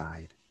you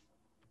inside.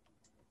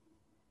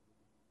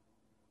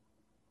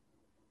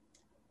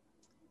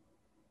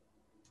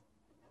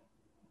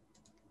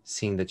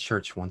 Seeing the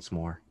church once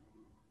more.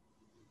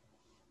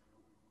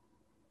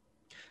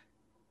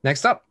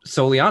 Next up,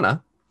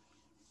 Soliana,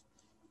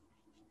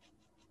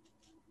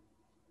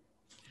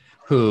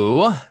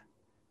 who,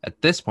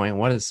 at this point,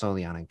 what is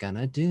Soliana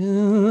gonna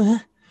do?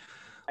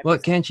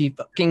 What can she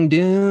fucking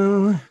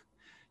do?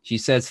 She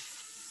says,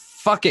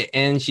 fuck it,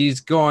 and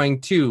she's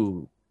going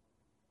to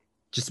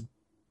just...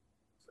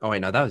 Oh,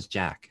 wait, no, that was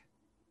Jack.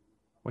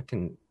 What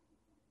does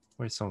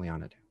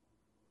Soliana do?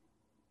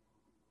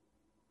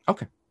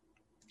 Okay.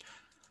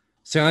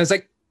 Soliana's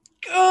like,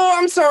 oh,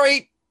 I'm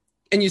sorry.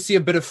 And you see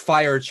a bit of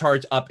fire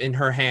charge up in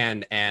her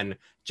hand and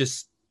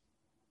just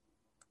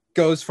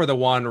goes for the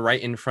one right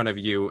in front of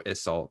you,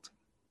 Isolt.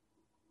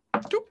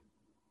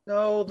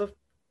 No.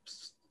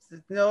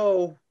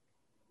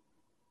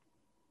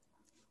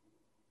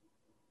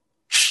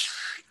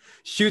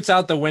 Shoots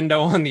out the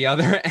window on the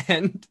other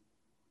end.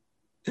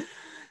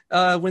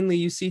 Winley,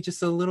 you see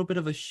just a little bit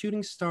of a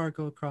shooting star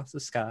go across the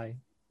sky.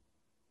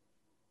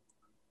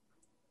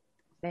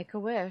 Make a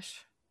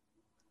wish.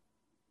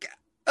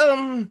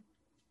 That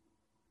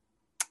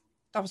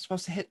was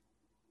supposed to hit.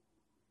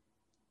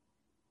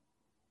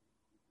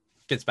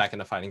 Gets back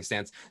into fighting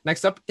stance.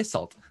 Next up,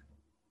 Isolt.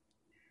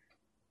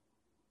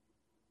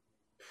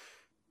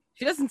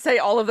 She doesn't say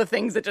all of the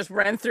things that just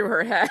ran through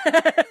her head.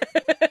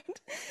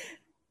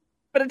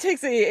 But it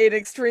takes an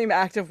extreme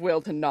act of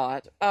will to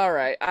not. All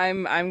right,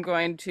 I'm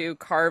going to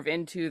carve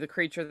into the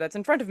creature that's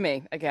in front of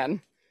me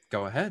again.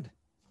 Go ahead.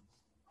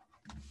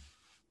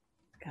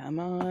 Come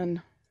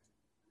on.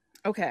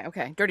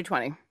 Okay. Dirty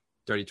 20.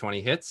 Dirty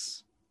 20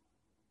 hits.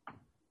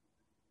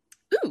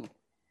 Ooh.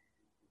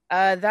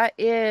 That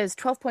is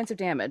 12 points of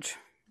damage.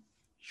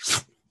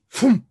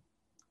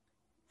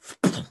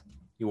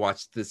 You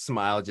watch the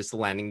smile just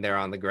landing there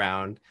on the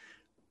ground,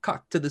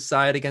 cocked to the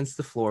side against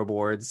the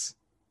floorboards.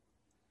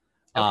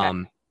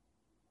 Okay.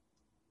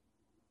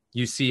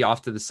 You see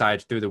off to the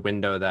side through the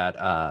window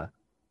that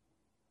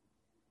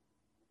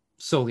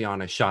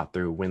Soliana shot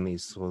through.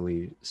 Winley's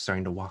slowly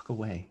starting to walk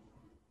away.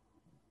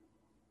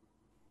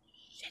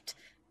 Shit.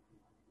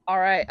 All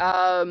right.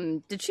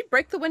 Did she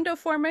break the window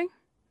for me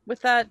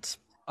with that?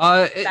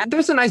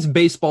 There's a nice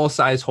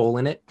baseball-sized hole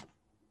in it.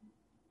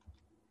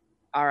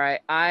 All right.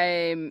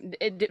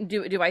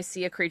 Do I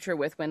see a creature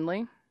with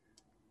Winley?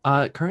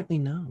 Currently,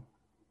 no.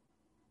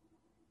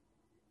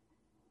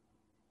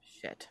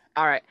 Shit.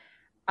 All right.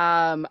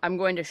 I'm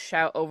going to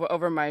shout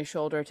over my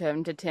shoulder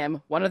to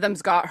Tim. One of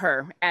them's got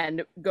her,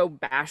 and go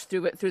bash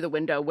through the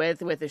window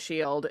with a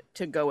shield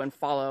to go and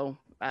follow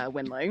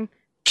Winley.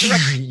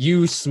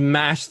 You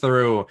smash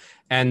through,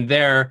 and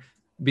there,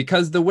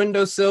 because the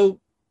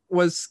windowsill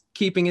was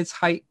keeping its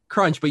height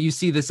crunch, but you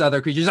see this other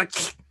creature like.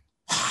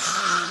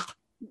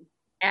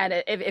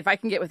 And if I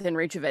can get within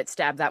reach of it,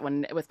 stab that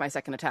one with my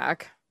second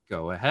attack.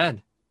 Go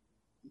ahead.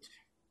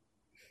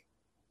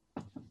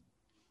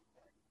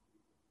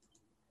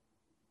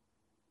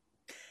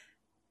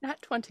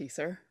 Not 20,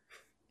 sir.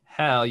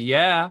 Hell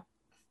yeah.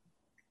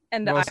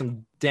 And roll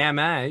some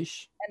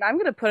damage. And I'm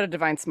going to put a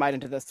Divine Smite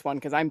into this one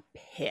because I'm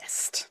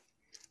pissed.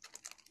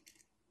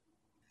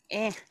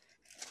 All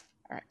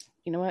right.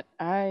 You know what?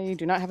 I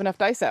do not have enough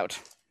dice out.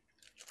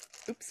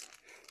 Oops.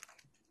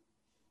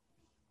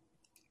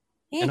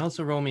 And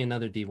also roll me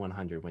another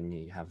D100 when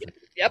you have it.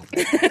 Yep.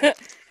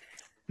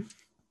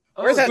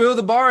 Will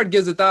the Bard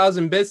gives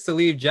 1,000 bits to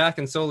leave Jack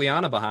and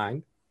Soliana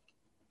behind.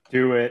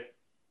 Do it.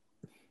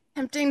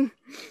 Tempting.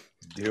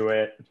 Do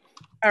it.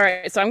 All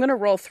right, so I'm going to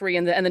roll 3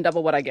 and then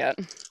double what I get.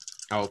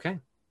 Okay.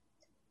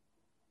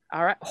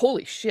 All right.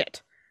 Holy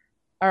shit.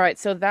 All right,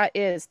 so that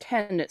is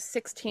 10,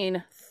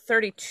 16,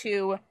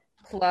 32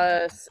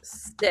 plus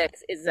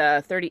 6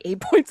 is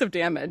 38 points of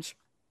damage.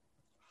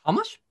 How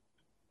much?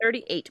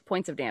 38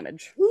 points of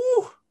damage.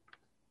 Woo!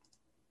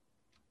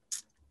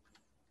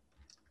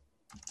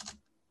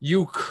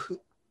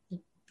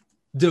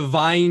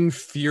 Divine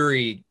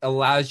Fury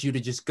allows you to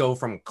just go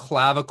from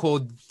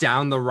clavicle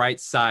down the right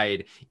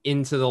side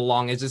into the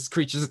long as this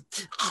creature's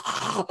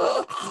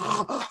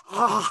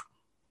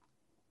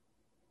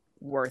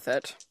worth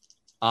it.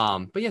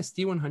 But yes,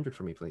 D100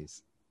 for me,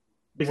 please.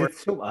 Is it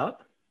still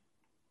up?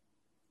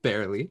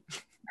 Barely.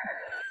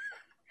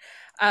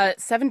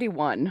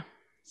 71.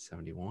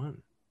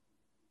 71.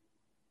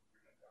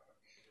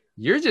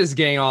 You're just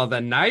getting all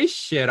the nice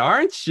shit,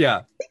 aren't you?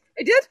 I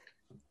did.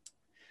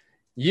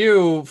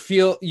 You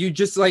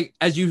just like,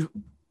 as you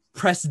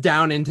press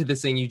down into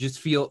this thing, you just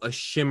feel a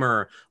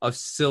shimmer of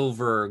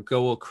silver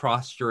go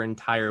across your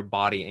entire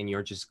body and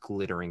you're just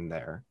glittering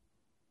there.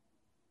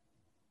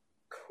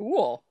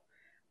 Cool.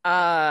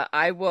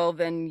 I will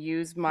then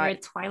use my... You're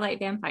a Twilight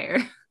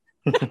vampire.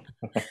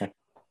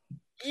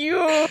 You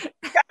got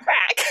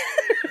back.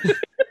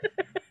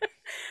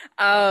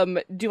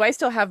 Do I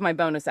still have my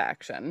bonus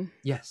action?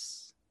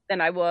 Yes.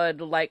 Then I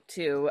would like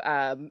to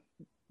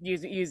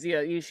use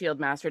Shield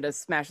Master to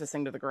smash this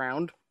thing to the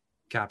ground.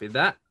 Copy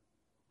that.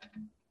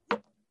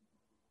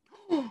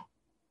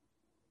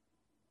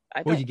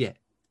 What'd you get?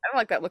 I don't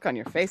like that look on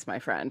your face, my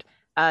friend.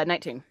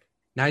 19.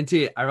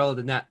 19. I rolled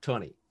a nat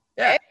 20.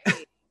 Yeah.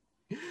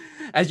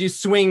 As you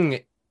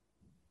swing,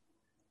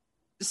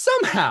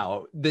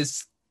 somehow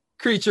this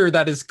creature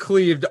that is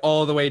cleaved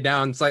all the way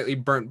down, slightly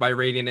burnt by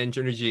radiant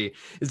energy,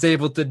 is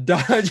able to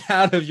dodge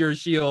out of your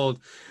shield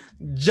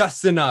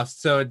just enough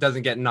so it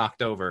doesn't get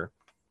knocked over.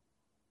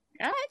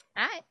 I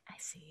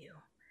see you.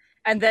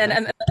 And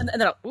then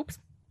I'll, oops,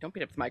 don't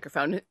beat up the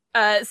microphone.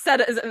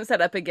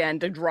 Set up again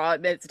to draw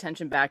its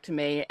attention back to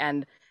me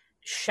and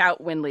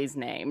shout Winley's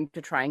name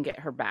to try and get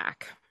her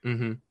back.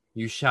 Mm-hmm.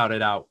 You shout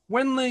it out,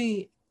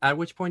 Winley. At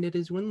which point it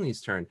is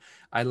Winley's turn.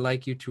 I'd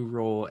like you to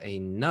roll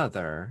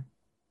another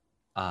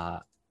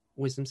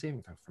wisdom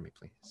saving throw for me,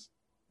 please.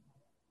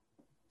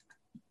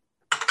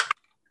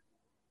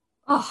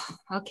 Oh,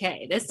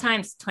 okay. This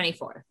time's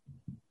 24.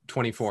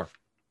 24.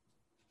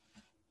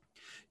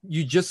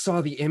 You just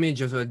saw the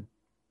image of a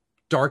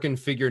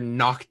darkened figure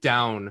knock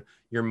down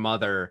your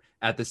mother.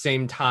 At the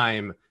same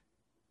time,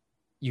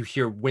 you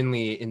hear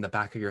Winley in the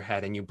back of your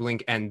head, and you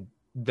blink, and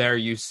there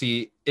you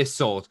see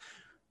Isolde,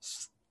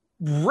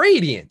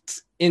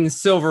 radiant in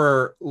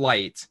silver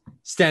light,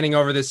 standing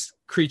over this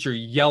creature,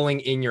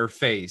 yelling in your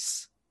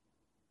face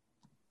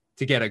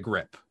to get a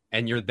grip,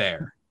 and you're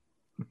there.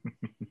 Do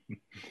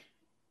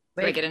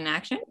I get an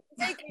action?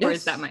 Yes. Or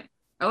is that my...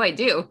 Oh, I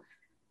do.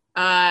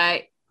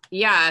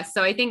 Yeah,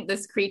 so I think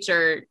this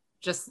creature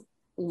just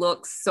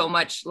looks so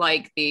much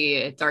like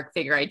the dark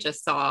figure I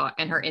just saw,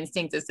 and her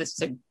instinct is just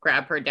to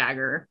grab her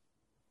dagger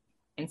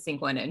and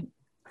sink one in.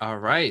 All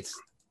right.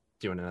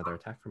 Do another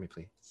attack for me,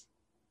 please.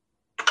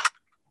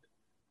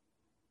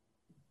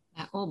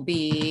 That will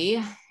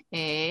be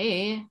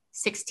a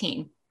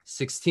 16.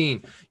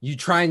 16. You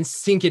try and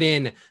sink it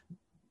in.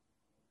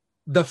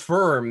 The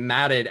fur,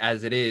 matted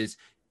as it is,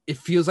 it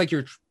feels like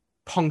you're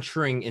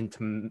puncturing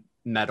into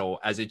metal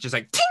as it just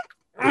like... Tink!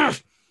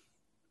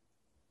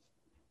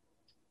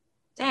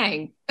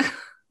 Dang.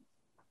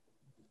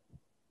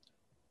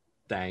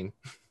 Dang.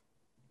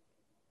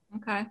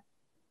 Okay.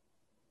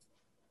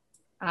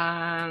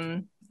 I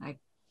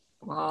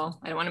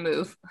don't want to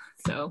move.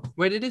 So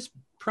wait, it is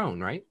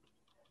prone, right?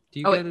 Do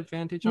you Oh, get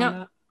advantage on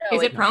that?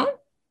 Is it prone?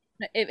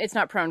 It's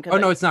not prone. Oh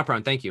no, it's not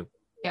prone. Thank you.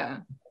 Yeah.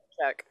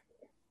 Check.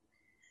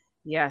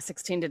 Yeah,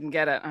 16 didn't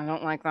get it. I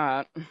don't like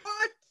that.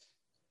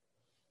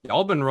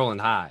 Y'all been rolling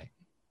high.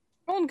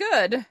 Rolling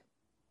good.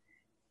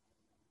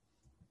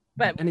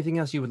 But anything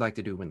else you would like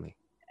to do, Winley?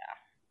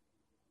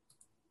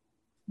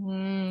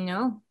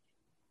 No.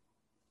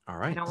 All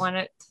right. I don't want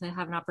it to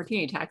have an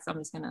opportunity attack, so I'm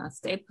just gonna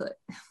stay put.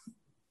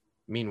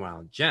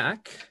 Meanwhile,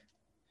 Jack.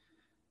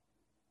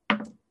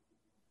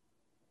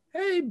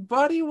 Hey,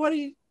 buddy, what are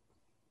you?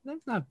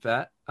 That's not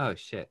bad. Oh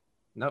shit.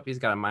 Nope, he's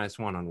got a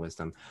 -1 on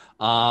wisdom.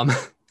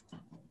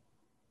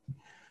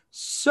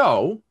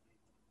 So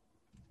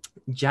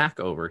Jack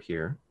over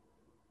here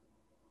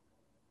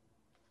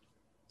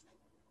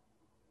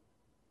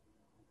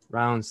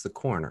rounds the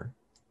corner.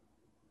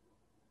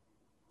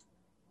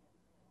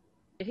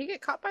 did he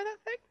get caught by that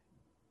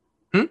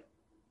thing?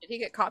 Did he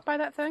get caught by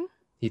that thing?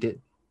 He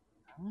did.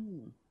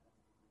 Oh.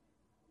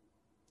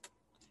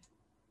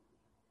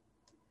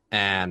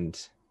 And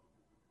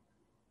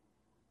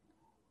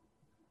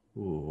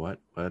what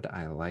would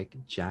I like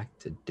Jack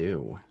to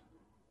do?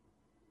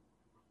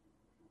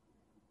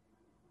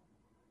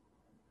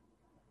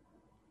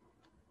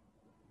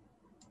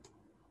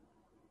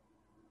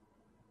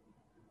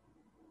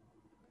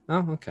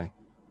 Oh, okay.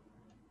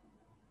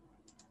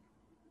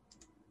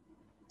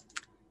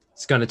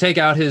 He's going to take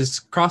out his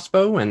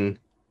crossbow and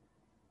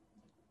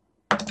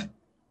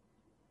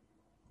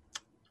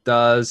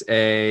does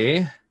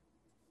a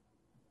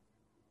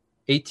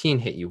 18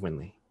 hit you,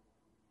 Winley.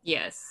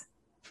 Yes.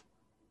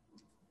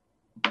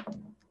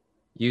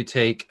 You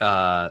take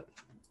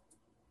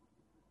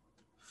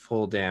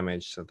full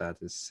damage, so that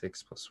is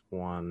 6 +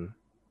 1,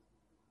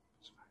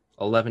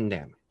 11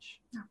 damage.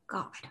 Oh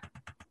God.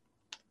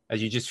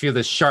 As you just feel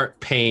this sharp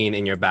pain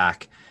in your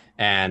back,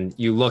 and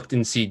you looked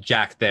and see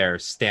Jack there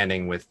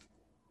standing with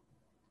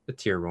a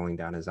tear rolling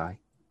down his eye.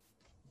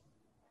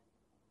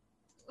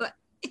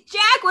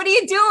 Jack, what are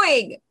you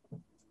doing?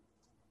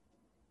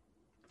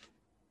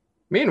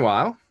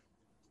 Meanwhile,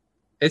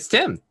 it's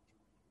Tim.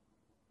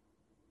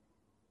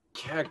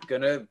 Yeah,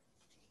 gonna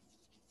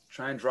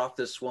try and drop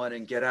this one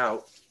and get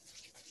out.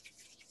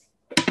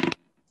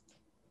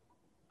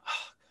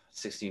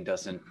 16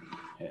 doesn't.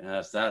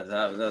 Yeah,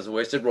 that was a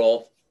wasted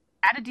roll.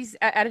 Add a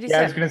D7. Yeah,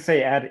 I was gonna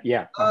say add.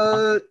 Yeah.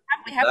 We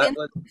have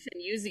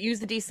use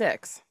the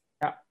D6.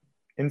 Yeah.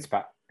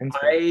 Inspire. That's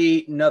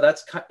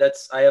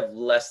I have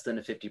less than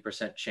a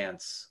 50%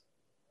 chance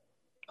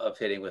of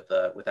hitting with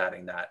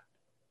adding that.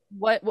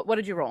 What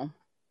did you roll?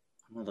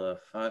 Well, the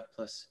 5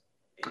 +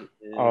 8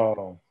 is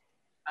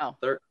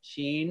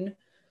 13.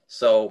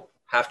 So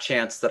half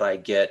chance that I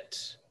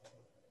get.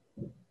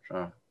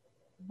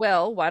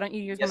 Well, why don't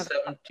you use one of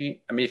the 17?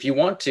 I mean, if you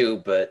want to,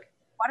 but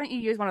why don't you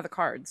use one of the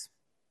cards?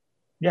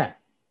 Yeah.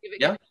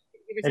 Yeah.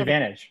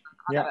 Advantage.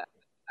 Yeah.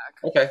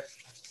 Okay.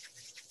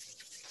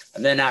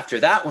 And then after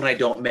that, when I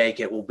don't make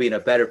it, we'll be in a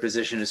better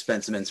position to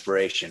spend some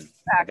inspiration.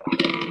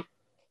 Exactly.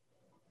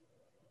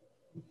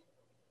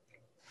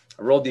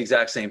 I rolled the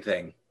exact same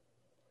thing.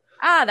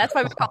 That's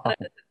why we call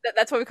it.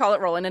 That's why we call it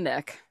rolling a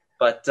Nick.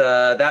 But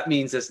that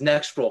means this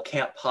next roll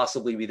can't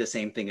possibly be the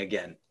same thing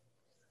again.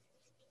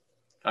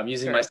 I'm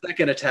using my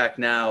second attack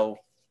now.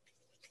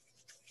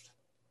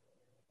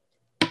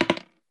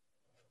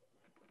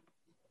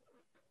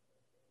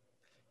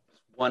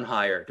 One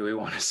higher. Do we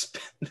want to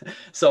spend?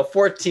 So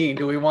 14.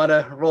 Do we want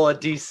to roll a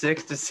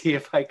d6 to see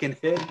if I can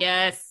hit?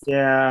 Yes.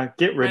 Yeah.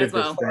 Get rid Might of as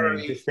this well.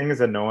 thing. This thing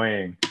is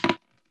annoying.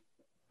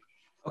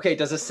 Okay.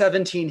 Does a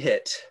 17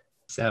 hit?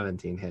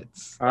 17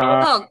 hits.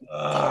 Damn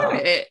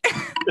it.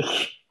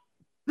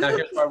 Now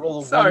here's my roll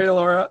of Sorry, one.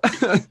 Laura.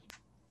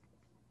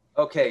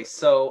 Okay.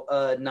 So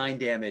 9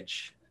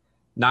 damage.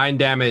 9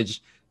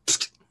 damage.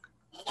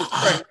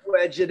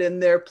 Wedge it in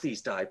there. Please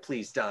die.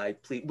 Please die.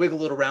 Please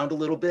wiggle it around a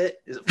little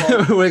bit. Is it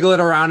falling? Wiggle it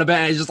around a bit,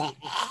 and it's just like,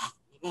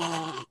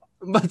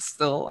 but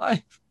still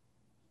alive.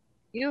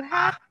 You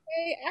have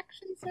a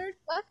action surge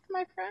left,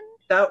 my friend.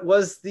 That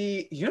was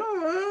the Give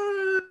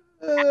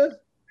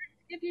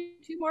you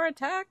 2 more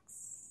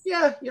attacks.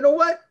 Yeah, you know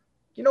what?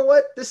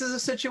 This is a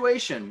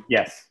situation.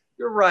 Yes.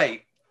 You're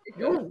right.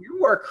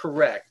 You are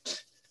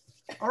correct.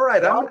 All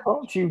right. Why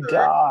don't you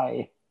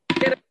die?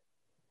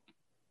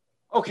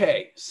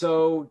 Okay,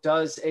 so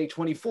does a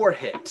 24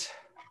 hit?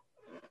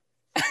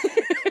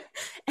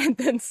 And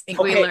then I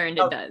think we learned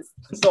it does.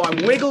 So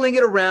I'm wiggling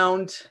it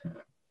around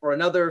for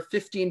another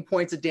 15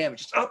 points of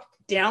damage. Up,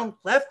 down,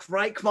 left,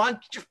 right. Come on,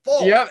 get your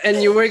fall. Yep,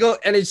 and you wiggle,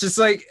 and it's just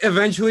like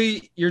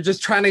eventually you're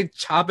just trying to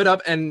chop it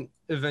up, and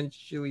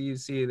eventually you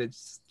see that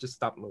just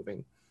stop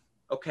moving.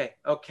 Okay.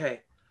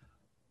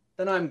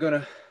 Then I'm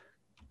gonna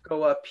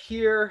go up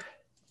here,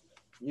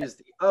 use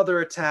the other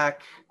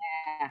attack.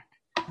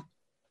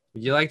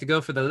 Would you like to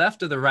go for the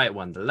left or the right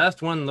one? The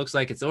left one looks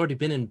like it's already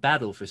been in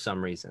battle for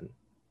some reason.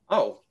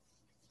 Oh.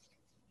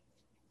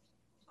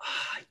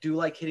 I do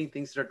like hitting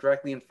things that are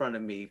directly in front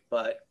of me,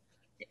 but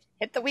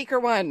Hit the weaker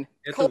one.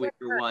 Hit the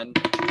weaker one.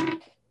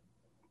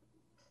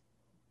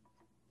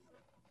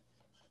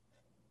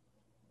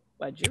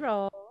 What'd you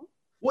roll?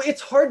 Well, it's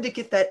hard to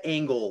get that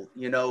angle,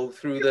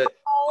 through the.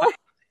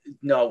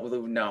 No.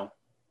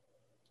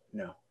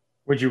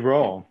 What'd you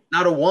roll?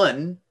 Not a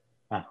 1.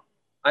 Oh.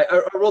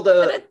 I rolled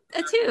a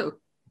 2.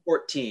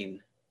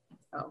 14.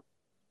 Oh.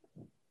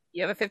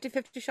 You have a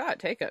 50-50 shot.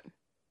 Take it.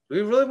 Do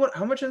we really want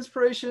how much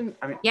inspiration?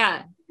 I mean,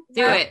 yeah,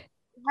 do it.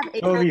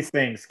 Kill these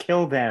things.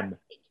 Kill them.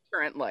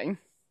 Currently.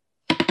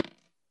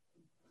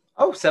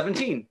 Oh,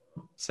 17.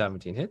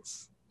 17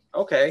 hits.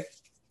 Okay.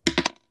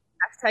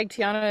 Hashtag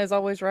Tiana is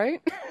always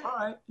right. All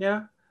right.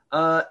 Yeah.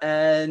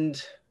 And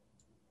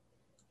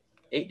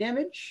 8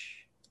 damage.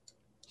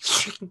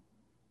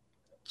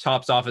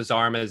 Chops off his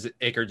arm as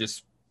Iker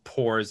just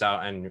pours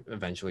out and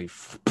eventually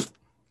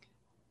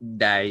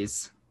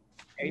dies.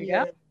 There you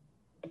go.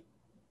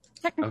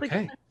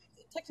 Technically,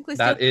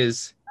 That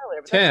is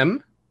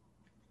Tim.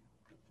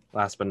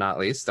 Last but not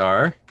least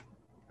are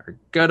our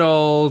good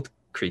old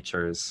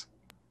creatures.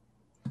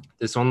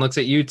 This one looks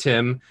at you,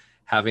 Tim,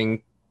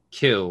 having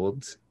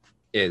killed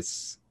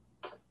its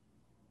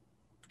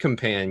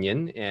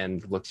companion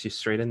and looks you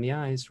straight in the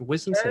eyes.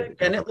 Wisdom saving.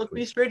 Can it look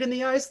me straight in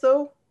the eyes,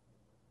 though?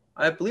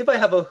 I believe I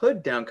have a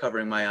hood down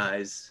covering my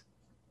eyes.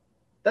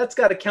 That's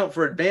got to count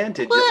for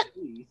advantage at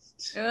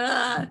least.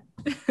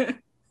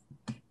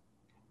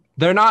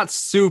 They're not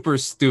super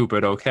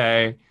stupid,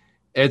 okay?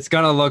 It's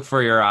going to look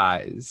for your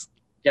eyes.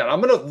 Yeah,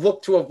 I'm going to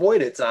look to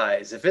avoid its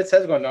eyes. If its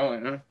head's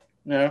going,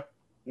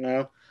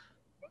 no.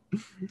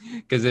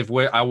 Because if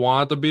I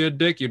want to be a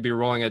dick, you'd be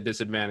rolling at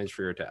disadvantage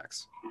for your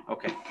attacks.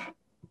 Okay.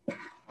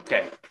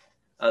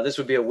 This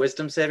would be a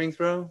wisdom saving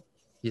throw?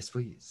 Yes,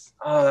 please.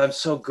 Oh, I'm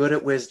so good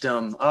at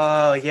wisdom.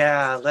 Oh,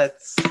 yeah,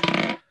 let's...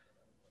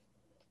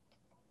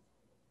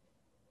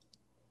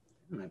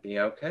 Might be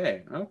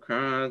okay.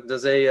 Okay.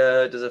 Does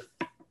a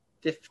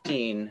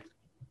 15.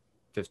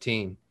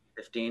 15. You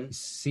 15.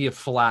 see a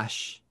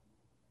flash.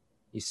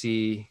 You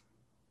see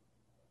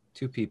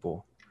 2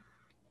 people.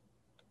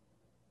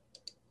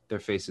 Their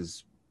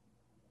faces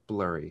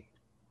blurry.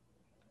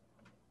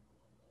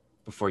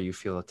 Before you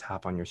feel a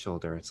tap on your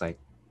shoulder, it's like,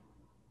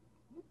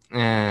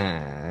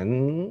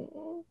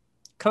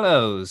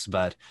 close,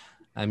 but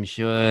I'm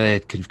sure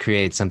it could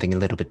create something a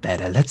little bit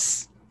better.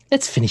 Let's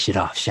finish it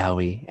off, shall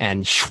we?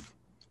 And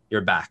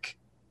you're back.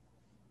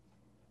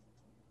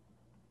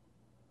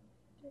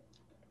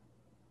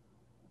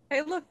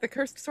 Hey, look, the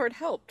cursed sword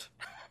helped.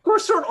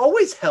 Cursed sword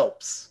always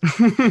helps.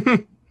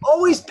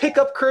 Always pick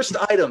up cursed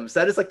items.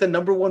 That is like the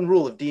 #1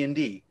 rule of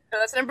D&D. No,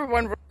 that's #1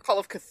 rule Call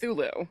of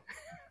Cthulhu.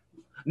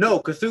 No,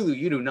 Cthulhu,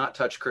 you do not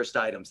touch cursed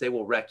items. They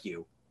will wreck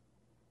you.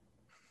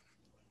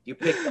 You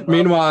pick them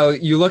Meanwhile,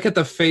 you look at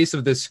the face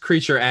of this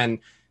creature, and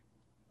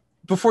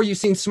before you've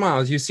seen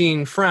smiles, you've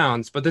seen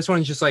frowns, but this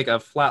one's just like a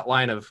flat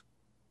line of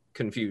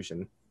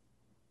confusion.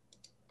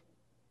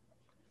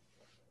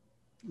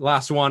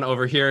 Last one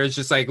over here is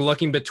just like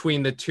looking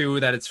between the 2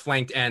 that it's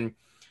flanked, and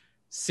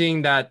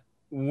seeing that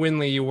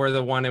Winley, you were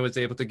the one it was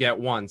able to get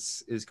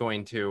once, is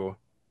going to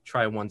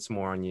try once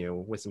more on you.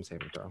 Wisdom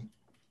saving throw.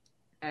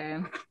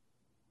 Okay.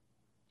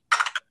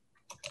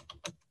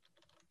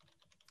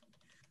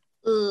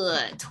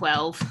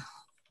 12.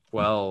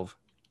 12.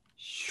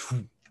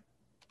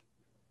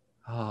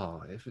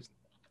 Oh,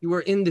 you were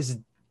in this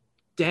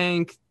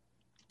dank,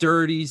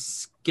 dirty,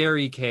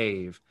 scary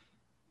cave.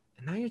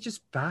 And now you're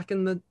just back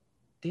in the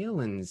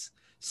Dalelands,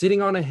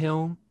 sitting on a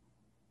hill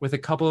with a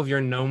couple of your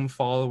gnome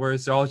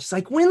followers. They're all just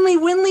like,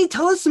 Winley,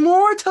 tell us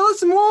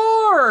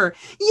more.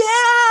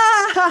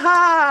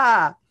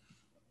 Yeah!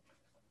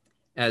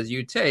 As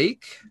you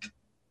take,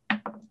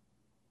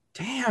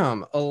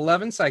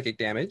 11 psychic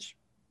damage.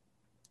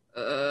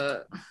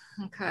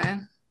 Okay.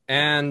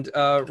 And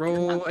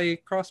roll a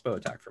crossbow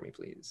attack for me,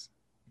 please.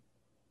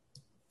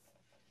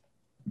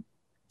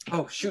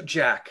 Oh, shoot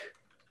Jack.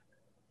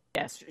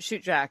 Yes,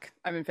 shoot Jack.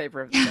 I'm in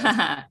favor of this.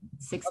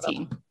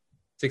 16.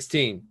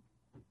 16.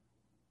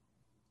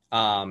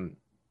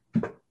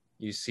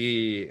 You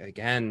see,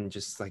 again,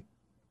 just like,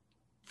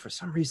 for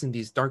some reason,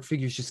 these dark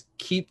figures just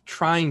keep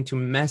trying to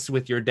mess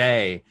with your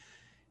day.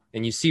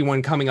 And you see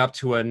one coming up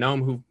to a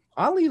gnome who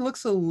oddly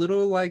looks a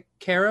little like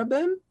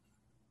Carabin.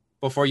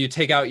 Before you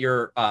take out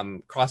your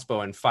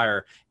crossbow and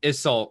fire,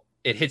 Issel,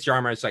 it hits your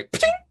armor. It's like,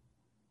 ping!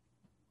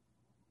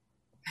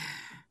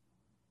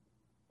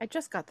 I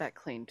just got that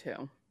clean,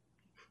 too.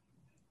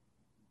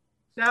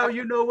 Now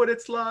you know what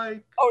it's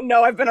like. Oh,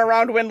 no, I've been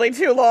around Winley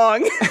too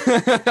long.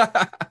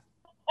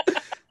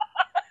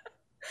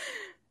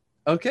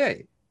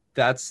 Okay,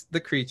 that's the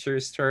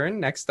creature's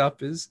turn. Next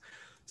up is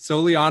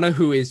Soliana,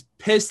 who is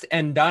pissed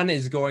and done,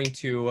 is going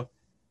to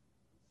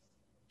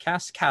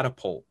cast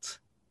Catapult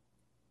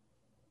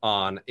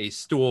on a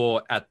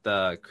stool at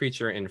the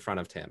creature in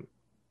front of him.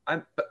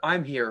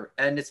 I'm here,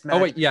 and it's magic.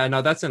 Oh, wait, yeah,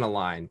 no, that's in a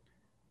line.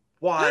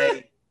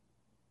 Why?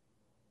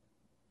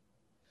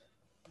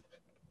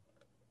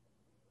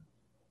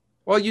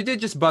 Well, you did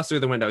just bust through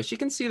the window. She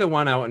can see the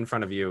one out in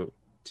front of you,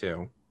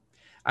 too.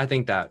 I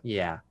think that,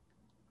 yeah.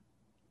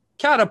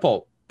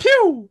 Catapult.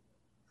 Pew!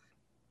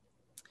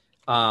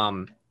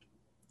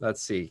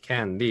 Let's see.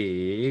 Can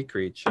the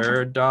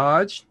creature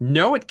dodge?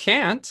 No, it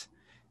can't.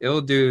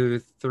 It'll do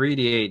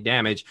 3d8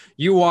 damage.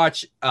 You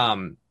watch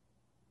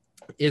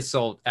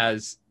Isolt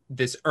as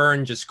this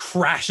urn just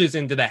crashes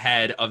into the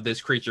head of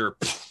this creature,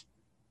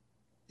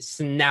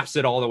 snaps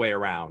it all the way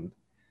around.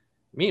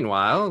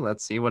 Meanwhile,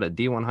 let's see what a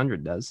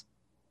D100 does.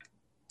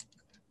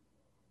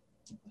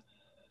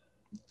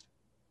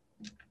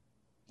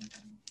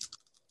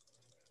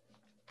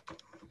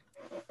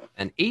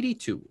 An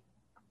 82.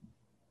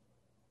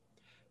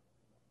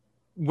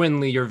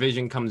 Winley, your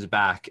vision comes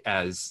back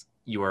as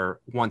you are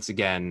once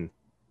again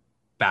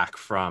back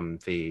from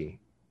the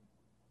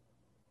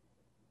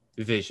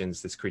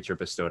visions this creature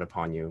bestowed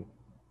upon you,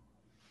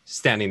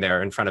 standing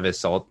there in front of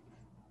Isolt.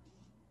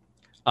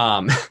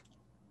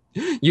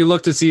 You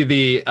look to see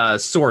the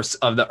source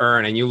of the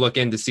urn, and you look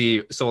in to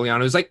see Soliana,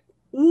 who's like,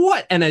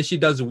 what? And as she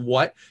does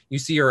what, you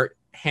see her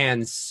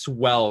hands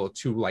swell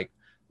to like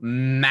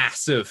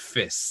massive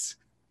fists.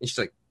 And she's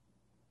like,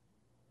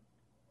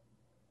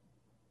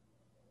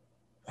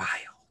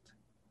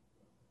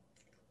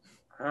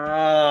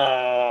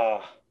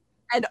 Ah.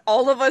 And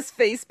all of us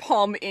face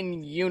palm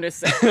in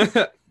unison.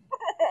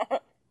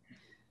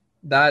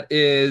 That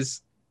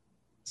is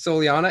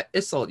Soliana.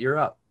 Isolt, you're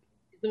up.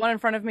 Is the one in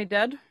front of me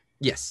dead?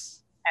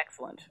 Yes.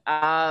 Excellent.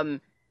 I'm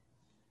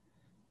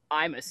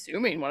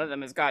assuming one of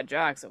them has got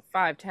Jack, so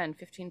 5, 10,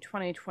 15,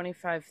 20,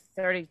 25,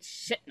 30.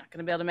 Shit, not going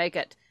to be able to make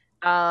it.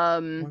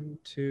 1,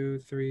 2,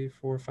 3,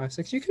 4, 5,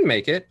 6. You can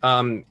make it.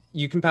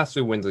 You can pass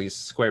through Winsley's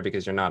square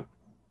because you're not.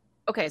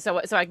 Okay, so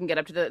I can get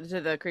up to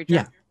the creature?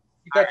 Yeah.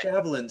 You got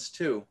javelins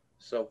too,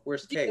 so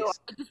worst case.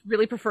 I just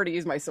really prefer to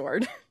use my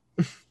sword.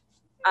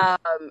 All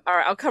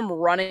right, I'll come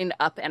running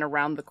up and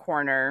around the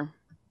corner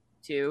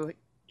to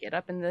get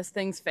up in this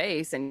thing's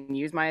face and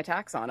use my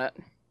attacks on it.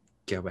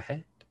 Go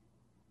ahead.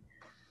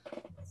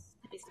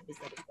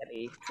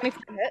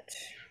 24 hit.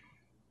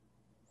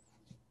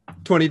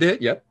 20 to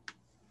hit, yep.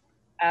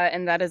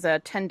 And that is a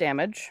 10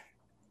 damage.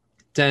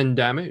 10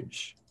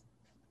 damage.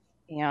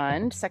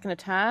 And second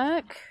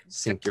attack.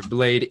 Sink your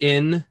blade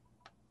in.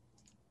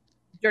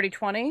 Dirty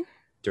 20.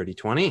 Dirty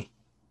 20.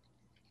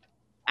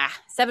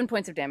 7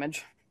 points of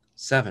damage.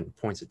 7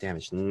 points of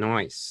damage.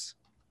 Nice.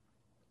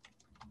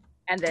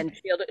 And then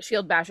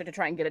shield bash it to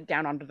try and get it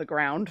down onto the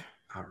ground.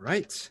 All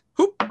right.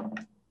 Hoop.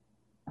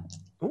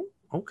 Oh,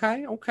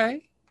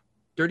 okay.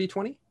 Dirty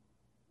 20.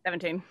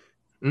 17.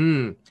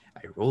 I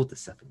rolled the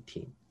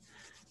 17.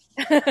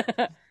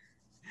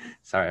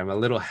 Sorry, I'm a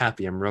little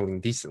happy I'm rolling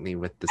decently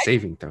with the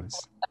saving throws.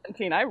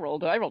 17. I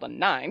rolled a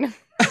 9.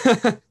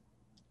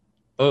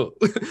 Oh.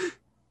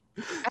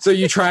 So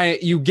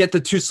you get the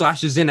 2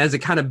 slashes in as it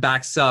kind of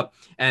backs up,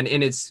 and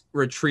in its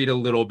retreat a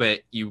little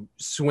bit, you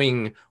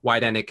swing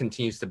wide and it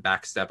continues to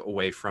backstep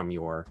away from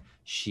your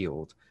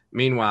shield.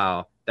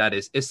 Meanwhile, that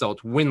is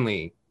Isolt.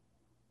 Winley.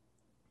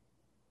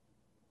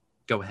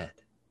 Go ahead.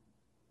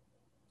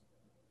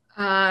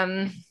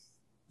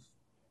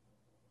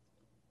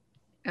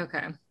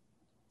 Okay.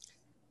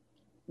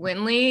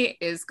 Winley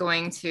is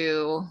going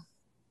to...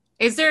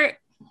 Is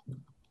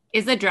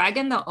the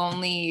dragon the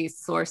only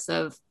source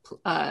of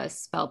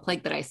spell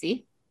plague that I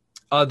see?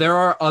 There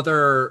are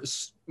other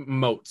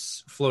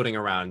moats floating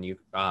around you.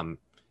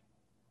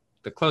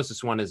 The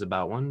closest one is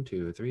about 1,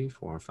 2, 3,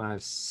 4,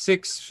 5,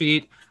 6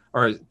 feet,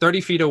 or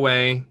 30 feet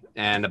away,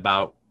 and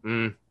about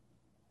 10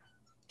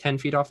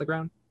 feet off the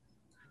ground.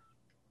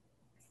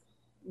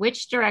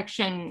 Which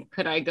direction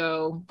could I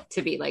go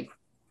to be like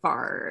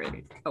far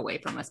away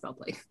from a spell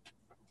plague?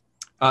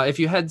 If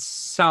you head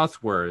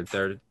southward,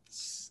 there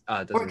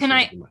doesn't or can seem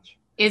I? to be much.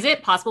 Is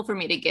it possible for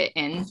me to get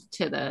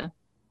into the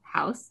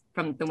house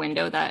from the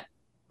window that?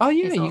 Oh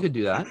yeah, you could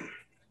do that.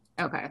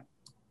 Okay,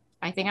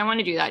 I think I want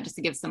to do that just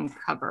to give some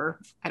cover.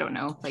 I don't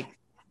know, like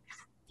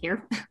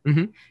here.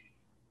 Mm-hmm.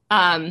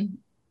 And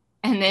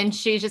then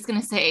she's just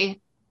gonna say,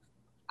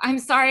 "I'm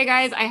sorry,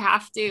 guys, I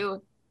have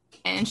to,"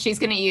 and she's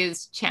gonna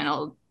use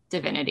channel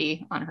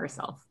divinity on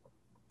herself.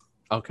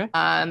 Okay.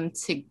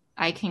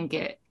 I can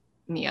get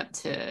me up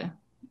to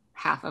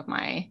half of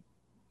my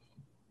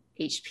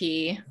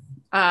HP.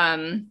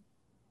 And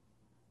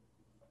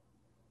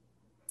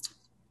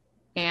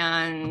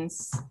can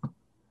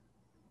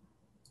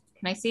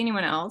I see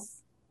anyone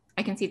else?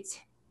 I can see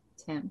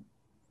Tim.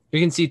 You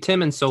can see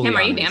Tim and Soliana. Tim,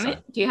 are you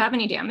damaged? Do you have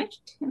any damage?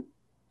 Tim?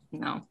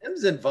 No.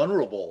 Tim's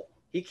invulnerable.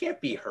 He can't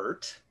be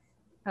hurt.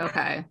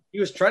 Okay. He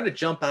was trying to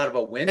jump out of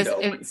a window.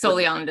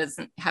 Soliana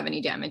doesn't have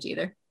any damage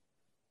either.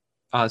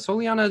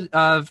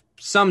 Soliana,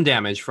 some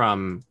damage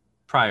from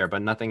prior,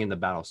 but nothing in the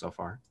battle so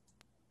far.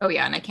 Oh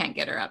yeah, and I can't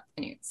get her up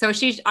anyway. So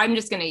I'm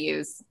just gonna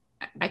use.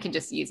 I can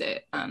just use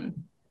it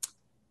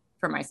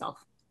for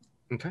myself.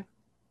 Okay.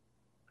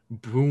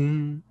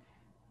 Boom.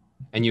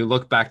 And you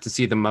look back to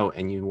see the moat,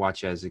 and you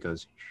watch as it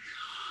goes.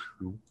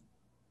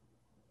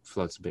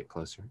 Floats a bit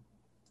closer.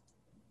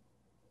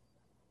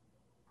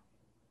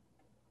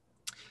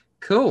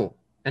 Cool.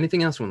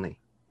 Anything else, Winley?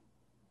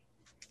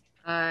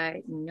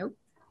 Nope.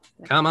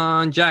 Come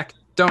on, Jack.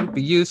 Don't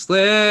be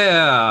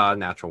useless.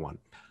 Natural 1.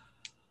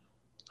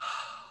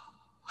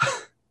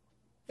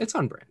 It's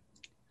on brand.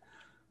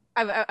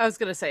 I was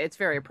gonna say it's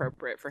very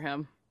appropriate for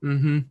him.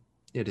 Mm-hmm.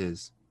 It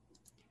is.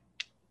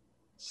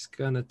 Just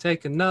gonna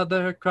take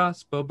another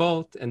crossbow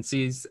bolt and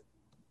sees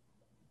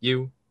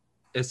you,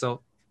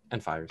 Issel,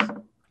 and fires.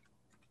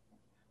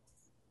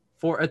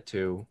 For a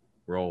 2,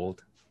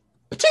 rolled.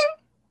 Paching!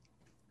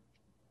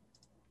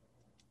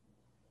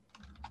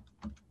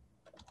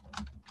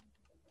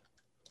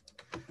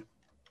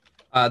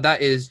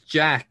 That is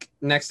Jack.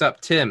 Next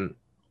up, Tim.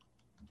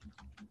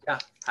 Yeah,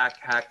 hacky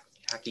hack.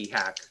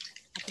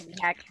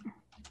 Hack.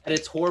 And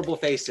it's horrible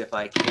face if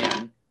I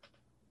can.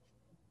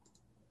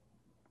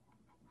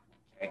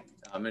 Okay,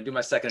 I'm gonna do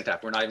my second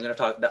attack. We're not even gonna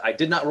talk. I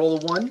did not roll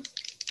a 1.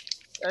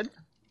 Good.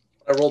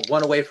 I rolled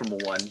 1 away from a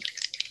 1.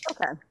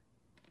 Okay.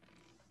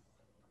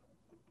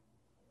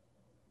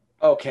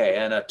 Okay,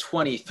 and a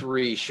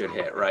 23 should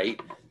hit, right?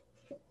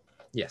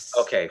 Yes.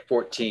 Okay,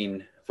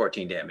 14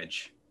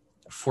 damage.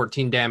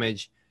 14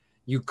 damage.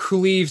 You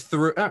cleave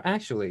through.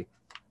 Actually,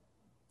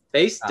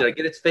 face. Did I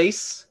get its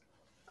face?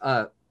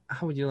 How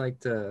would you like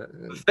to?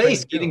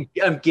 Face.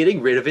 I'm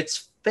getting rid of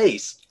its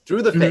face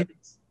through the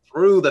face.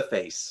 Through the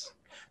face.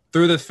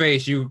 Through the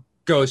face. You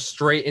go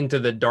straight into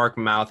the dark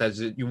mouth as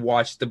you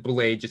watch the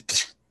blade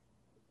just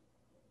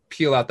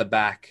peel out the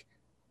back,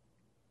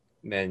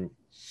 and then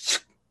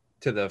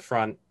to the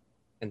front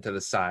and to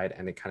the side,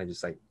 and it kind of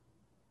just like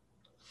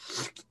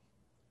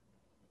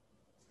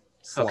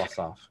sloughs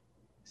off.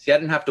 See, I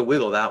didn't have to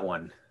wiggle that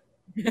one.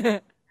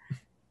 But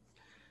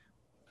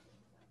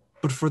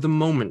for the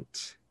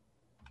moment,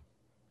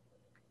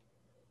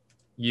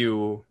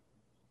 you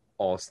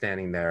all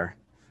standing there,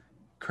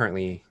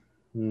 currently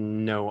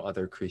no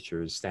other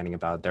creatures standing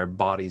about, their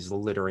bodies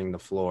littering the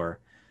floor.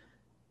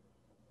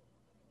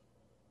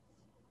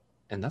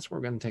 And that's where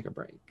we're going to take a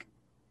break.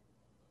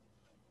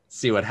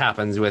 See what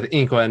happens with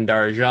Inqua and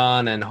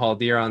Darjan and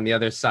Haldir on the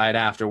other side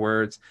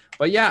afterwards.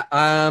 But yeah,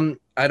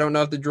 I don't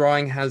know if the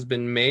drawing has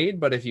been made,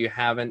 but if you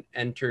haven't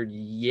entered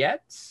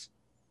yet,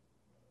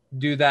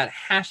 do that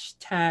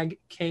hashtag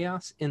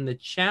chaos in the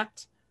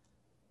chat.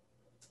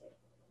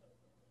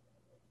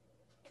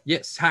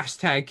 Yes,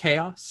 hashtag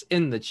chaos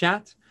in the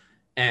chat.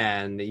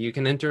 And you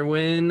can enter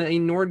win a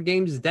Nord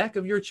Games deck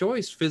of your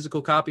choice.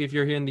 Physical copy if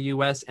you're here in the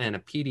US and a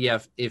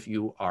PDF if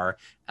you are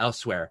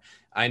elsewhere.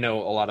 I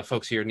know a lot of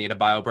folks here need a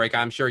bio break.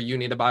 I'm sure you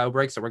need a bio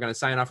break. So we're going to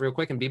sign off real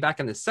quick and be back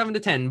in the 7 to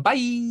 10.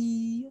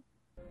 Bye.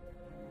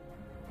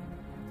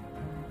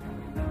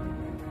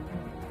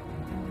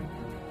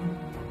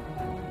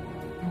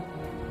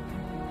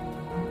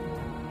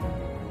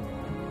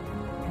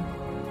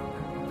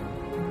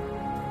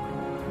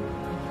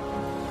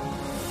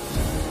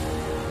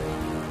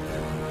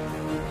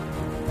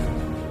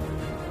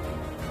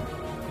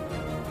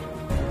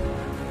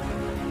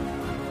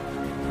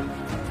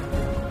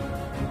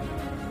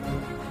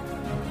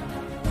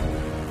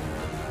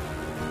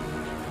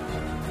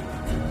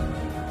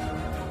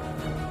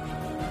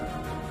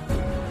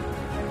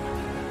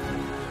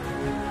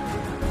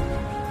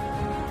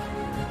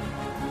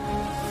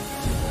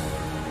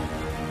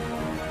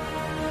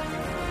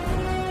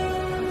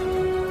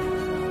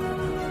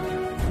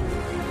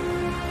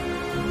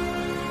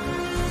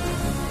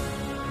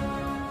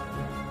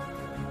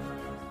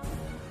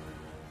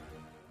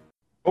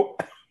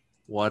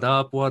 What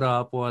up, what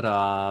up, what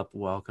up?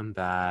 Welcome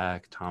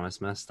back. Thomas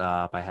messed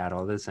up. I had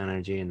all this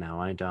energy and now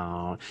I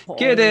don't. Oh.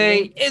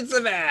 Kidding. It's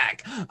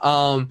back.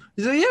 So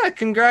yeah,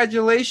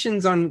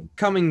 congratulations on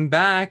coming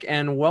back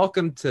and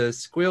welcome to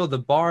Squeal the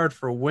Bard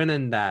for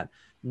winning that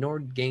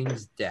Nord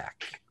Games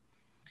deck.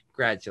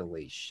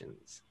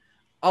 Congratulations.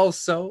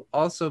 Also,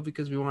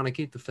 because we want to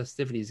keep the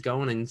festivities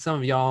going and some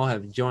of y'all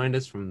have joined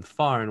us from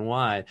far and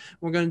wide,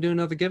 we're going to do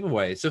another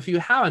giveaway. So if you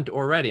haven't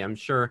already, I'm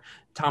sure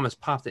Thomas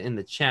popped it in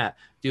the chat,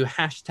 do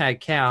hashtag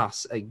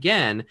chaos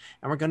again,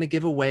 and we're going to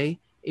give away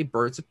a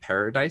Birds of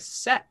Paradise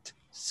set.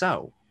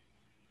 So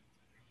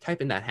type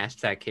in that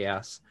hashtag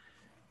chaos.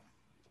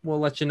 We'll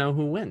let you know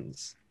who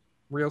wins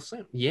real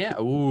soon. Yeah.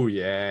 Oh,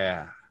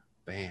 yeah.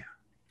 Bam.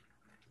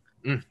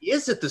 He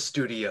is at the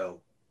studio.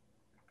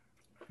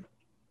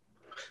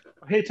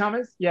 Hey,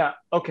 Thomas. Yeah.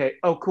 Okay.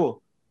 Oh,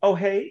 cool. Oh,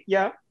 hey.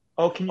 Yeah.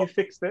 Oh, can you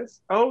fix this?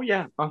 Oh,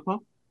 yeah. Uh-huh.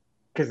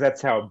 Because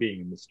that's how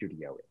being in the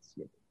studio is.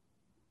 Yeah.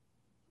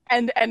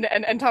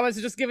 And Thomas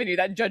is just giving you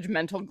that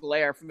judgmental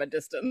glare from a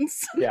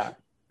distance. Yeah,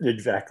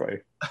 exactly.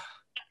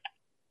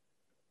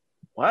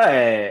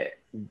 What?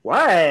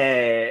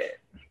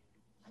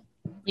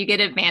 You get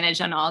advantage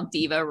on all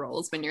diva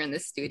rolls when you're in the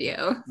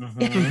studio.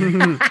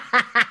 Mm-hmm.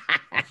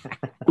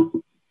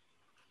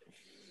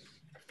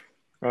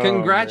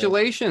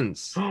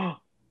 Congratulations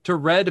to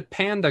Red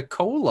Panda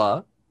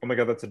Cola. Oh my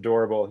god, that's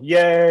adorable.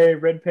 Yay,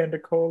 Red Panda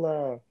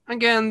Cola.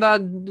 Again,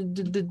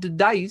 the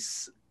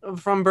dice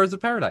from Birds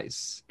of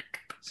Paradise.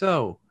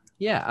 So,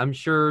 yeah, I'm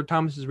sure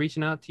Thomas is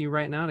reaching out to you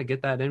right now to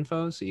get that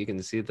info so you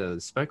can see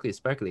the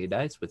sparkly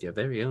dice with your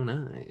very own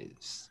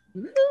eyes.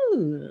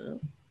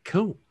 Ooh.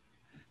 Cool.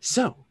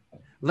 So,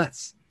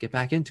 let's get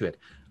back into it.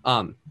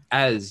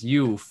 As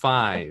you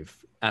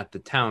 5 at the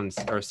town's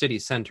or city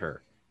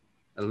center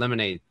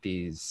eliminate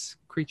these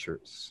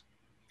creatures,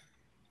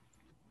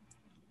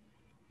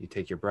 You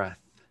take your breath.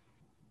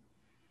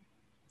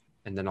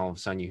 And then all of a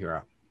sudden you hear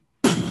a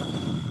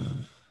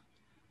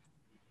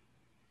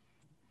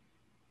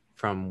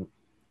from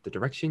the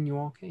direction you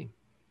all came.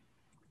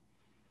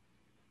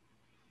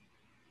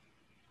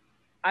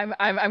 I'm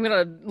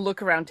gonna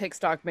look around, take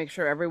stock, make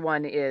sure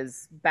everyone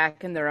is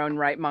back in their own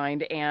right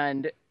mind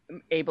and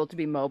able to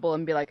be mobile,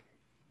 and be like,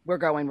 "We're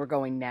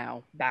going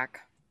now,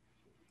 back."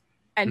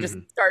 And just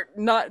start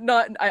I'm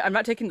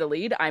not taking the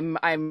lead. I'm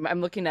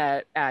looking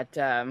at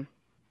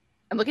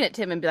I'm looking at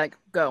Tim and be like,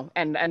 "Go,"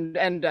 and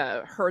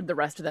herd the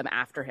rest of them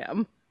after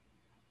him.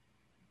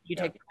 You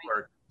take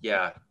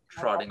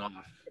trotting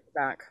off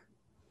back.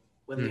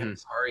 Winley, I'm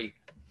sorry.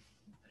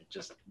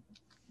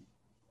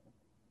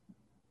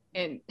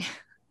 And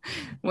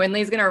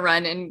Winley's gonna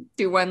run and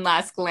do one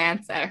last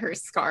glance at her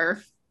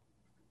scarf.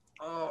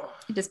 Oh,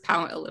 just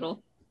pout a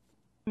little.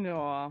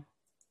 No.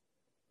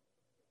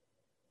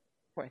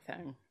 Poor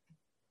thing.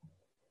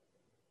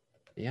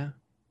 Yeah.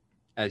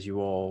 As you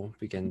all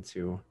begin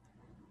to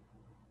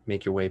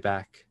make your way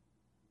back,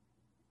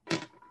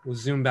 we'll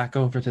zoom back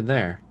over to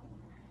there.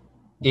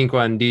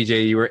 Inkwa and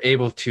DJ, you were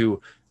able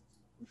to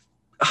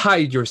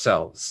hide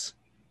yourselves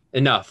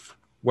enough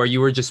where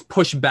you were just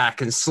pushed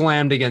back and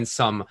slammed against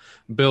some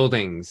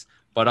buildings,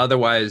 but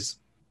otherwise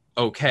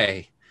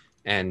okay.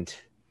 And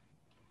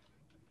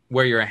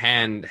where your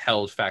hand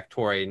held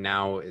Factory,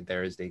 now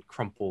there is a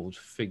crumpled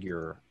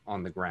figure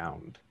on the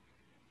ground.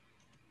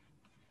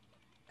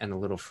 And a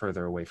little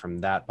further away from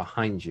that,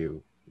 behind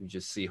you, you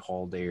just see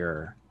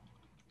Haldir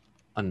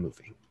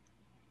unmoving.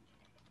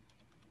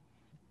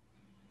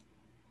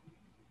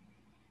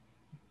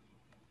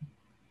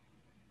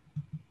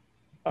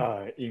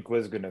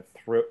 Inkwa's gonna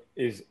throw.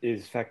 Is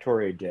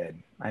Factorio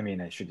dead? I mean,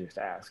 I should just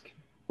ask,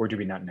 or do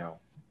we not know?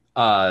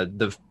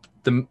 The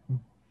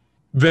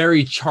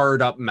very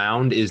charred up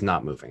mound is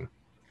not moving.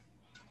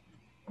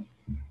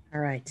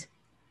 All right.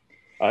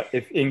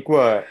 Does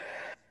Inkwa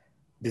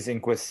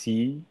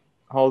see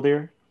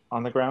Haldir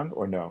on the ground,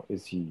 or no?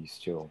 Is he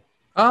still?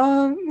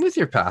 With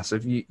your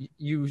passive,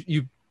 you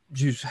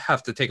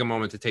have to take a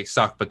moment to take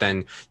stock, but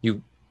then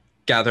you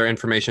gather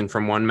information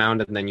from one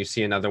mound, and then you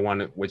see another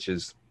one which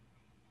is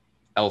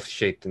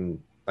elf-shaped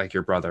and like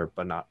your brother,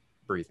 but not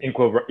breathing.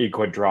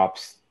 Inkwa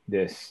drops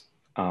this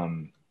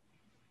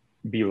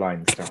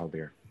beelines to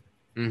Haldir.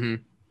 Mm-hmm.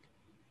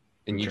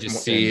 And you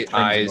just see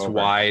eyes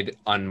wide,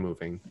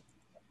 unmoving.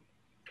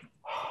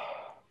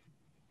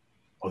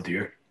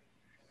 Haldir.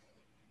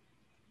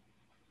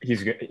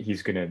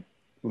 He's gonna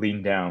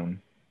lean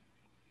down,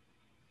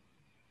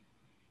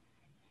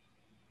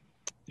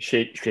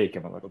 shake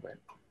him a little bit.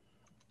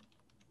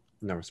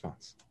 No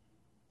response.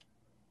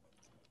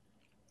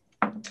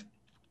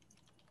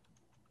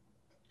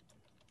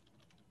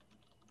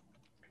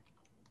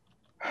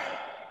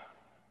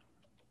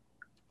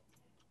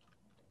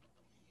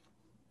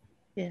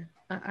 Yeah,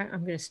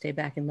 I'm going to stay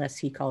back unless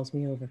he calls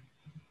me over.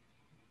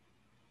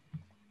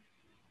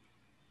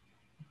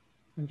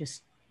 I'm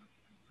just...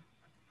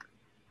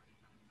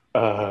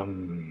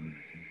 Inkwa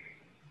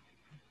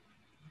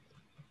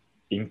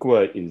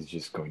is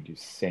just going to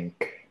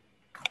sink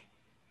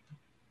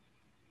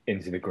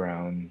into the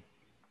ground,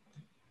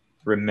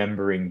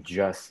 remembering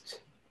just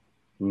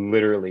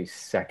literally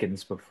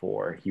seconds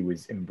before he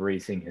was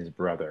embracing his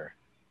brother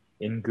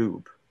in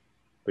Goop,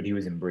 but he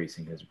was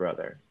embracing his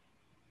brother.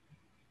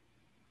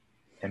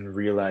 And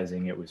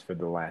realizing it was for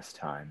the last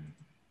time,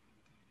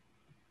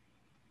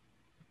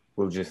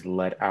 will just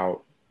let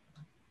out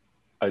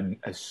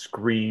a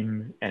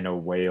scream and a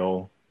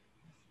wail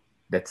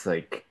that's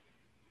like,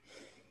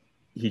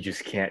 he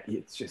just can't,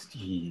 it's just,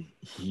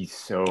 he's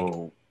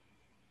so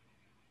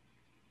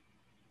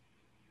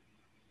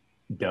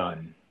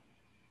done.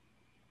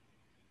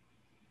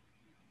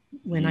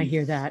 When I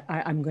hear that,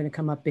 I'm going to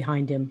come up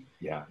behind him,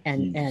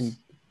 and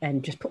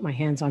just put my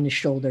hands on his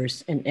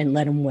shoulders and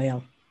let him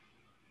wail.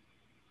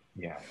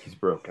 Yeah, he's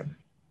broken.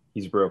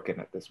 He's broken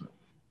at this moment.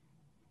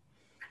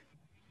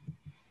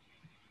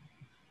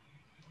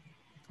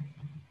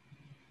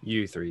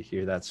 You three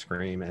hear that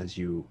scream as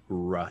you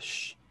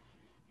rush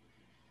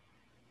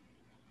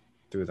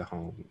through the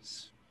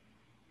homes,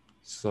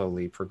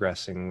 slowly,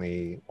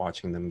 progressively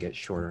watching them get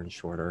shorter and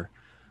shorter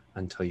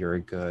until you're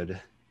a good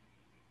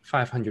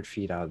 500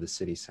 feet out of the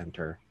city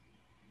center.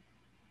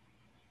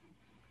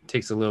 It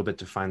takes a little bit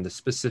to find the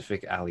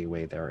specific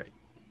alleyway they're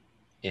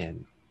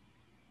in,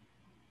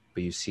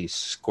 but you see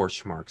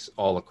scorch marks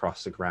all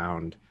across the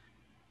ground,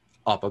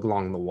 up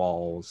along the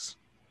walls,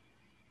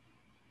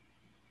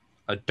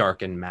 a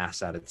darkened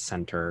mass at its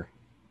center,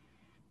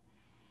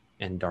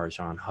 and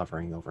Darjan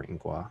hovering over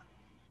Inkwa.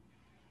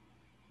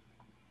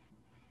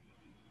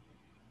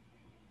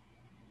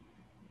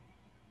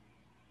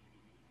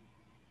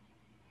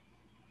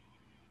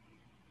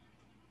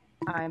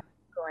 I'm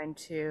going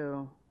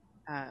to,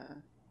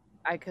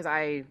 because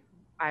I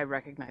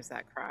recognize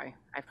that cry.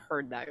 I've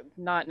heard that,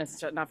 not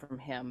necessarily, not from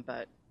him,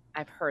 but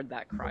I've heard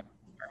that cry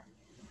before.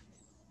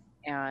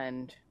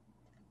 And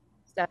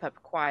step up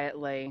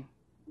quietly,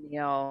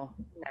 kneel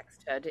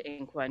next to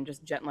Inkwa and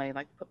just gently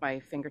like put my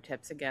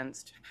fingertips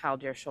against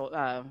Haldir's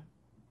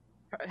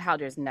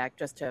neck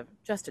just to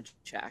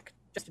check,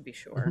 just to be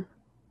sure,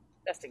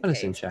 just in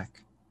Medicine case.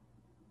 check.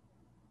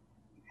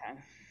 Okay.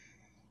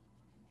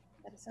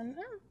 Medicine.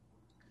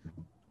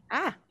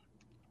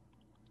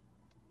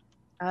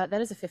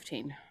 That is a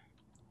 15.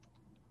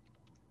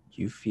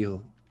 You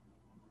feel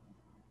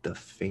the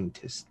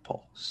faintest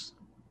pulse.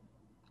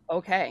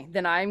 Okay,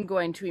 then I'm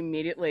going to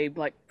immediately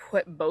like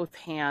put both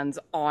hands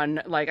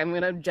on, like I'm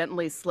going to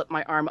gently slip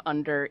my arm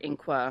under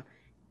Inkwa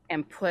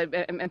and put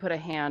a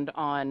hand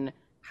on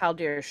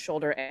Haldir's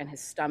shoulder and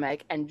his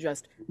stomach and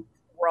just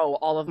throw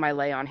all of my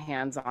lay on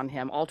hands on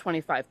him, all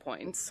 25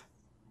 points.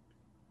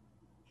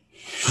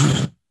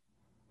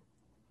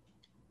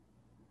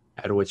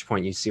 At which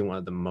point you see one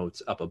of the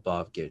motes up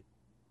above get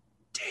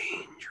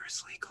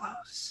dangerously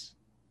close.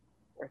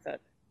 Worth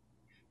it.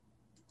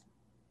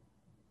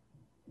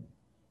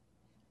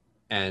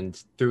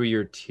 And through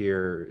your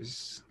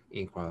tears,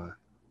 Inkwa,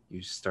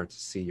 you start to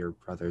see your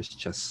brothers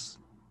just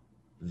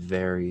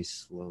very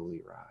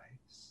slowly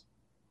rise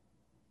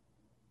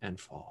and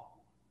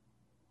fall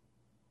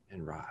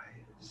and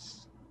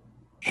rise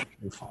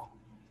and fall.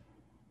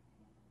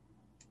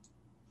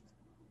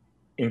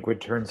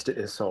 Inkwood turns to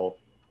Isolde,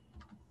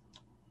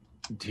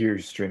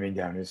 tears streaming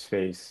down his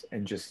face,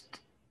 and just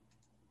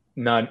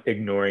not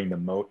ignoring the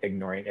moat,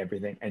 ignoring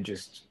everything, and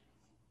just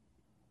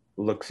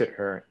looks at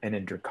her and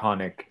in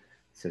Draconic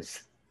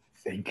says,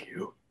 "Thank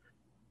you,"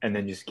 and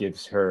then just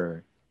gives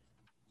her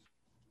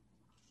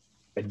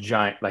a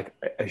giant, like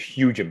a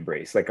huge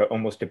embrace, like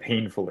almost a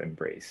painful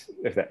embrace,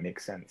 if that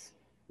makes sense.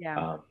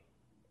 Yeah.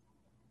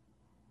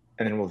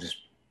 And then we'll just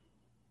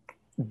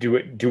do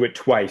it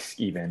twice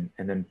even,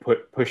 and then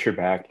push her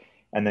back,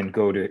 and then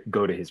go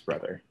to his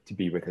brother, to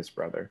be with his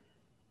brother,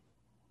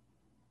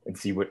 and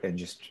see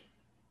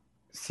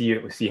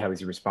how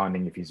he's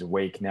responding, if he's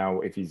awake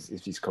now, if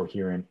he's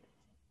coherent.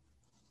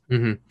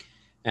 Mm-hmm.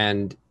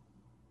 And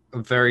a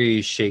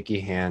very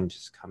shaky hand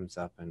just comes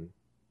up and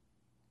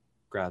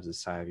grabs the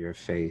side of your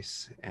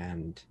face,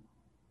 and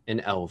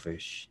in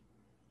Elvish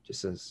just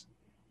says,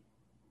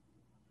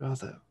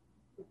 "Brother,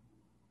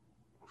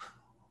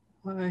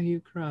 why are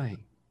you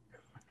crying?"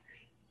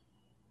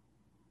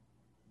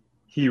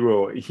 He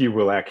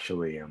will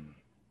actually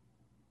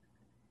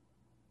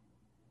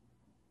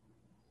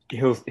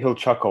he'll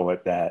chuckle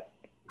at that.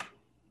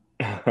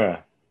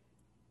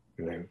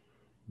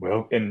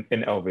 Well,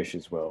 in Elvish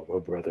as well. Well,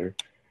 brother,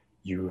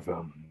 you've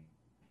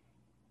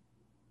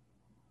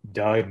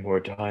died more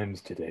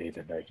times today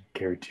than I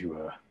care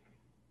to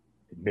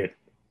admit.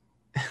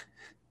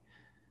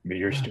 But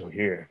you're still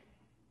here.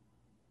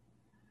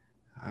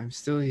 I'm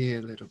still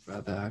here, little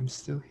brother. I'm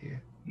still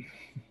here.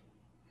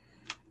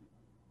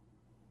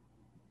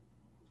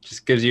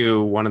 Just gives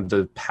you one of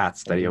the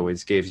pats that he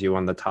always gives you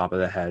on the top of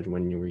the head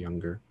when you were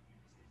younger.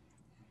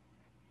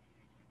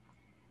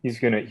 He's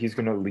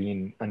gonna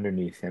lean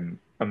underneath him,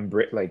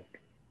 embrace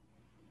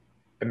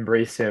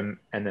him,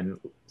 and then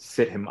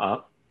sit him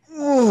up.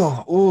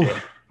 Oh.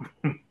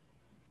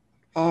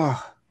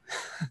 Oh.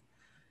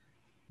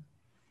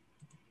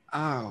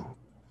 Ow.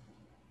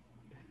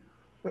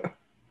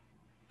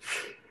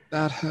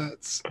 That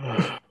hurts.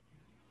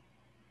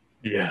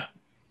 Yeah,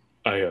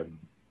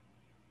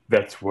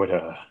 that's what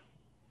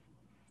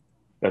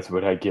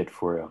I get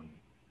for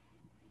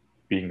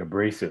being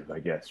abrasive, I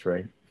guess,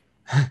 right?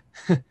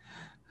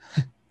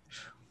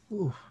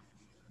 Ooh.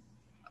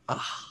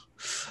 Ah.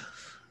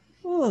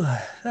 Ooh.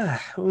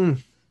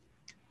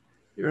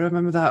 You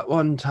remember that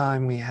one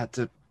time we had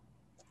to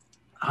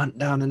hunt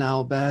down an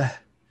owlbear?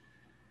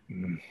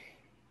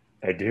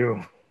 I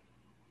do.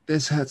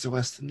 This hurts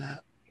worse than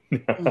that.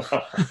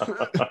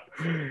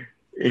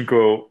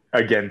 Inko,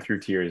 again through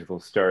tears,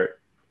 will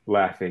start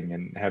laughing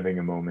and having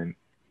a moment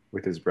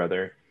with his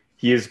brother.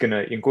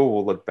 Inko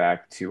will look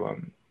back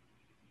to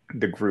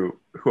the group,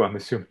 who I'm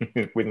assuming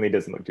Winley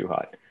doesn't look too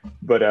hot,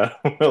 but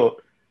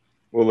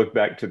we'll look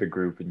back to the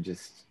group and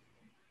just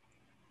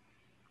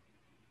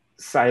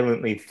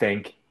silently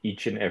thank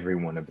each and every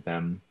one of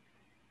them.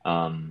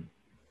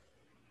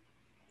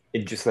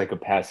 In just like a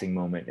passing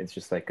moment, it's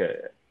just like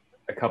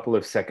a couple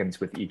of seconds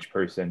with each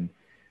person,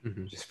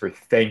 just for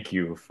thank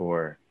you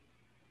for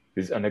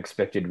this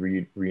unexpected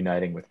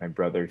reuniting with my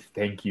brother.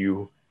 Thank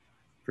you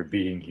for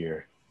being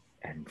here,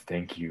 and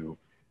thank you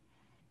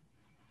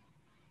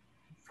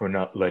for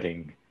not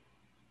letting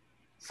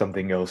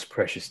something else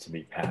precious to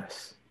me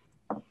pass.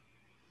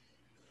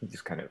 You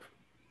just kind of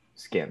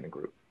scan the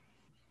group.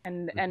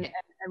 And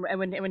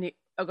when you,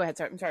 oh, go ahead.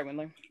 Sorry, I'm sorry,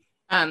 Winley.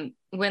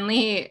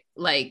 Winley,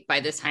 like, by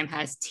this time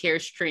has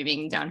tears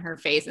streaming down her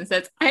face and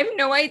says, "I have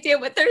no idea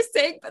what they're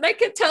saying, but I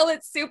can tell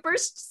it's super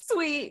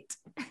sweet."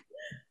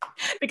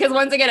 Because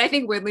once again, I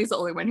think Winley's the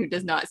only one who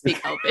does not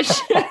speak Elvish.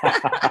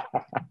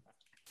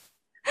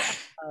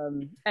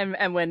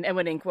 And when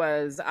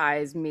Inkwa's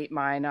eyes meet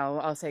mine,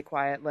 I'll say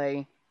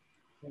quietly,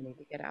 "We need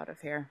to get out of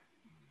here,"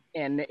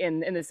 in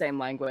the same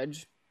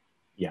language.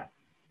 Yeah.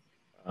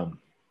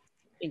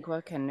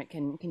 Inkwa,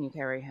 can you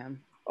carry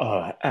him?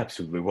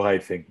 Absolutely. Well, I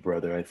think,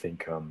 brother,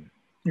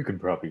 you can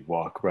probably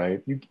walk,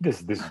 right?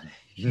 This is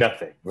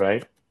nothing,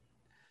 right?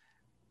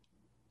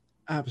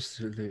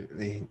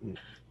 Absolutely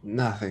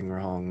nothing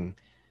wrong.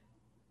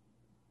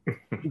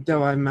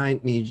 Though I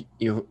might need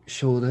your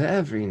shoulder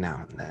every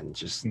now and then,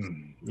 just,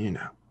 you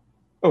know.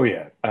 Oh,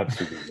 yeah,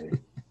 absolutely.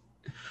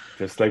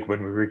 Just like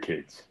when we were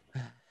kids.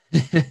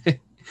 You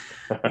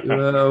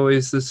were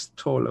always this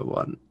taller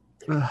one.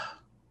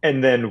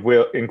 And then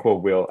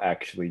Inqua will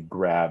actually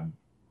grab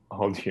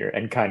Haldir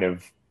and kind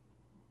of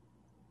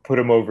put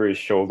him over his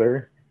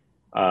shoulder.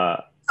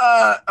 I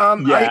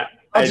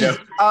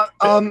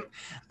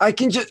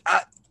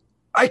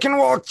can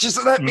walk.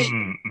 Just let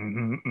me.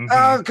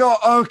 Oh God.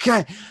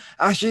 Okay.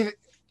 Actually,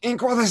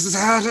 Inqua, this is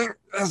hurting.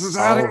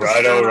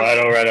 All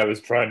right. I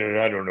was trying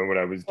to. I don't know what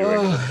I was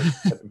doing.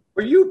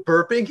 Were you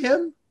burping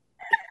him?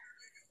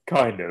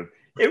 Kind of.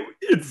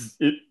 It's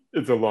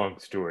a long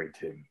story,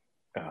 Tim.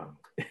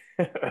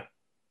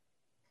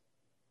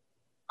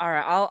 All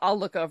right, I'll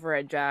look over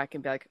at Jack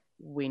and be like,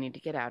 "We need to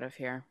get out of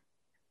here."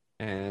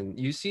 And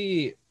you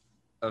see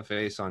a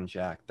face on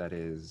Jack that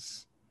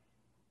is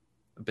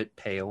a bit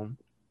pale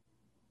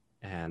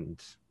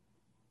and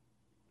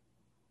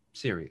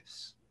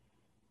serious.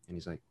 And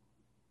he's like,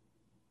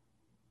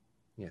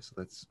 yes,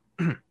 let's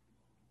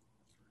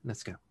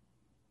go.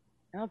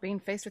 Well, being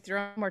faced with your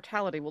own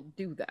mortality will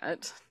do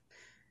that.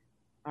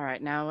 All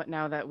right,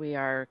 now that we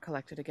are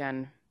collected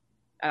again,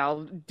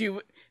 I'll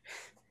do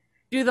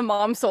the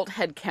mom salt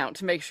head count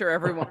to make sure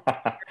everyone's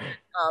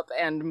up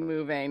and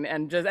moving,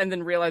 and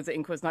then realize that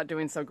Inqua's not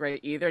doing so great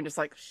either, and just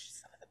like,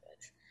 son of a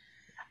bitch.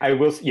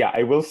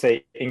 I will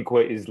say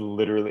Inqua is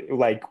literally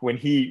like when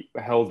he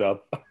held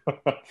up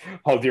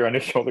Haldir on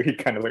his shoulder, he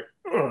kind of like,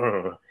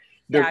 ugh.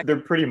 They're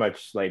pretty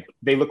much like,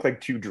 they look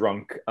like two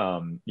drunk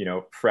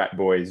frat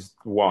boys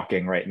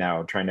walking right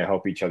now, trying to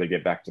help each other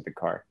get back to the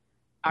car.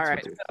 All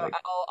right, so like.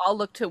 I'll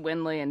look to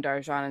Winley and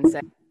Darjan and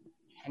say,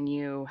 can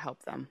you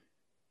help them?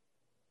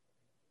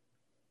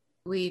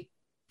 We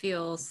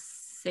feel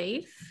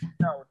safe?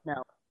 No,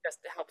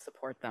 just to help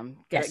support them.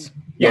 Yes.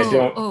 Yes.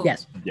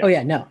 Yes. Yeah. Oh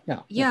yeah, no.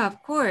 Yeah,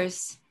 of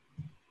course.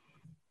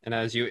 And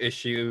as you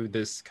issue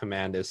this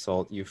command,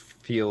 Assault, you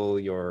feel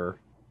your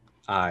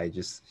eye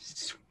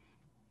just,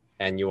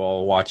 and you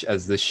all watch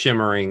as the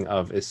shimmering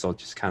of Assault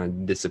just kind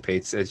of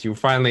dissipates as you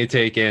finally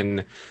take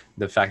in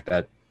the fact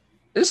that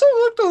Assault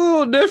looked a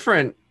little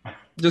different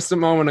just a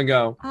moment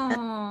ago.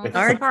 Oh,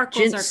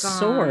 Argent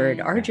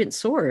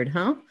sword,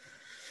 huh?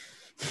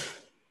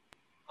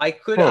 I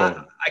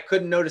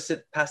couldn't notice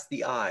it past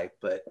the eye,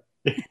 but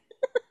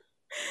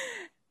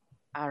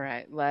all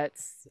right,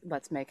 let's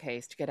make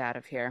haste, get out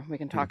of here. We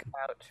can talk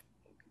about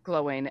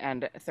glowing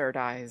and third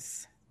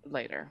eyes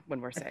later when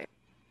we're safe.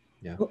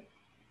 Yeah.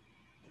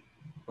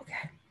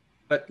 Okay.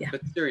 But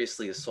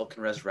seriously, Assault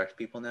can resurrect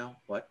people now?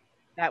 What?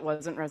 That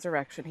wasn't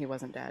resurrection. He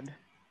wasn't dead.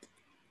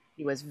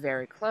 He was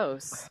very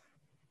close,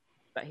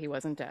 but he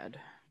wasn't dead.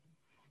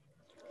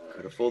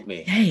 Could have fooled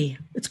me. Hey,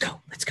 let's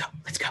go.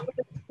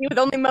 He was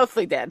only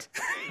mostly dead.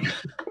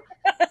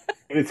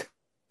 It's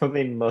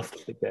only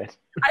mostly dead.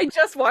 I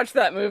just watched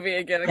that movie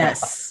again.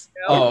 Yes.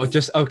 Oh,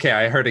 just okay.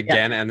 I heard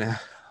again and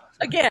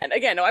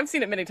again. No, I've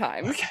seen it many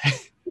times.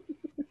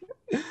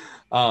 Okay.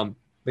 But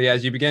yeah,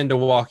 as you begin to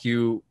walk,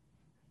 you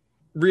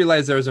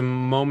realize there's a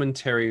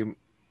momentary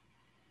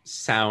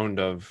sound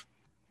of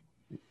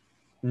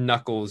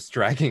knuckles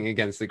dragging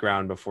against the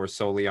ground before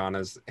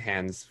Soliana's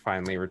hands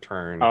finally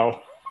return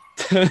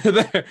to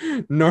their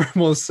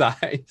normal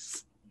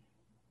size.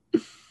 Yeah,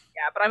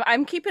 but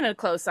I'm keeping a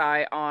close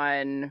eye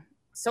on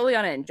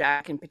Soliana and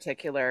Jack in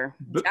particular.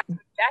 Jack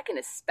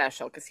is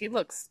special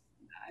because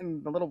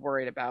I'm a little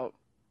worried about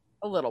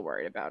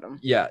him.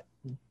 Yeah.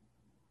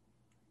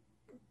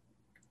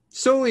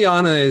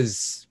 Soliana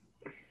is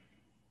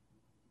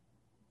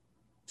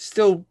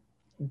still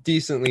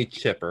decently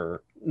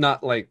chipper,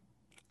 not like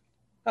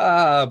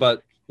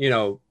but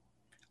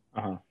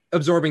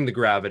absorbing the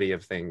gravity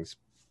of things,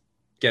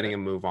 getting a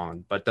move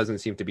on, but doesn't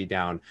seem to be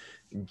down.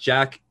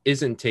 Jack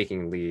isn't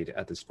taking lead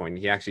at this point.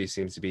 He actually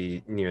seems to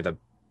be near the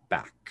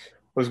back. I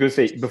was gonna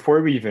say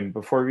before we even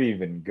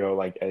go,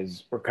 like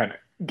as we're kind of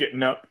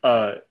getting up,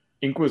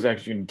 Ink was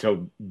actually gonna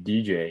tell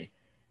DJ,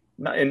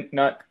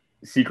 not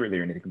secretly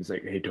or anything, but it's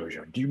like, hey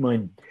Darjan, do you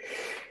mind?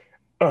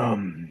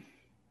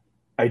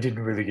 I didn't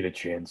really get a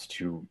chance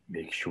to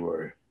make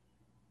sure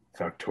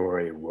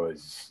Factore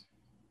was,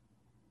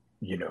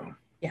 Yeah.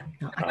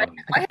 No, I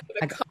have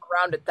to come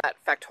around at that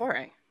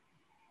Factore.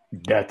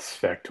 That's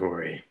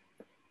Factore.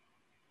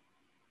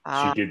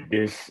 She did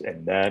this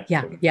and that.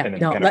 Yeah. And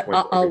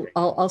No,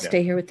 I'll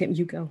stay here with him.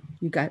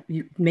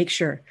 You make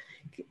sure.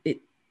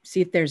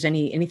 See if there's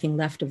anything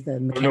left of the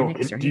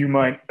mechanics. No, do you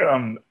mind?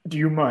 Do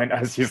you mind?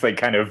 As he's like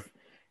kind of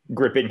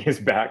gripping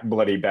his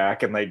bloody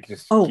back, and like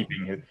just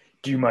keeping his.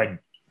 Do you mind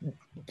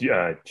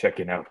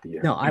checking out the?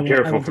 No, be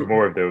careful for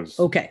more of those.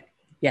 Okay.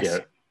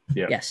 Yes.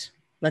 Yeah. Yes.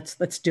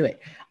 Let's do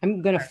it.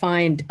 I'm gonna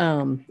find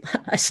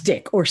a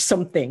stick or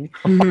something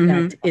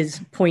that is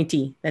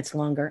pointy, that's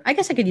longer. I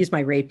guess I could use my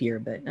rapier,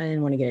 but I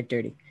didn't want to get it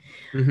dirty.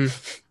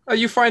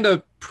 You find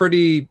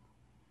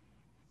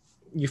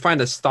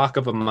a stalk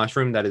of a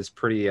mushroom that is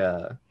pretty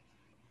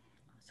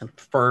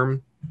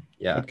firm.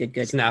 Yeah.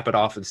 Good. Snap it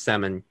off of the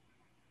stem and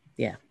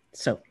yeah.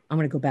 So I'm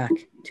going to go back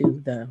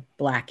to the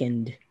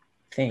blackened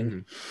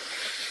thing.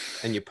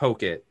 And you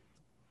poke it.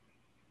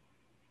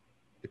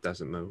 It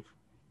doesn't move.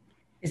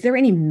 Is there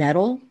any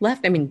metal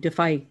left? I mean, if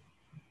I...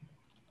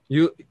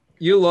 You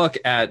look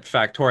at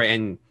Factoria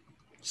and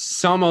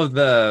some of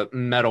the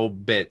metal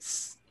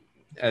bits,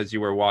 as you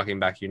were walking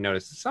back, you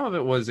noticed some of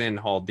it was in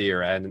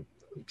Haldir and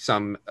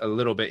some a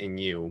little bit in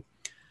you.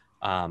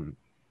 But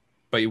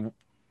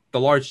the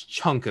large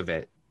chunk of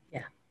it,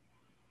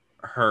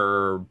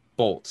 her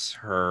bolts,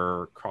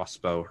 her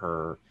crossbow,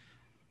 her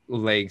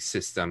leg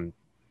system,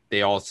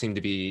 they all seem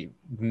to be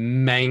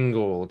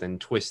mangled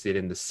and twisted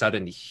in the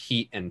sudden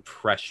heat and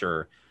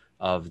pressure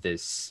of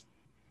this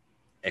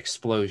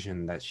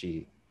explosion that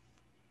she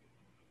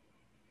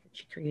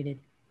created.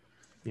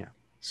 Yeah.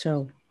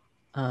 So,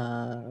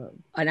 and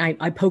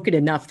I poke it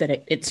enough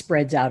that it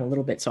spreads out a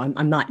little bit, so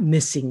I'm not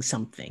missing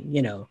something,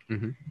 you know.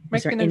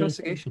 Make an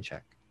investigation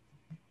check.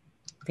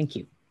 Thank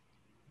you.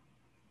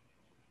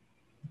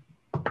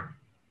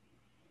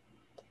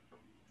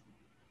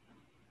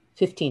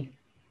 15.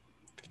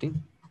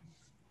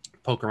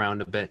 Poke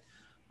around a bit.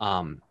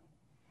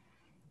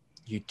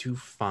 You do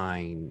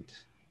find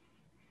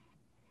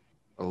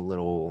a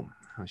little,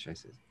 how should I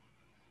say,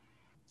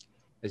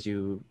 as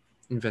you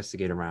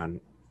investigate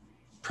around,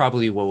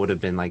 probably what would have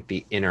been like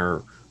the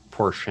inner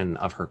portion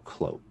of her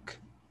cloak,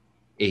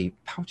 a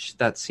pouch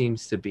that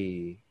seems to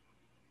be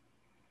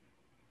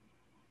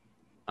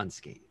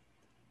unscathed.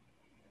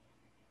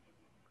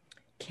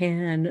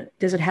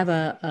 Does it have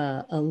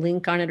a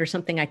link on it or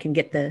something I can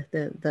get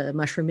the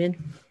mushroom in?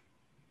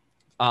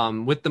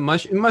 With the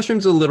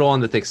mushroom's a little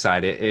on the thick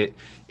side. It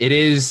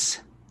is,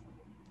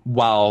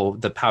 while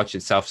the pouch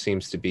itself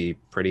seems to be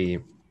pretty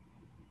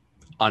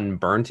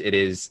unburnt, it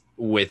is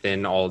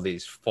within all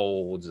these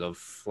folds of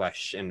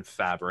flesh and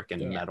fabric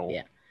and metal.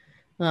 Yeah.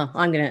 Well,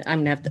 I'm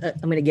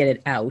gonna get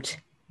it out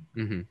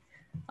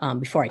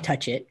before I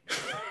touch it.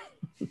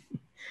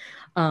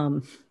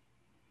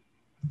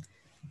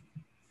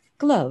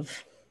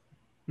 Glove.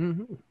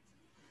 And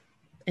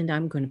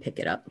I'm going to pick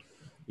it up.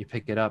 You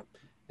pick it up,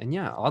 and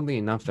yeah, oddly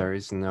enough, there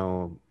is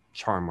no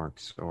char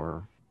marks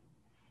or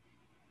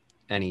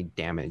any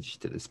damage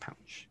to this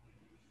pouch.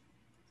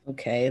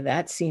 Okay,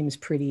 that seems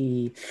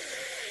pretty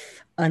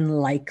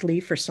unlikely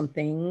for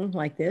something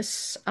like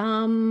this.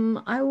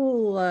 I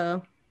will,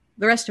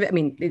 the rest of it, I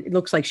mean, it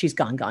looks like she's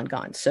gone.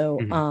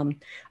 So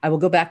I will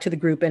go back to the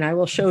group and I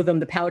will show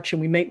them the pouch,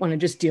 and we might want to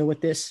just deal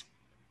with this.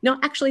 No,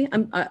 actually,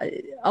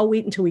 I'll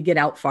wait until we get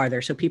out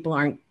farther so people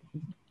aren't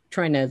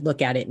trying to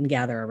look at it and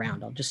gather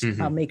around.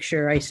 I'll make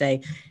sure I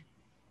say,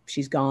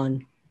 she's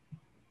gone.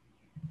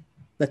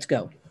 Let's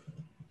go.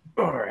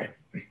 All right.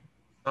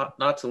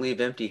 Not to leave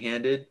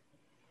empty-handed,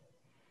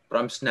 but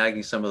I'm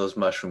snagging some of those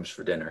mushrooms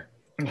for dinner.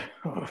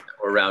 We're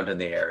around in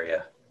the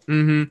area.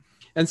 And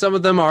some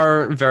of them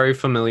are very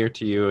familiar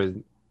to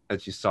you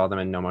as you saw them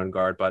in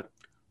Nomad, but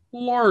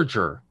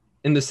larger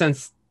in the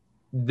sense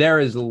they're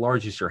as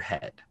large as your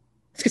head.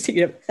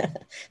 You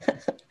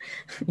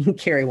can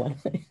carry one.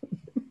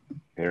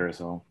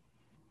 Parasol.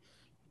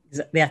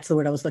 That's the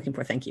word I was looking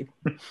for. Thank you.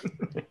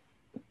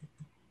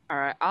 All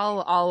right,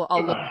 I'll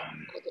look at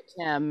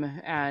Tim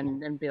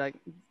and be like,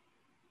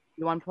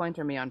 "You on point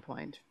or me on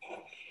point?"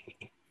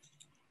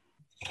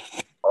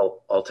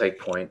 I'll take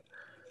point.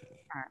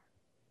 All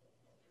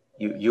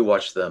right. You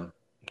watch them.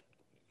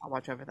 I'll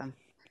watch over them.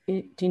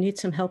 Do you need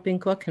some help,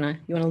 Inqua?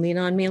 You want to lean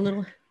on me a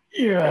little?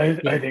 Yeah,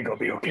 I think I'll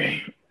be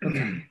okay.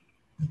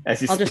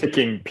 As he's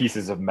picking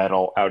pieces of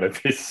metal out of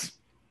his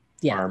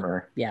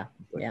armor. Yeah.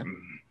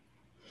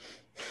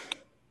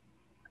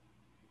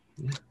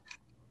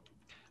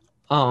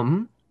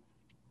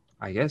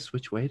 I guess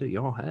which way do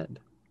y'all head?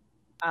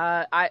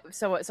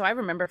 So I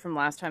remember from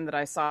last time that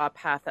I saw a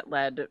path that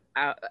led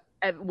out,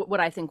 what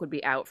I think would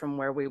be out from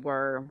where we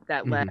were,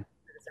 that led to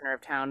the center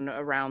of town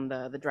around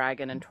the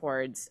dragon and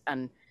towards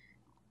a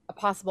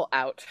possible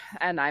out,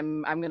 and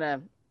I'm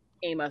gonna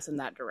aim us in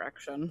that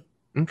direction.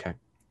 Okay,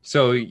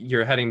 so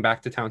you're heading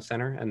back to town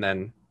center and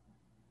then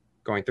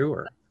going through,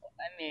 or?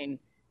 I mean,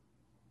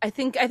 I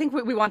think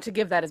we want to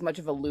give that as much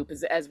of a loop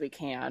as we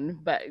can,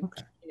 but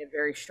keeping a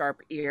very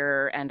sharp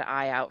ear and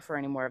eye out for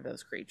any more of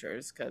those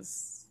creatures,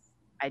 because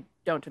I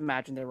don't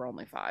imagine there were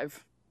only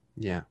 5.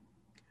 Yeah.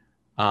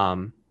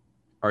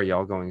 Are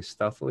y'all going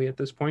stealthily at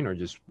this point, or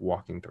just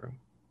walking through?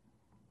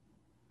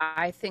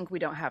 I think we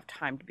don't have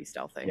time to be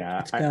stealthy.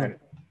 Yeah, I don't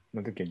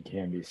think it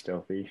can be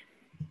stealthy.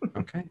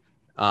 Okay.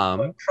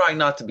 I'm trying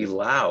not to be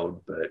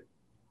loud, but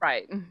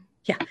right.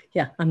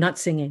 Yeah. I'm not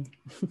singing.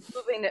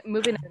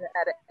 moving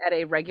at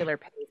a regular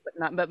pace,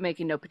 but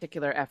making no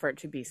particular effort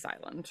to be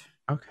silent.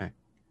 Okay.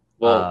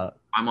 Well,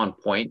 I'm on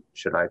point.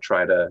 Should I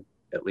try to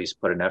at least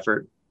put an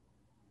effort?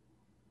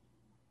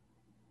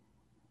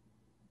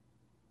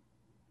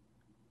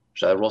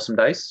 Should I roll some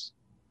dice?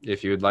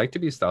 If you would like to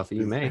be stealthy,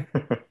 you may.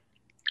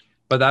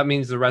 But that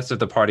means the rest of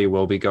the party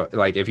will be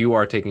like if you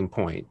are taking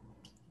point,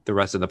 the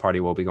rest of the party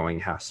will be going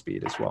half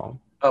speed as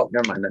well. Oh,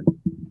 never mind then.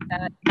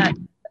 That's my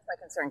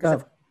concern, because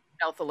if we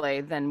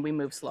stealthily, then we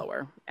move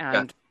slower,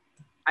 and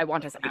I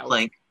want us out.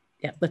 Plank.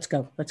 Yeah, let's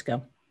go. Let's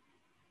go.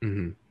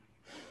 Mm-hmm.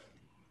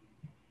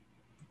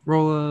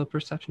 Roll a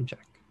perception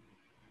check.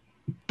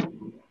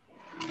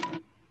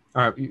 All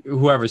right,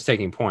 whoever's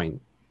taking point,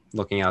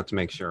 looking out to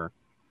make sure.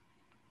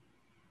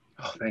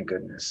 Oh, thank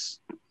goodness.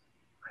 I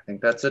think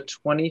that's a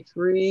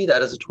 23.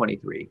 That is a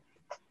 23.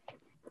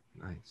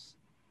 Nice.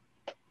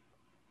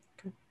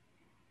 Okay.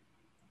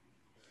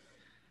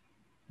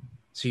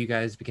 So you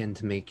guys begin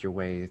to make your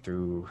way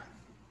through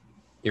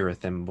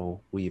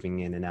Irithimble, weaving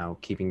in and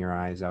out, keeping your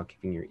eyes out,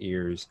 keeping your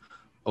ears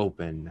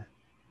open.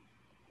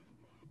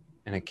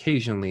 And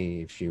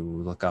occasionally, if you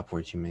look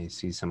upwards, you may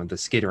see some of the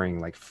skittering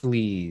like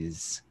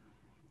fleas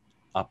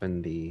up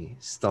in the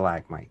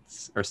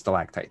stalagmites or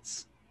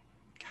stalactites.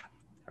 God,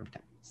 every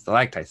time.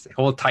 Stalactites, they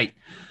hold tight.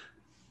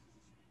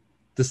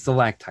 The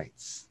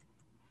stalactites.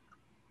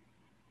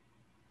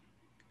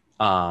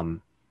 Yeah,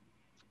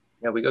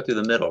 we go through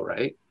the middle,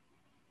 right?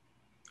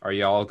 Are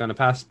y'all gonna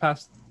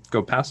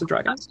go past the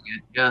dragon?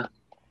 Yeah.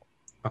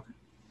 Okay.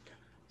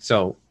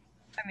 So,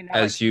 I mean,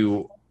 I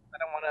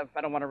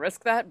don't want to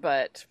risk that,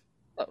 but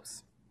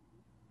close.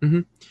 Mm-hmm.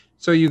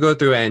 So you go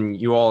through, and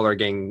you all are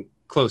getting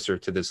closer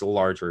to this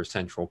larger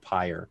central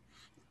pyre.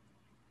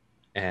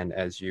 And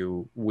as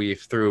you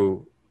weave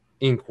through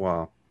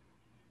Inqua,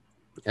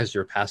 as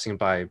you're passing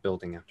by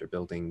building after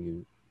building,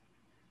 you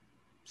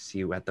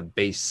see at the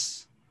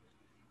base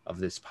of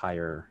this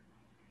pyre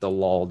the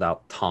lolled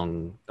out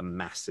tongue, the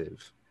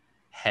massive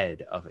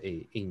head of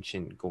an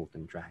ancient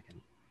golden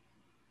dragon.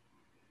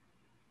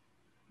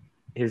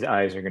 His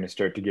eyes are going to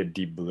start to get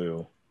deep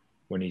blue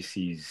when he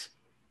sees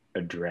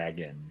a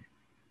dragon.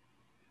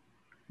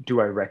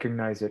 Do I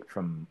recognize it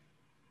from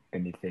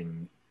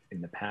anything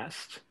in the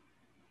past?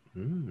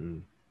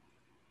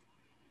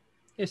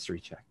 History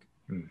check.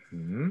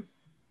 Mm-hmm.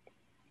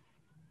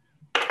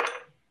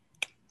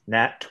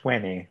 Nat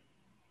 20.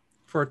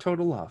 For a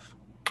total of?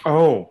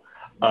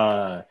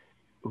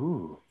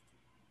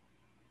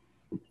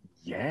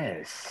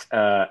 Yes.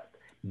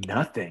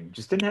 Nothing.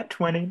 Just a nat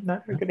 20.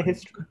 Not a good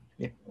history.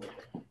 Yeah.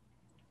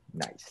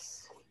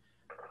 Nice.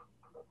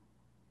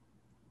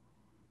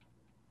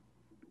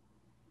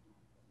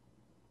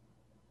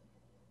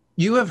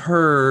 You have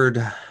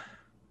heard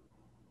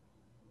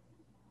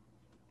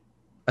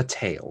a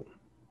tale,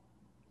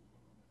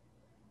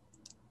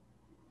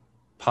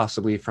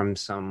 possibly from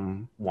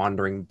some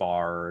wandering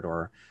bard,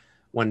 or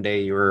one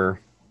day you were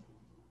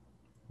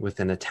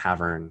within a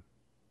tavern,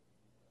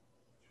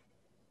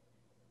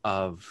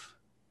 of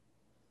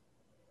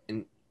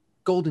a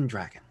golden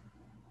dragon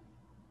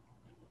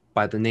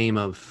by the name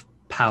of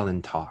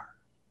Palantar,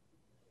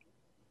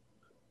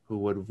 who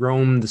would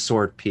roam the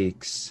Sword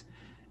Peaks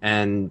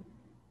and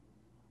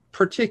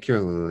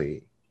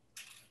particularly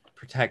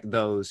protect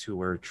those who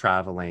were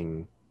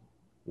traveling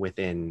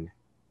within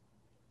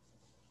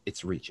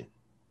its region.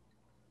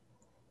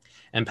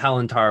 And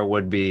Palantar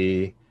would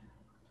be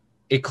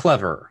a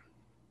clever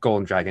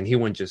golden dragon. He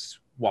wouldn't just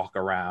walk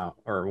around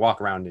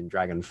in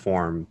dragon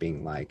form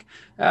being like,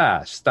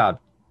 stop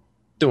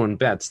doing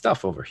bad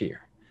stuff over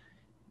here.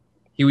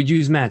 He would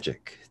use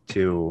magic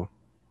to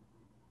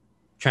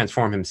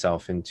transform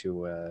himself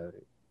into a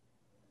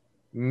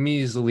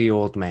measly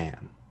old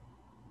man.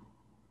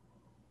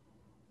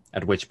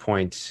 At which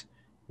point,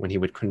 when he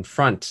would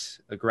confront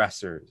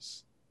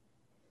aggressors,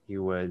 he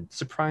would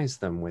surprise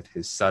them with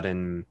his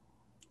sudden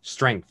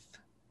strength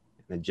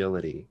and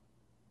agility.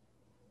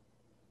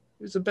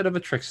 He was a bit of a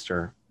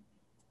trickster.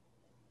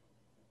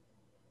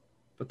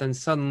 But then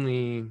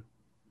suddenly,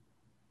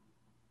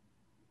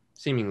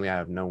 seemingly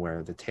out of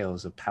nowhere, the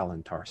tales of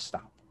Palantar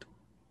stopped.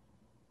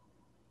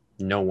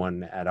 No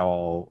one at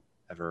all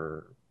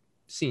ever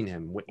seen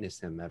him,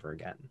 witnessed him ever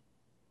again.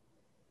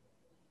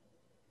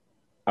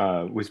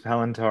 Was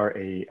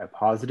Palantar a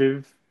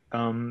positive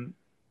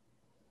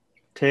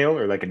tale,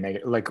 or like a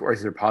negative? Like, or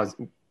is there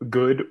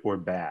good or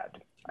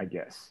bad? I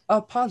guess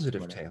a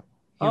positive tale.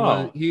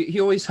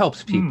 He always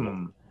helps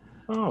people.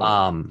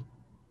 But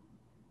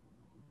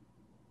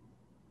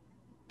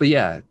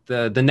yeah,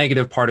 the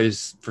negative part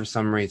is, for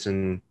some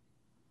reason,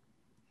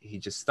 he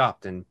just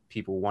stopped, and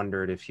people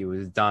wondered if he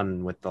was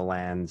done with the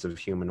lands of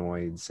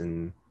humanoids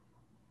and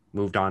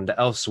moved on to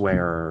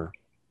elsewhere, or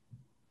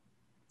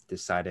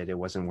decided it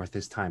wasn't worth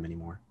his time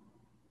anymore.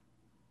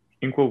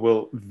 Inqua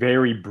will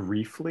very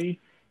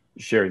briefly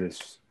share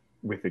this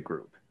with the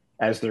group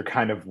as they're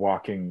kind of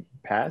walking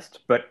past.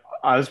 But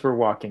as we're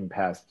walking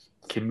past,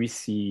 can we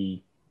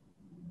see?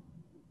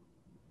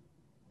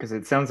 Because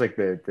it sounds like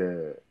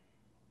the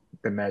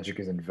magic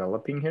is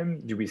enveloping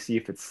him. Do we see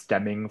if it's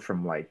stemming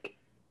from like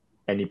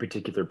any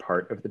particular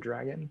part of the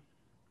dragon?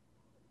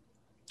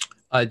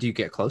 Do you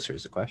get closer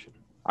is the question.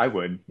 I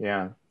would,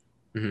 yeah.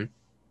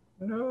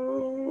 Mm-hmm.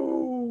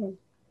 No.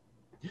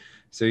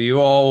 So you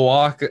all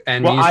walk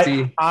and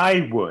see.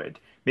 I would,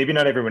 Maybe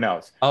not everyone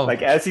else. Oh.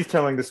 Like, as he's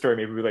telling the story,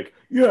 maybe we're like,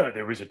 yeah,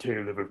 there was a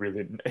tale of a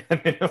really...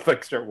 And then he'll,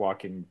 like, start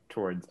walking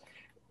towards...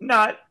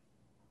 Not...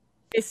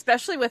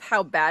 Especially with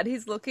how bad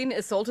he's looking,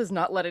 Isolde is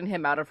not letting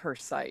him out of her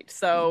sight.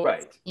 So,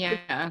 right.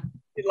 Yeah.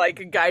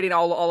 Like, guiding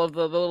all of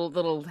the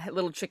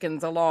little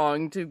chickens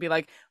along to be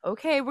like,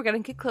 okay, we're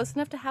going to get close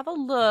enough to have a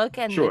look.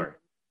 And sure.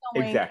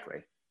 Then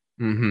Exactly.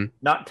 Mm-hmm.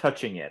 Not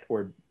touching it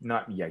or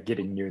not,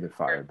 getting near the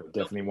fire, but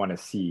definitely want to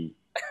see.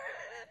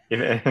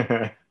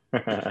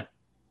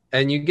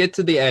 And you get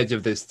to the edge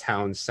of this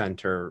town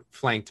center,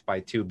 flanked by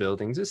two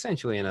buildings,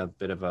 essentially in a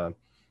bit of a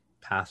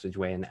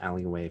passageway, an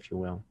alleyway, if you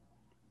will.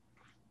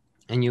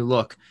 And you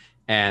look,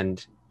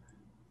 and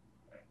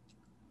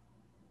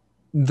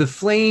the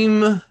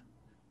flame,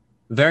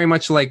 very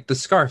much like the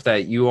scarf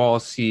that you all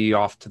see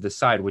off to the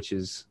side, which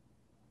is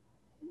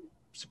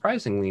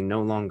surprisingly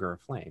no longer a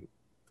flame.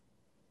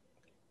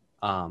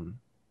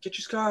 Get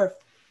your scarf.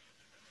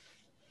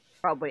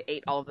 Probably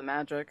ate all of the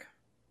magic.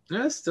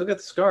 Yeah, still got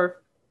the scarf.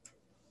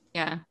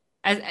 Yeah.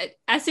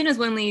 As soon as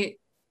Winley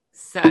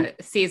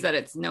sees that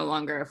it's no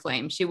longer a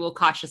flame, she will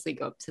cautiously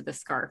go up to the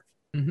scarf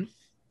to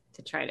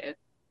try to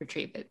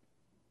retrieve it.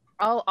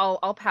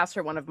 I'll pass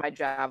her one of my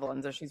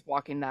javelins as she's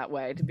walking that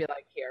way to be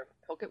like, here,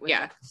 poke it with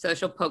Yeah, so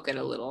she'll poke it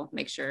a little,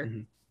 make sure.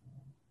 Mm-hmm.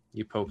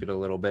 You poke it a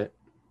little bit.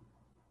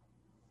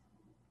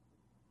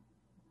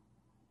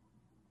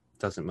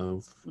 Doesn't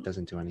move,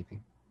 doesn't do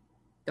anything.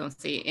 Don't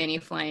see any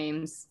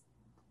flames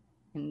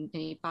in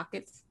any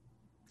pockets.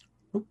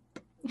 Nope.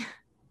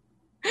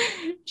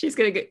 She's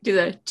gonna do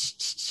the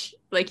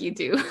like you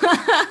do.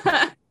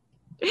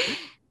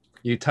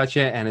 You touch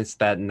it, and it's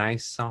that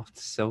nice, soft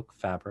silk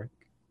fabric.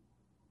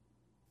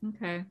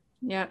 Okay.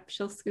 Yep.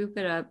 She'll scoop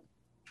it up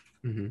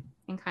and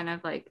kind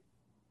of like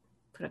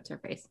put up to her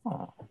face.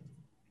 Aww.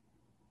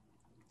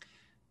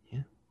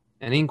 Yeah.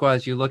 And Ingwa,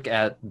 as you look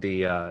at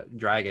the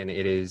dragon,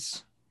 it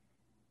is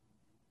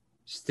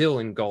still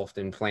engulfed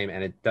in flame,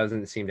 and it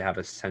doesn't seem to have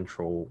a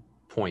central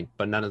point,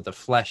 but none of the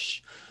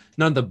flesh,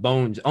 none of the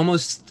bones,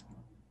 almost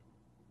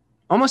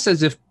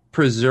as if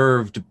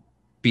preserved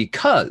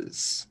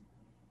because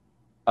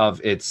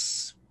of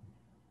its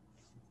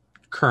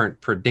current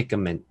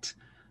predicament.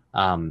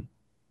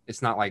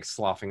 It's not like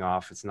sloughing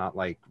off, it's not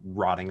like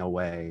rotting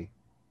away,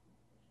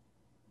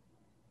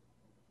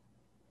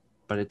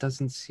 but it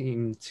doesn't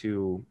seem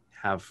to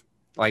have,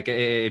 like,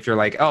 if you're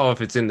like, oh,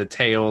 if it's in the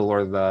tail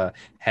or the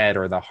head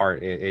or the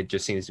heart, it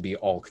just seems to be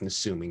all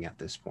consuming at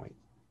this point.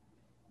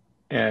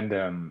 And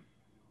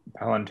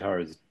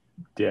Palantar is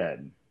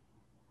dead.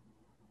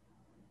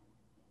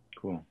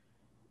 Cool.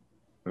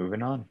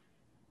 Moving on.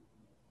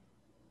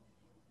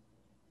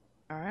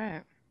 All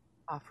right.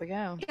 Off we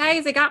go.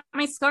 Guys, I got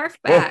my scarf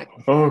back.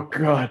 Oh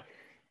God.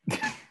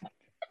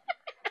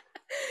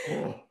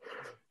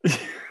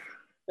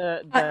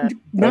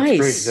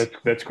 Nice.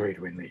 That's great,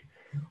 Winley.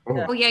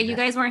 Oh yeah, you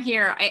guys weren't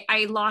here.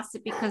 I lost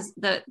it because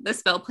the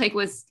spell plague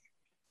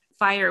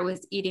fire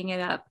was eating it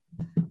up.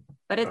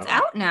 But it's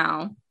out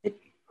now.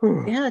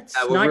 Yeah, it's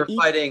when not we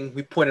were fighting,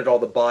 we pointed all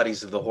the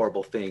bodies of the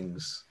horrible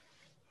things.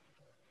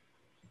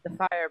 The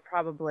fire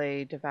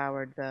probably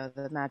devoured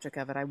the magic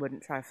of it. I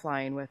wouldn't try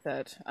flying with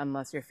it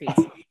unless your feet.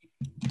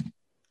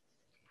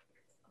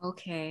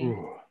 Okay.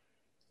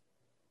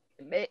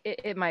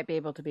 It might be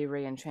able to be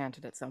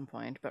re-enchanted at some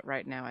point, but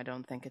right now I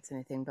don't think it's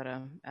anything but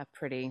a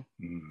pretty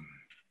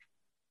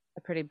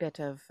bit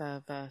of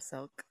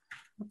silk.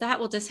 That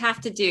will just have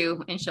to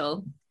do, and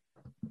she'll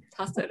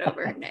toss it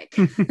over Nick.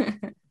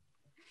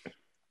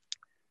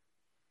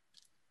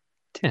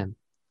 Tim.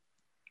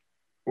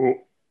 Oh.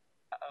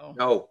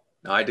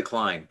 No, I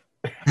decline.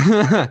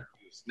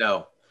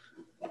 No.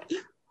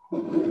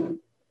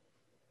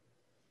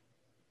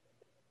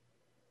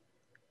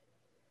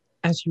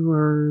 As you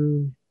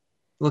were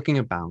looking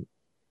about,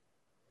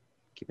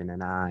 keeping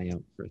an eye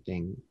out for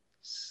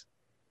things,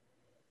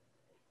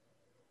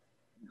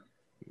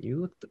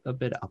 you looked a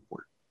bit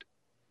upward.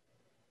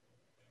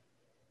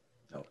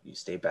 No, you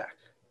stay back.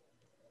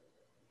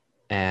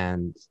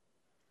 And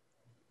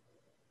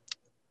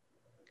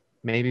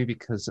maybe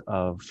because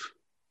of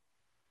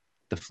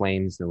the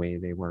flames, the way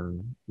they were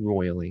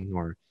roiling,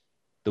 or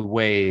the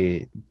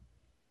way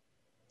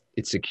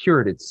it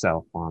secured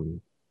itself on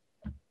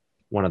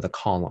one of the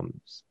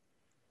columns,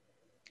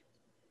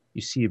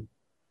 you see a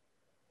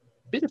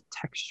bit of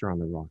texture on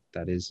the rock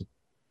that is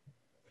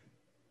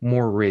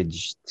more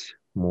ridged,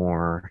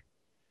 more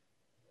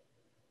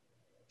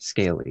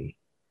scaly.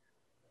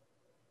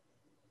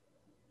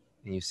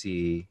 And you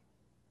see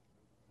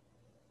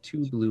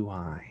two blue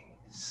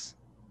eyes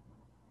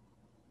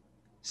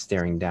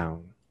staring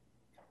down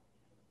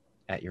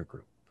at your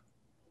group.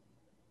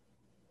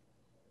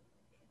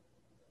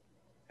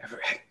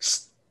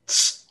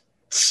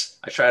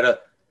 I try to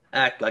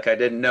act like I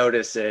didn't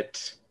notice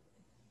it.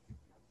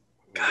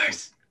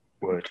 Guys,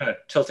 what? Kind of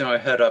tilting my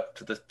head up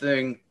to the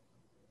thing.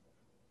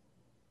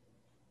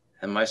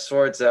 And my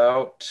sword's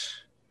out.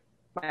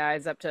 My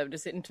eyes up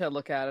to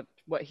look at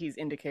what he's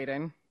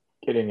indicating.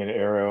 Getting an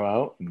arrow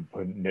out and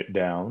putting it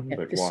down. Yeah,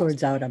 but the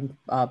sword's out. I'm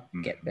up.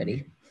 Get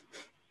ready.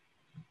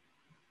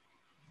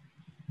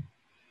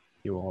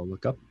 You all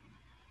look up.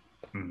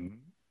 Mm-hmm.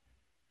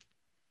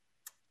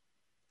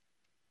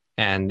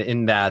 And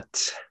in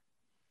that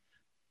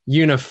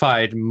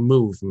unified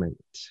movement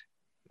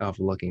of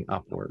looking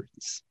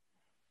upwards,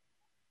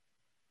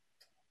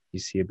 you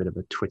see a bit of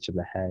a twitch of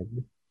the head,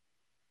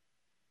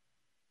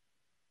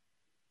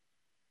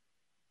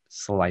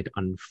 slight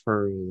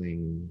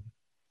unfurling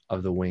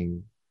of the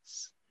wings,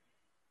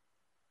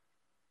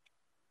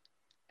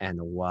 and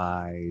a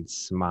wide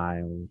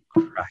smile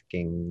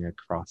cracking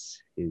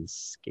across his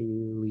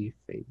scaly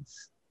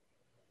face.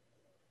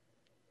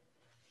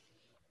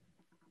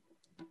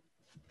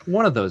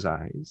 One of those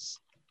eyes,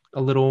 a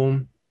little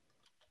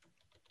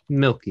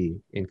milky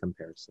in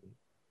comparison.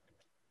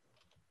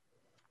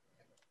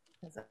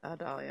 Is that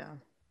Adalia?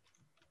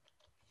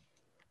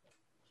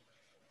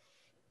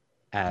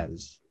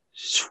 As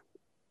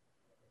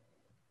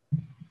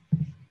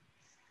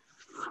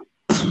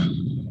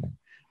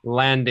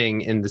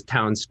landing in the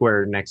town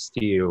square next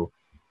to you,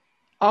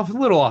 a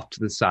little off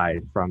to the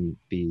side from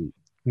the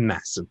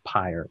massive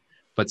pyre,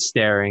 but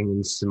staring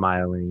and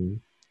smiling,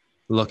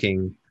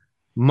 looking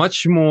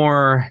much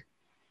more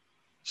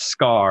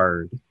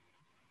scarred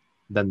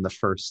than the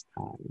first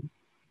time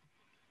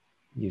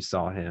you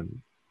saw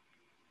him.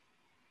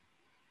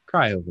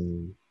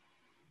 Cryovane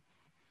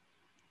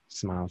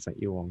smiles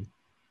at you all.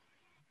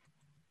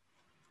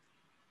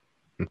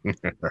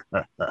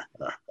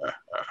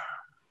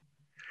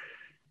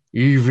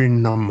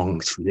 Even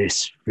amongst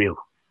this filth,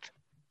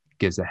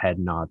 gives a head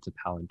nod to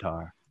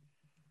Palantar.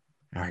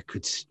 I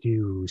could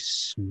still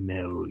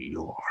smell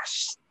your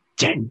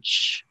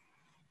stench.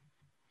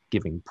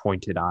 Giving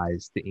pointed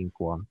eyes to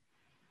Inqua.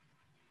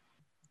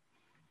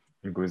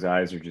 Inqua's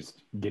eyes are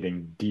just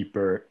getting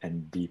deeper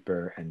and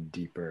deeper and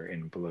deeper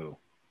in blue.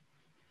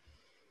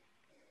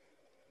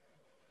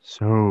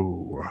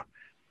 So,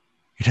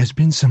 it has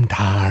been some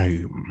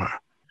time.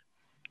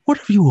 What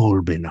have you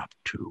all been up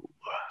to?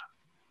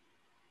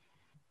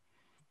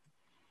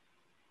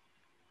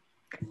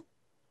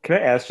 Can I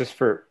ask, just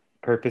for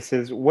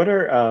purposes, what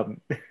are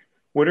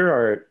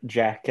our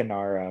Jack and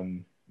our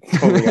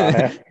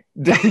Soliana?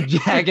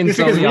 Jack and just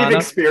because Soliana? we've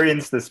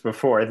experienced this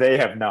before, they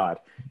have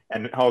not.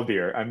 And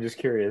Haldir, I'm just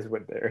curious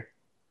what they're.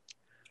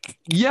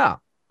 Yeah.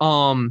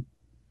 Haldir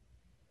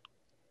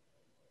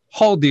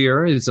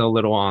is a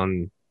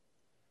little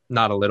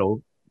not a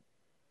little,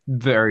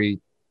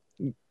 very.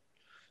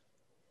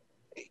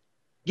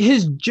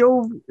 His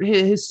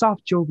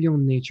soft jovial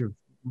nature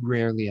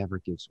rarely ever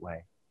gives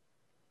way.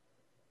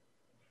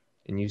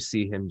 And you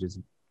see him just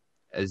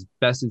as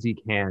best as he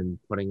can,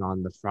 putting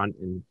on the front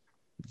and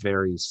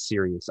very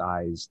serious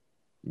eyes.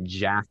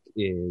 Jack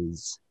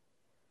is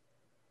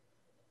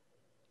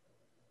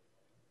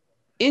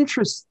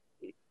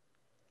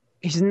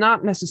he's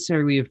not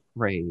necessarily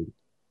afraid,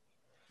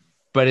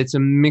 but it's a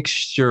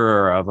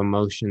mixture of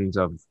emotions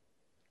of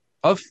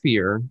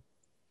fear,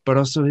 but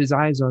also his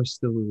eyes are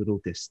still a little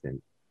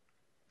distant.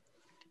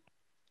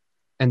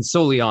 And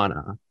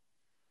Soliana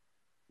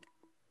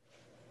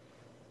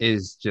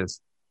is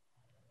just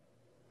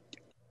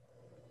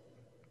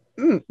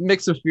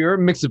mix of fear,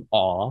 mix of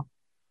awe,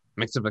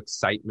 mix of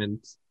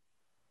excitement.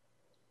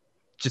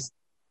 Just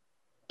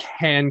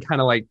kind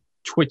of like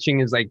twitching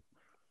is like,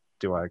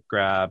 do I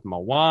grab my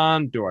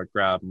wand? Do I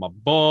grab my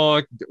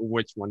book?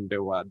 Which one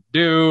do I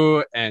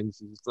do? And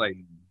she's like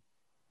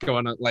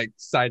going like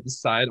side to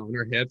side on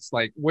her hips,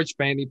 like which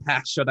fanny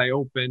pack should I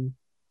open?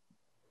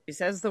 She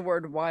says the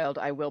word wild,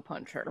 I will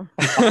punch her.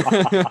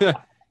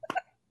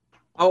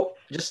 How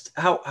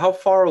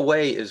far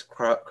away is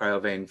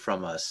Cryovane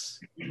from us?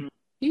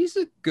 He's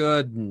a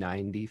good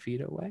 90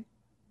 feet away.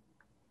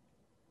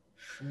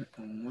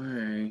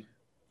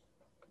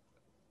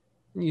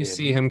 You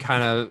see him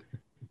kind of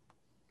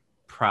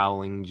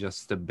prowling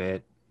just a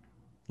bit,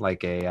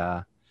 like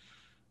a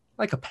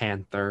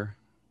panther,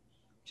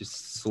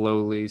 just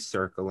slowly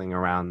circling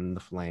around the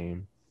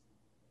flame.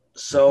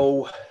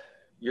 So,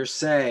 you're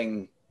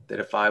saying that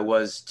if I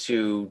was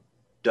to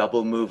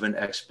double move an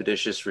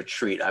expeditious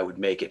retreat, I would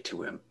make it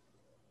to him?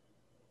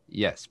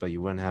 Yes, but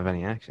you wouldn't have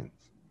any actions.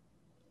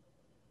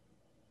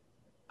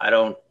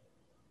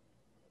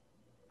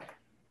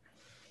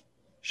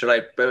 Should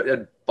I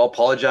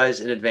apologize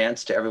in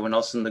advance to everyone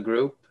else in the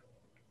group?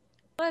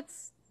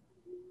 Let's.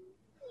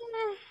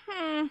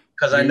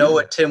 Because I know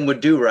what Tim would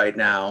do right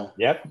now.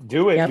 Yep,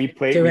 do it. Yep, we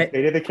played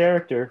the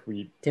character.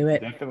 We do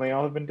it. Definitely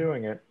all have been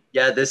doing it.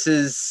 Yeah, this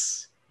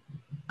is.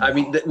 I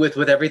mean,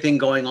 with everything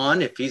going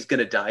on, if he's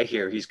gonna die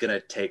here, he's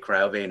gonna take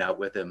Cryovane out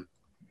with him.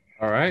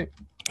 All right.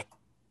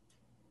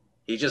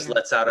 He just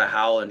lets out a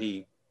howl and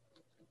he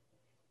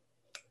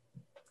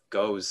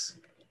goes.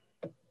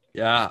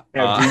 Yeah.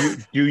 Now,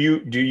 do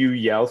you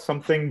yell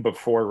something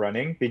before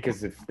running?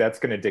 Because if that's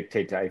going to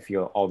dictate, I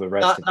feel, all the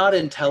rest. Not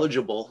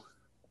intelligible.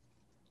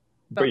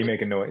 But you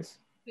make a noise.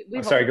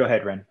 Sorry, go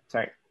ahead, Ren.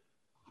 Sorry.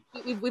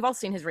 We've all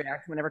seen his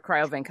reaction whenever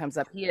Cryovane comes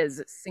up. He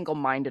is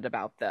single-minded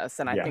about this,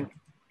 and I think,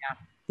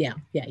 yeah.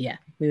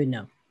 We would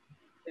know.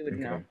 We would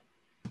know.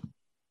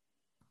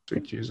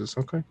 Sweet Jesus.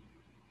 Okay.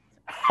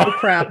 Oh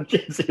crap!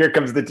 So here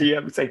comes the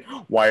DM saying,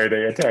 "Why are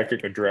they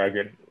attacking a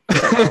dragon?"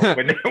 It's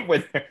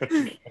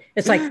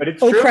like,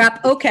 it's oh true. crap!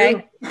 It's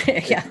Okay, true.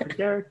 yeah.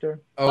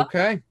 Character.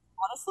 Okay.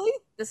 Honestly,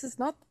 this is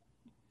not.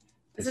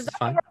 This is not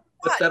fine.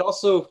 But that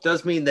also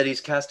does mean that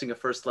he's casting a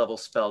first level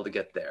spell to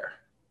get there.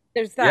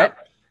 There's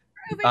that.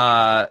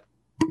 Yep.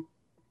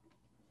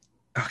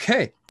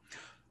 Okay.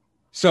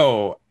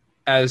 So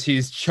as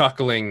he's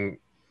chuckling,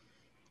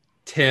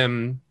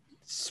 Tim,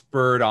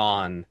 spurred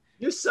on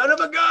You son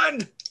of a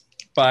gun!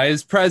 by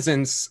his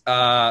presence,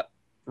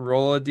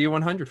 roll a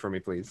D100 for me,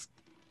 please.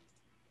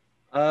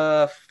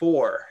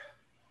 4.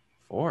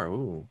 4.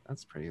 Ooh,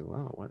 that's pretty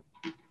low. What?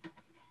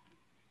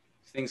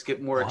 Things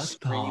get more What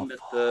extreme the at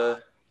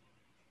the.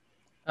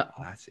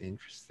 Oh, that's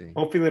interesting.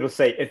 Hopefully it'll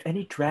say, if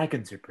any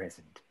dragons are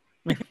present,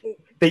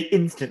 they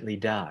instantly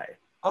die.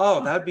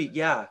 Oh, that'd be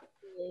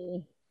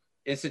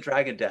instant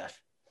dragon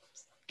death.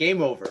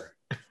 Game over.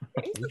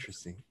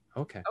 Interesting.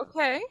 Okay.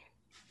 Okay.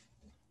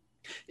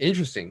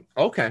 Interesting.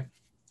 Okay.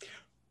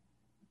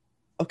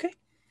 Okay.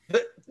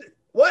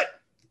 What?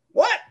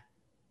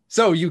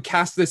 So you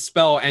cast this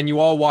spell, and you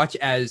all watch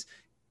as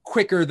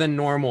quicker than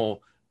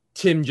normal,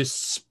 Tim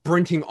just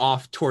sprinting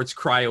off towards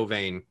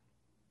Cryovane.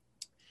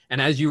 And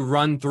as you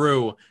run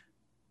through,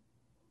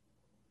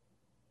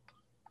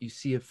 you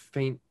see a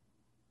faint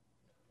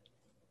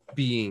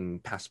being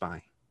pass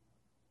by.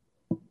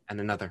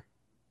 And another.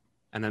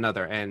 And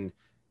another. And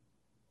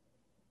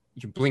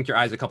you blink your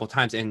eyes a couple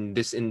times, and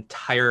this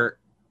entire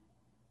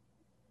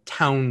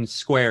town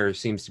square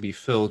seems to be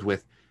filled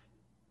with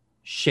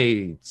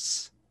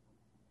shades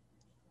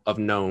of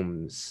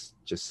gnomes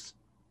just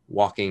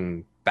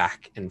walking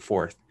back and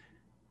forth.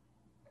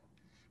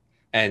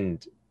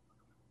 And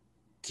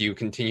do you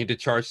continue to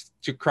charge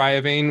to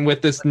Cryovane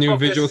with this new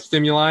visual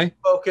stimuli?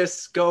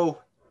 Focus,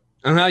 go.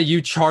 You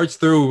charge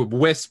through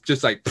Wisp,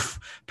 just like poof,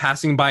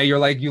 passing by. You're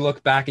like, you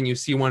look back and you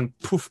see one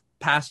poof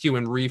past you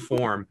and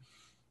reform.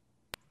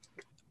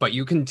 But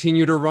you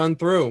continue to run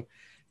through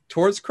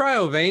towards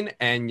Cryovane,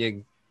 and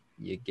you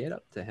get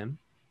up to him.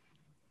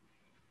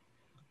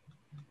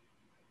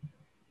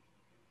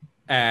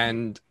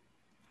 And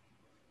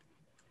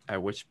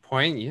at which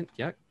point,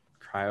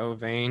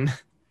 Cryovane.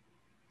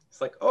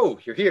 It's like, oh,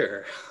 you're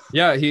here.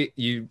 Yeah,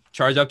 you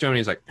charge up to him, and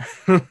he's like,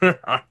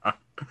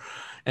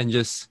 and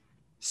just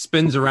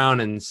spins around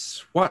and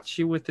swats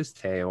you with his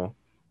tail.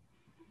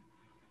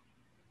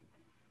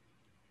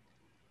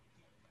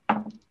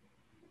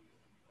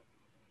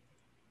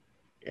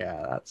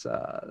 Yeah, that's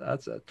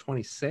a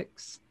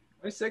 26.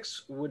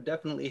 26 would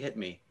definitely hit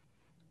me.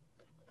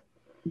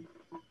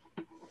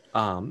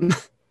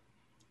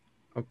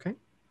 Okay.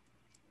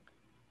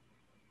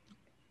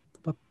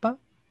 Ba-ba.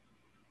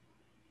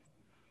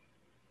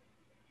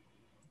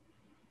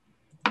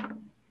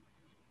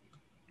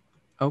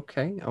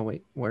 Okay. Oh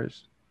wait,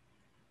 where's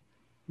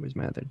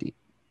my other D?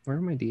 Where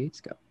did my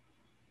D8s go?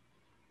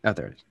 Oh,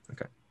 there it is.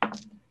 Okay.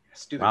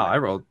 Wow, I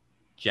rolled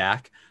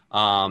Jack.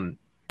 I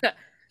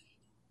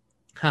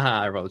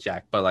rolled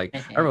Jack, but I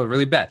rolled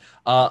really bad.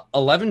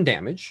 11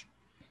 damage.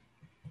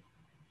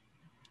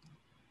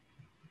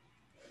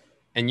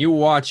 And you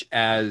watch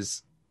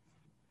as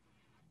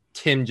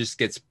Tim just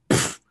gets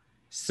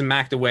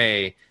smacked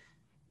away.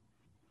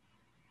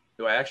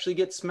 Do I actually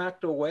get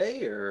smacked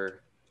away,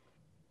 or?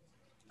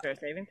 Is there a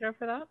saving throw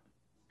for that?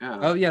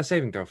 Oh yeah,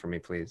 saving throw for me,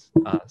 please.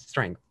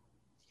 Strength.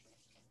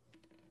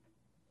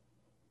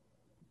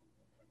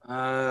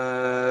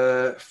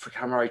 How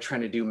am I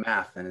trying to do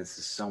math? And this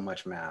is so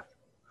much math.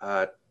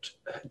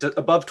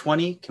 Above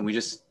 20? Can we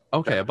just?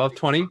 Okay, above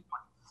 20.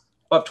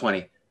 Above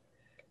 20.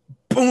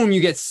 Boom! You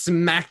get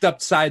smacked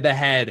upside the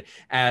head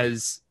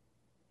as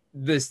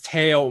this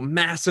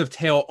massive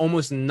tail,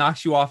 almost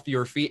knocks you off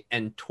your feet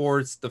and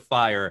towards the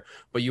fire,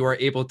 but you are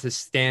able to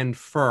stand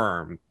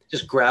firm.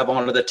 Just grab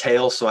onto the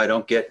tail so I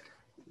don't get.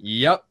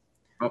 Yep.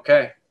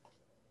 Okay.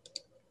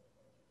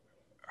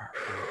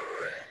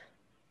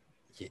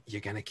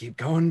 You're gonna keep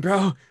going,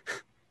 bro?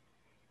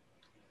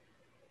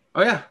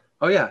 Oh yeah.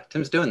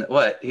 Tim's doing that.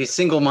 What? He's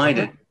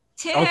single-minded.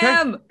 Tim! Okay.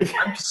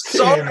 I'm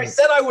sorry. I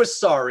said I was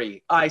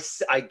sorry. I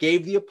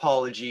gave the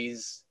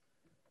apologies.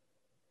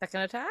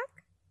 Second attack?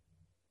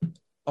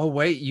 Oh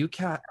wait, you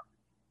can't.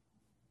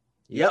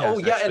 Yeah. Oh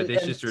yeah.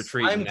 Expeditious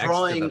retreat. I'm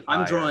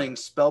drawing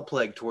spell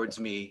plague towards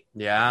me.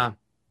 Yeah.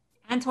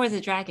 And towards the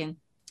dragon.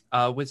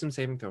 Wisdom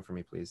saving throw for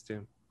me, please,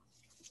 too.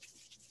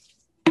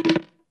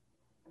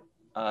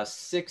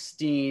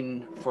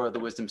 16 for the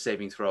wisdom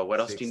saving throw. What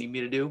else do you need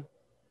me to do?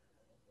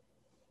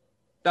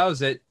 That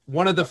was it.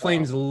 One of the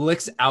flames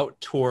licks out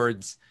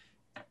towards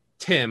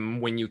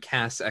Tim when you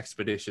cast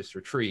Expeditious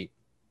Retreat.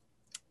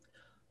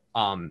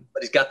 But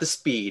he's got the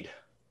speed.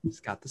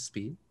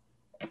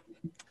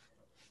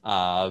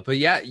 But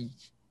yeah,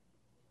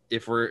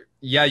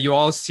 you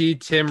all see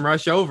Tim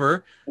rush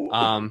over.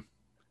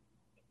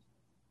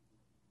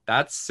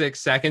 That's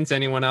 6 seconds.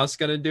 Anyone else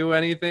gonna do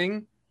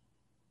anything?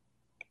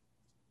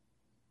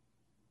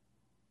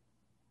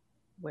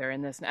 We're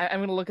in this now. I'm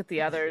gonna look at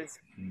the others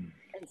and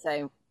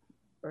say,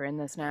 we're in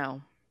this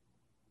now.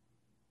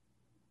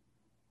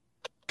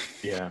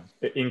 Yeah.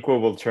 Inqua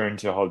will turn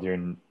to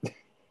Haldir,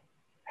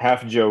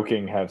 half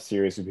joking, half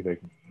serious, and be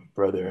like,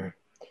 "Brother,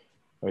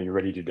 are you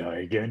ready to die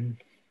again?"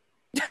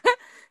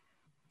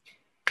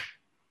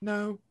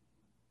 No.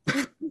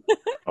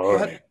 All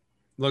right.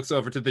 Looks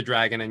over to the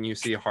dragon, and you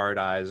see hard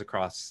eyes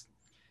across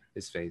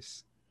his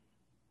face.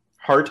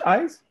 Heart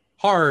eyes?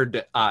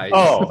 Hard eyes.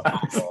 Oh.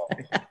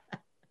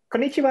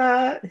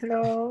 Konnichiwa.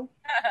 Hello.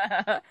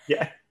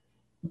 Yeah.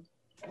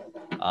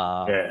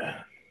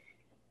 Yeah.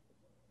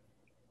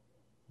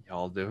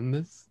 Y'all doing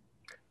this?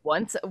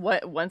 Once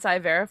I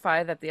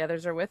verify that the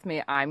others are with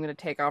me, I'm going to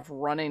take off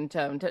running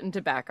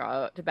to back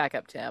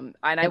up Tim,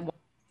 and I want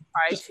to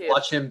try Just to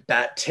watch him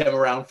bat Tim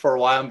around for a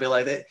while and be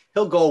like,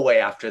 he'll go away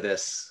after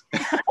this.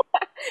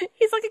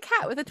 He's like a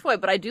cat with a toy,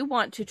 but I do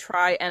want to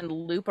try and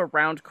loop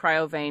around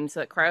Cryovane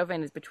so that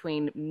Cryovane is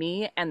between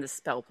me and the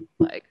spell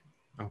plague.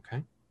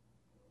 Okay.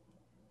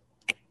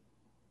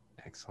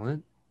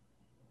 Excellent.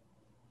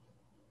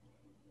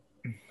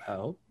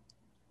 Well,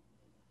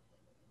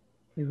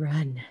 We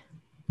run.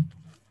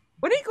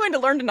 When are you going to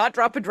learn to not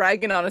drop a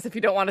dragon on us if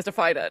you don't want us to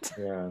fight it?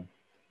 Yeah.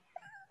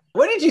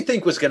 What did you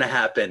think was going to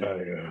happen?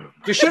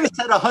 You should have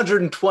said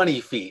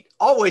 120 feet.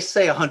 Always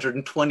say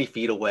 120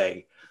 feet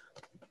away.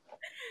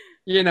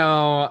 you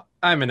know,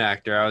 I'm an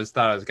actor. I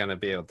thought I was going to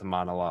be able to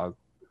monologue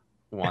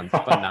once,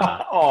 but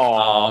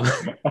nah.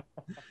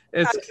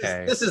 It's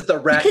okay. This is the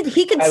rat.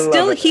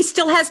 He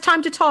still has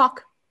time to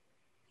talk.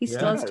 He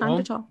still has time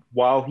to talk.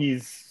 While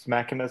he's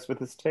smacking us with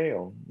his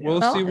tail. Yeah.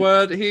 We'll see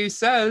what he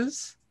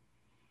says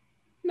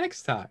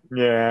next time.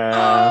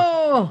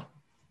 Yeah.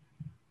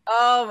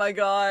 Oh my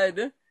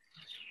god.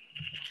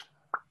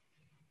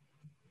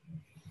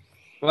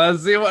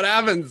 Let's see what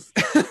happens.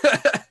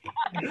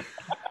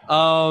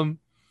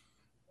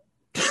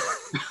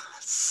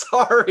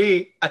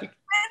 Sorry. When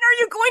are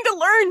you going to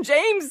learn,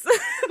 James?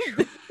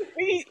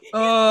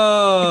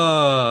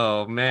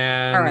 Oh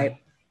man. All right.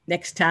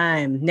 Next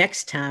time. You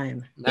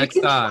can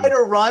try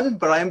to run,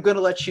 but I'm going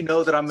to let you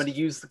know that I'm going to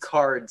use the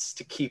cards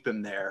to keep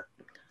him there.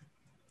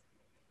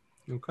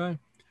 Okay.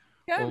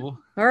 Yeah. Well,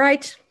 all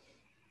right.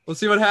 We'll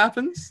see what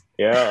happens.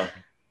 Yeah.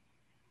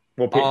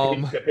 Well,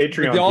 the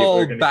Patreon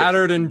all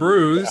battered and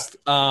bruised.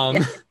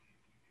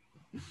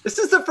 This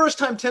is the first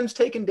time Tim's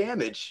taken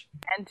damage.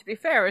 And to be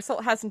fair,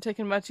 Assault hasn't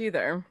taken much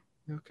either.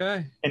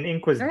 Okay. And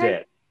Ink was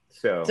dead.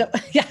 So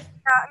yeah.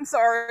 I'm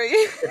sorry.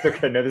 It's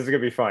okay. No, this is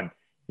going to be fun.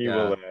 He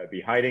will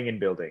be hiding in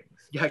buildings.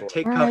 Yeah,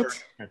 take cover.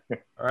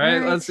 All right,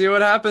 let's see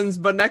what happens.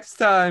 But next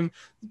time,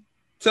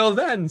 till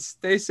then,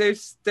 stay safe,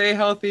 stay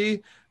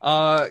healthy.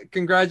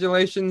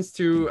 Congratulations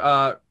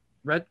to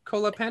Red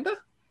Cola Panda?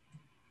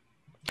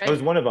 That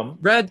was one of them.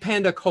 Red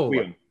Panda Cola.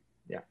 Squeal.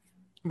 Yeah.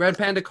 Red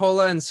Panda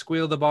Cola and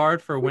Squeal the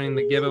Bard for winning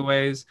the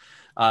giveaways.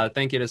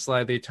 Thank you to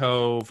Slightly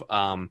Tove,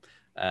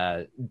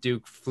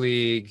 Duke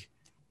Fleeg,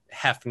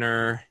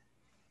 Hefner,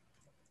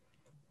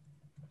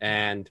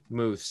 and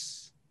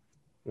Moose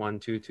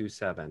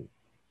 1227.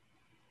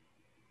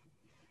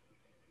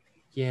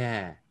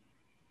 Yeah.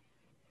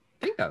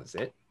 I think that was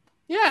it.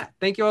 Yeah.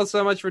 Thank you all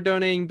so much for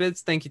donating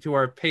bits. Thank you to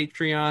our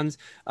Patreons.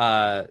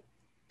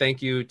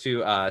 Thank you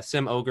to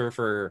Sim Ogre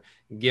for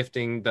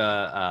gifting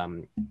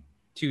the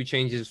 2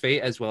 changes of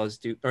fate, as well as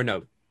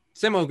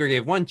Sim Ogre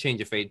gave 1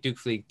 change of fate, Duke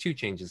Fleeg 2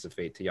 changes of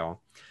fate to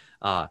y'all.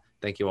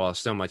 Thank you all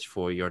so much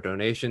for your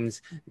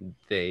donations.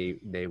 They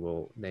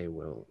will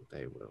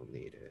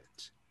need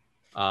it.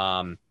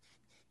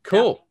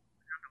 Cool.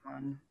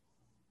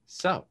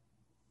 So,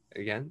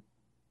 again,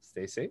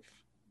 stay safe,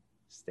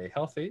 stay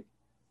healthy.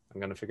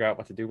 I'm going to figure out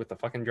what to do with the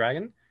fucking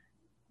dragon.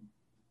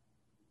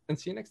 And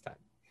see you next time.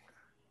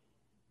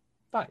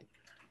 Bye.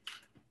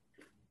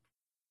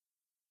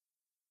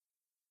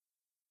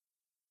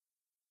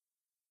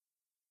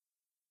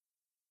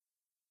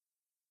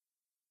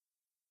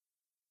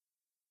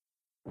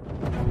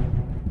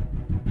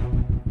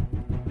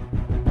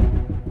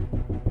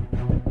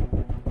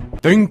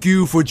 Thank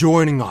you for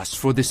joining us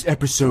for this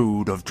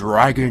episode of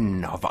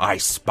Dragon of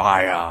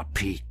Icespire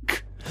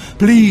Peak.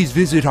 Please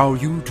visit our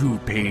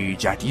YouTube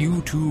page at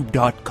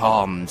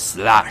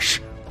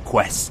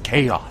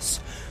youtube.com/QuestChaos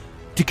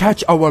to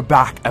catch our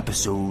back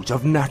episodes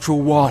of Natural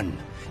One,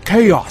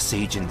 Chaos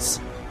Agents,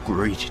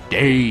 Great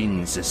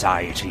Dane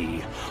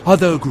Society,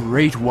 other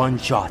great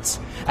one-shots,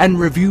 and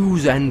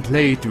reviews and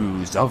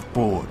playthroughs of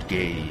board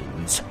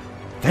games.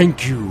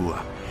 Thank you,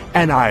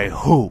 and I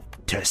hope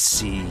to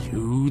see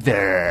you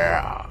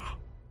there.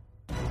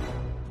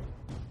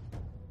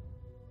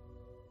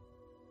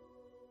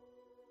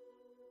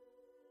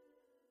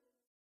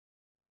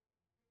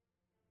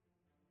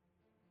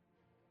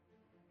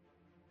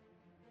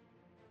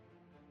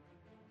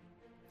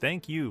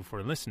 Thank you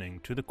for listening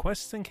to the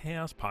Quests and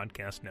Chaos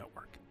Podcast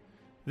Network.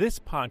 This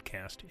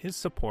podcast is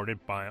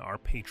supported by our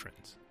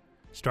patrons,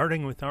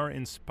 starting with our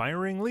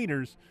inspiring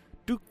leaders,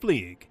 Duke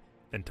Fleeg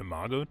and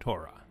Tamago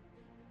Tora.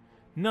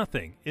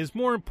 Nothing is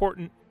more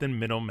important than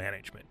middle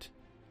management.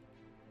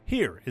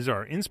 Here is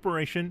our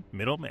inspiration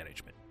middle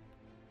management.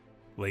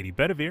 Lady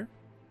Bedivere,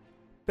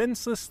 Ben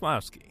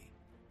Slislawski,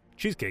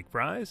 Cheesecake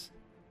Fries,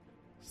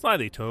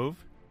 Slyly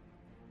Tove,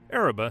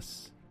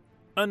 Erebus,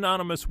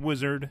 Anonymous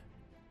Wizard,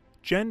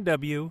 Jen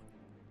W.,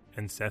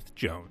 and Seth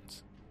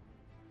Jones.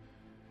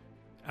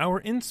 Our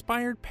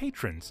inspired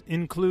patrons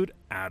include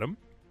Adam,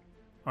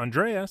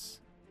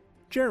 Andreas,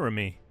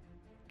 Jeremy,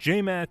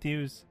 Jay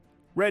Matthews,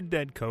 Red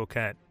Dead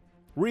Coquette,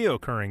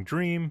 Reoccurring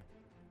Dream,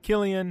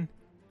 Killian,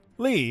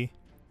 Lee,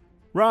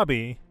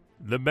 Robbie,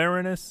 the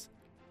Baroness,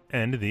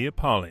 and the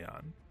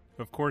Apollyon.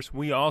 Of course,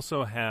 we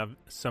also have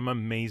some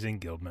amazing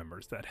guild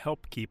members that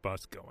help keep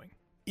us going.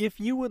 If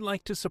you would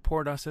like to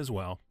support us as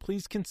well,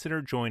 please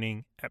consider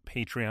joining at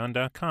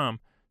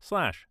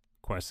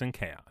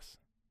patreon.com/questsandchaos.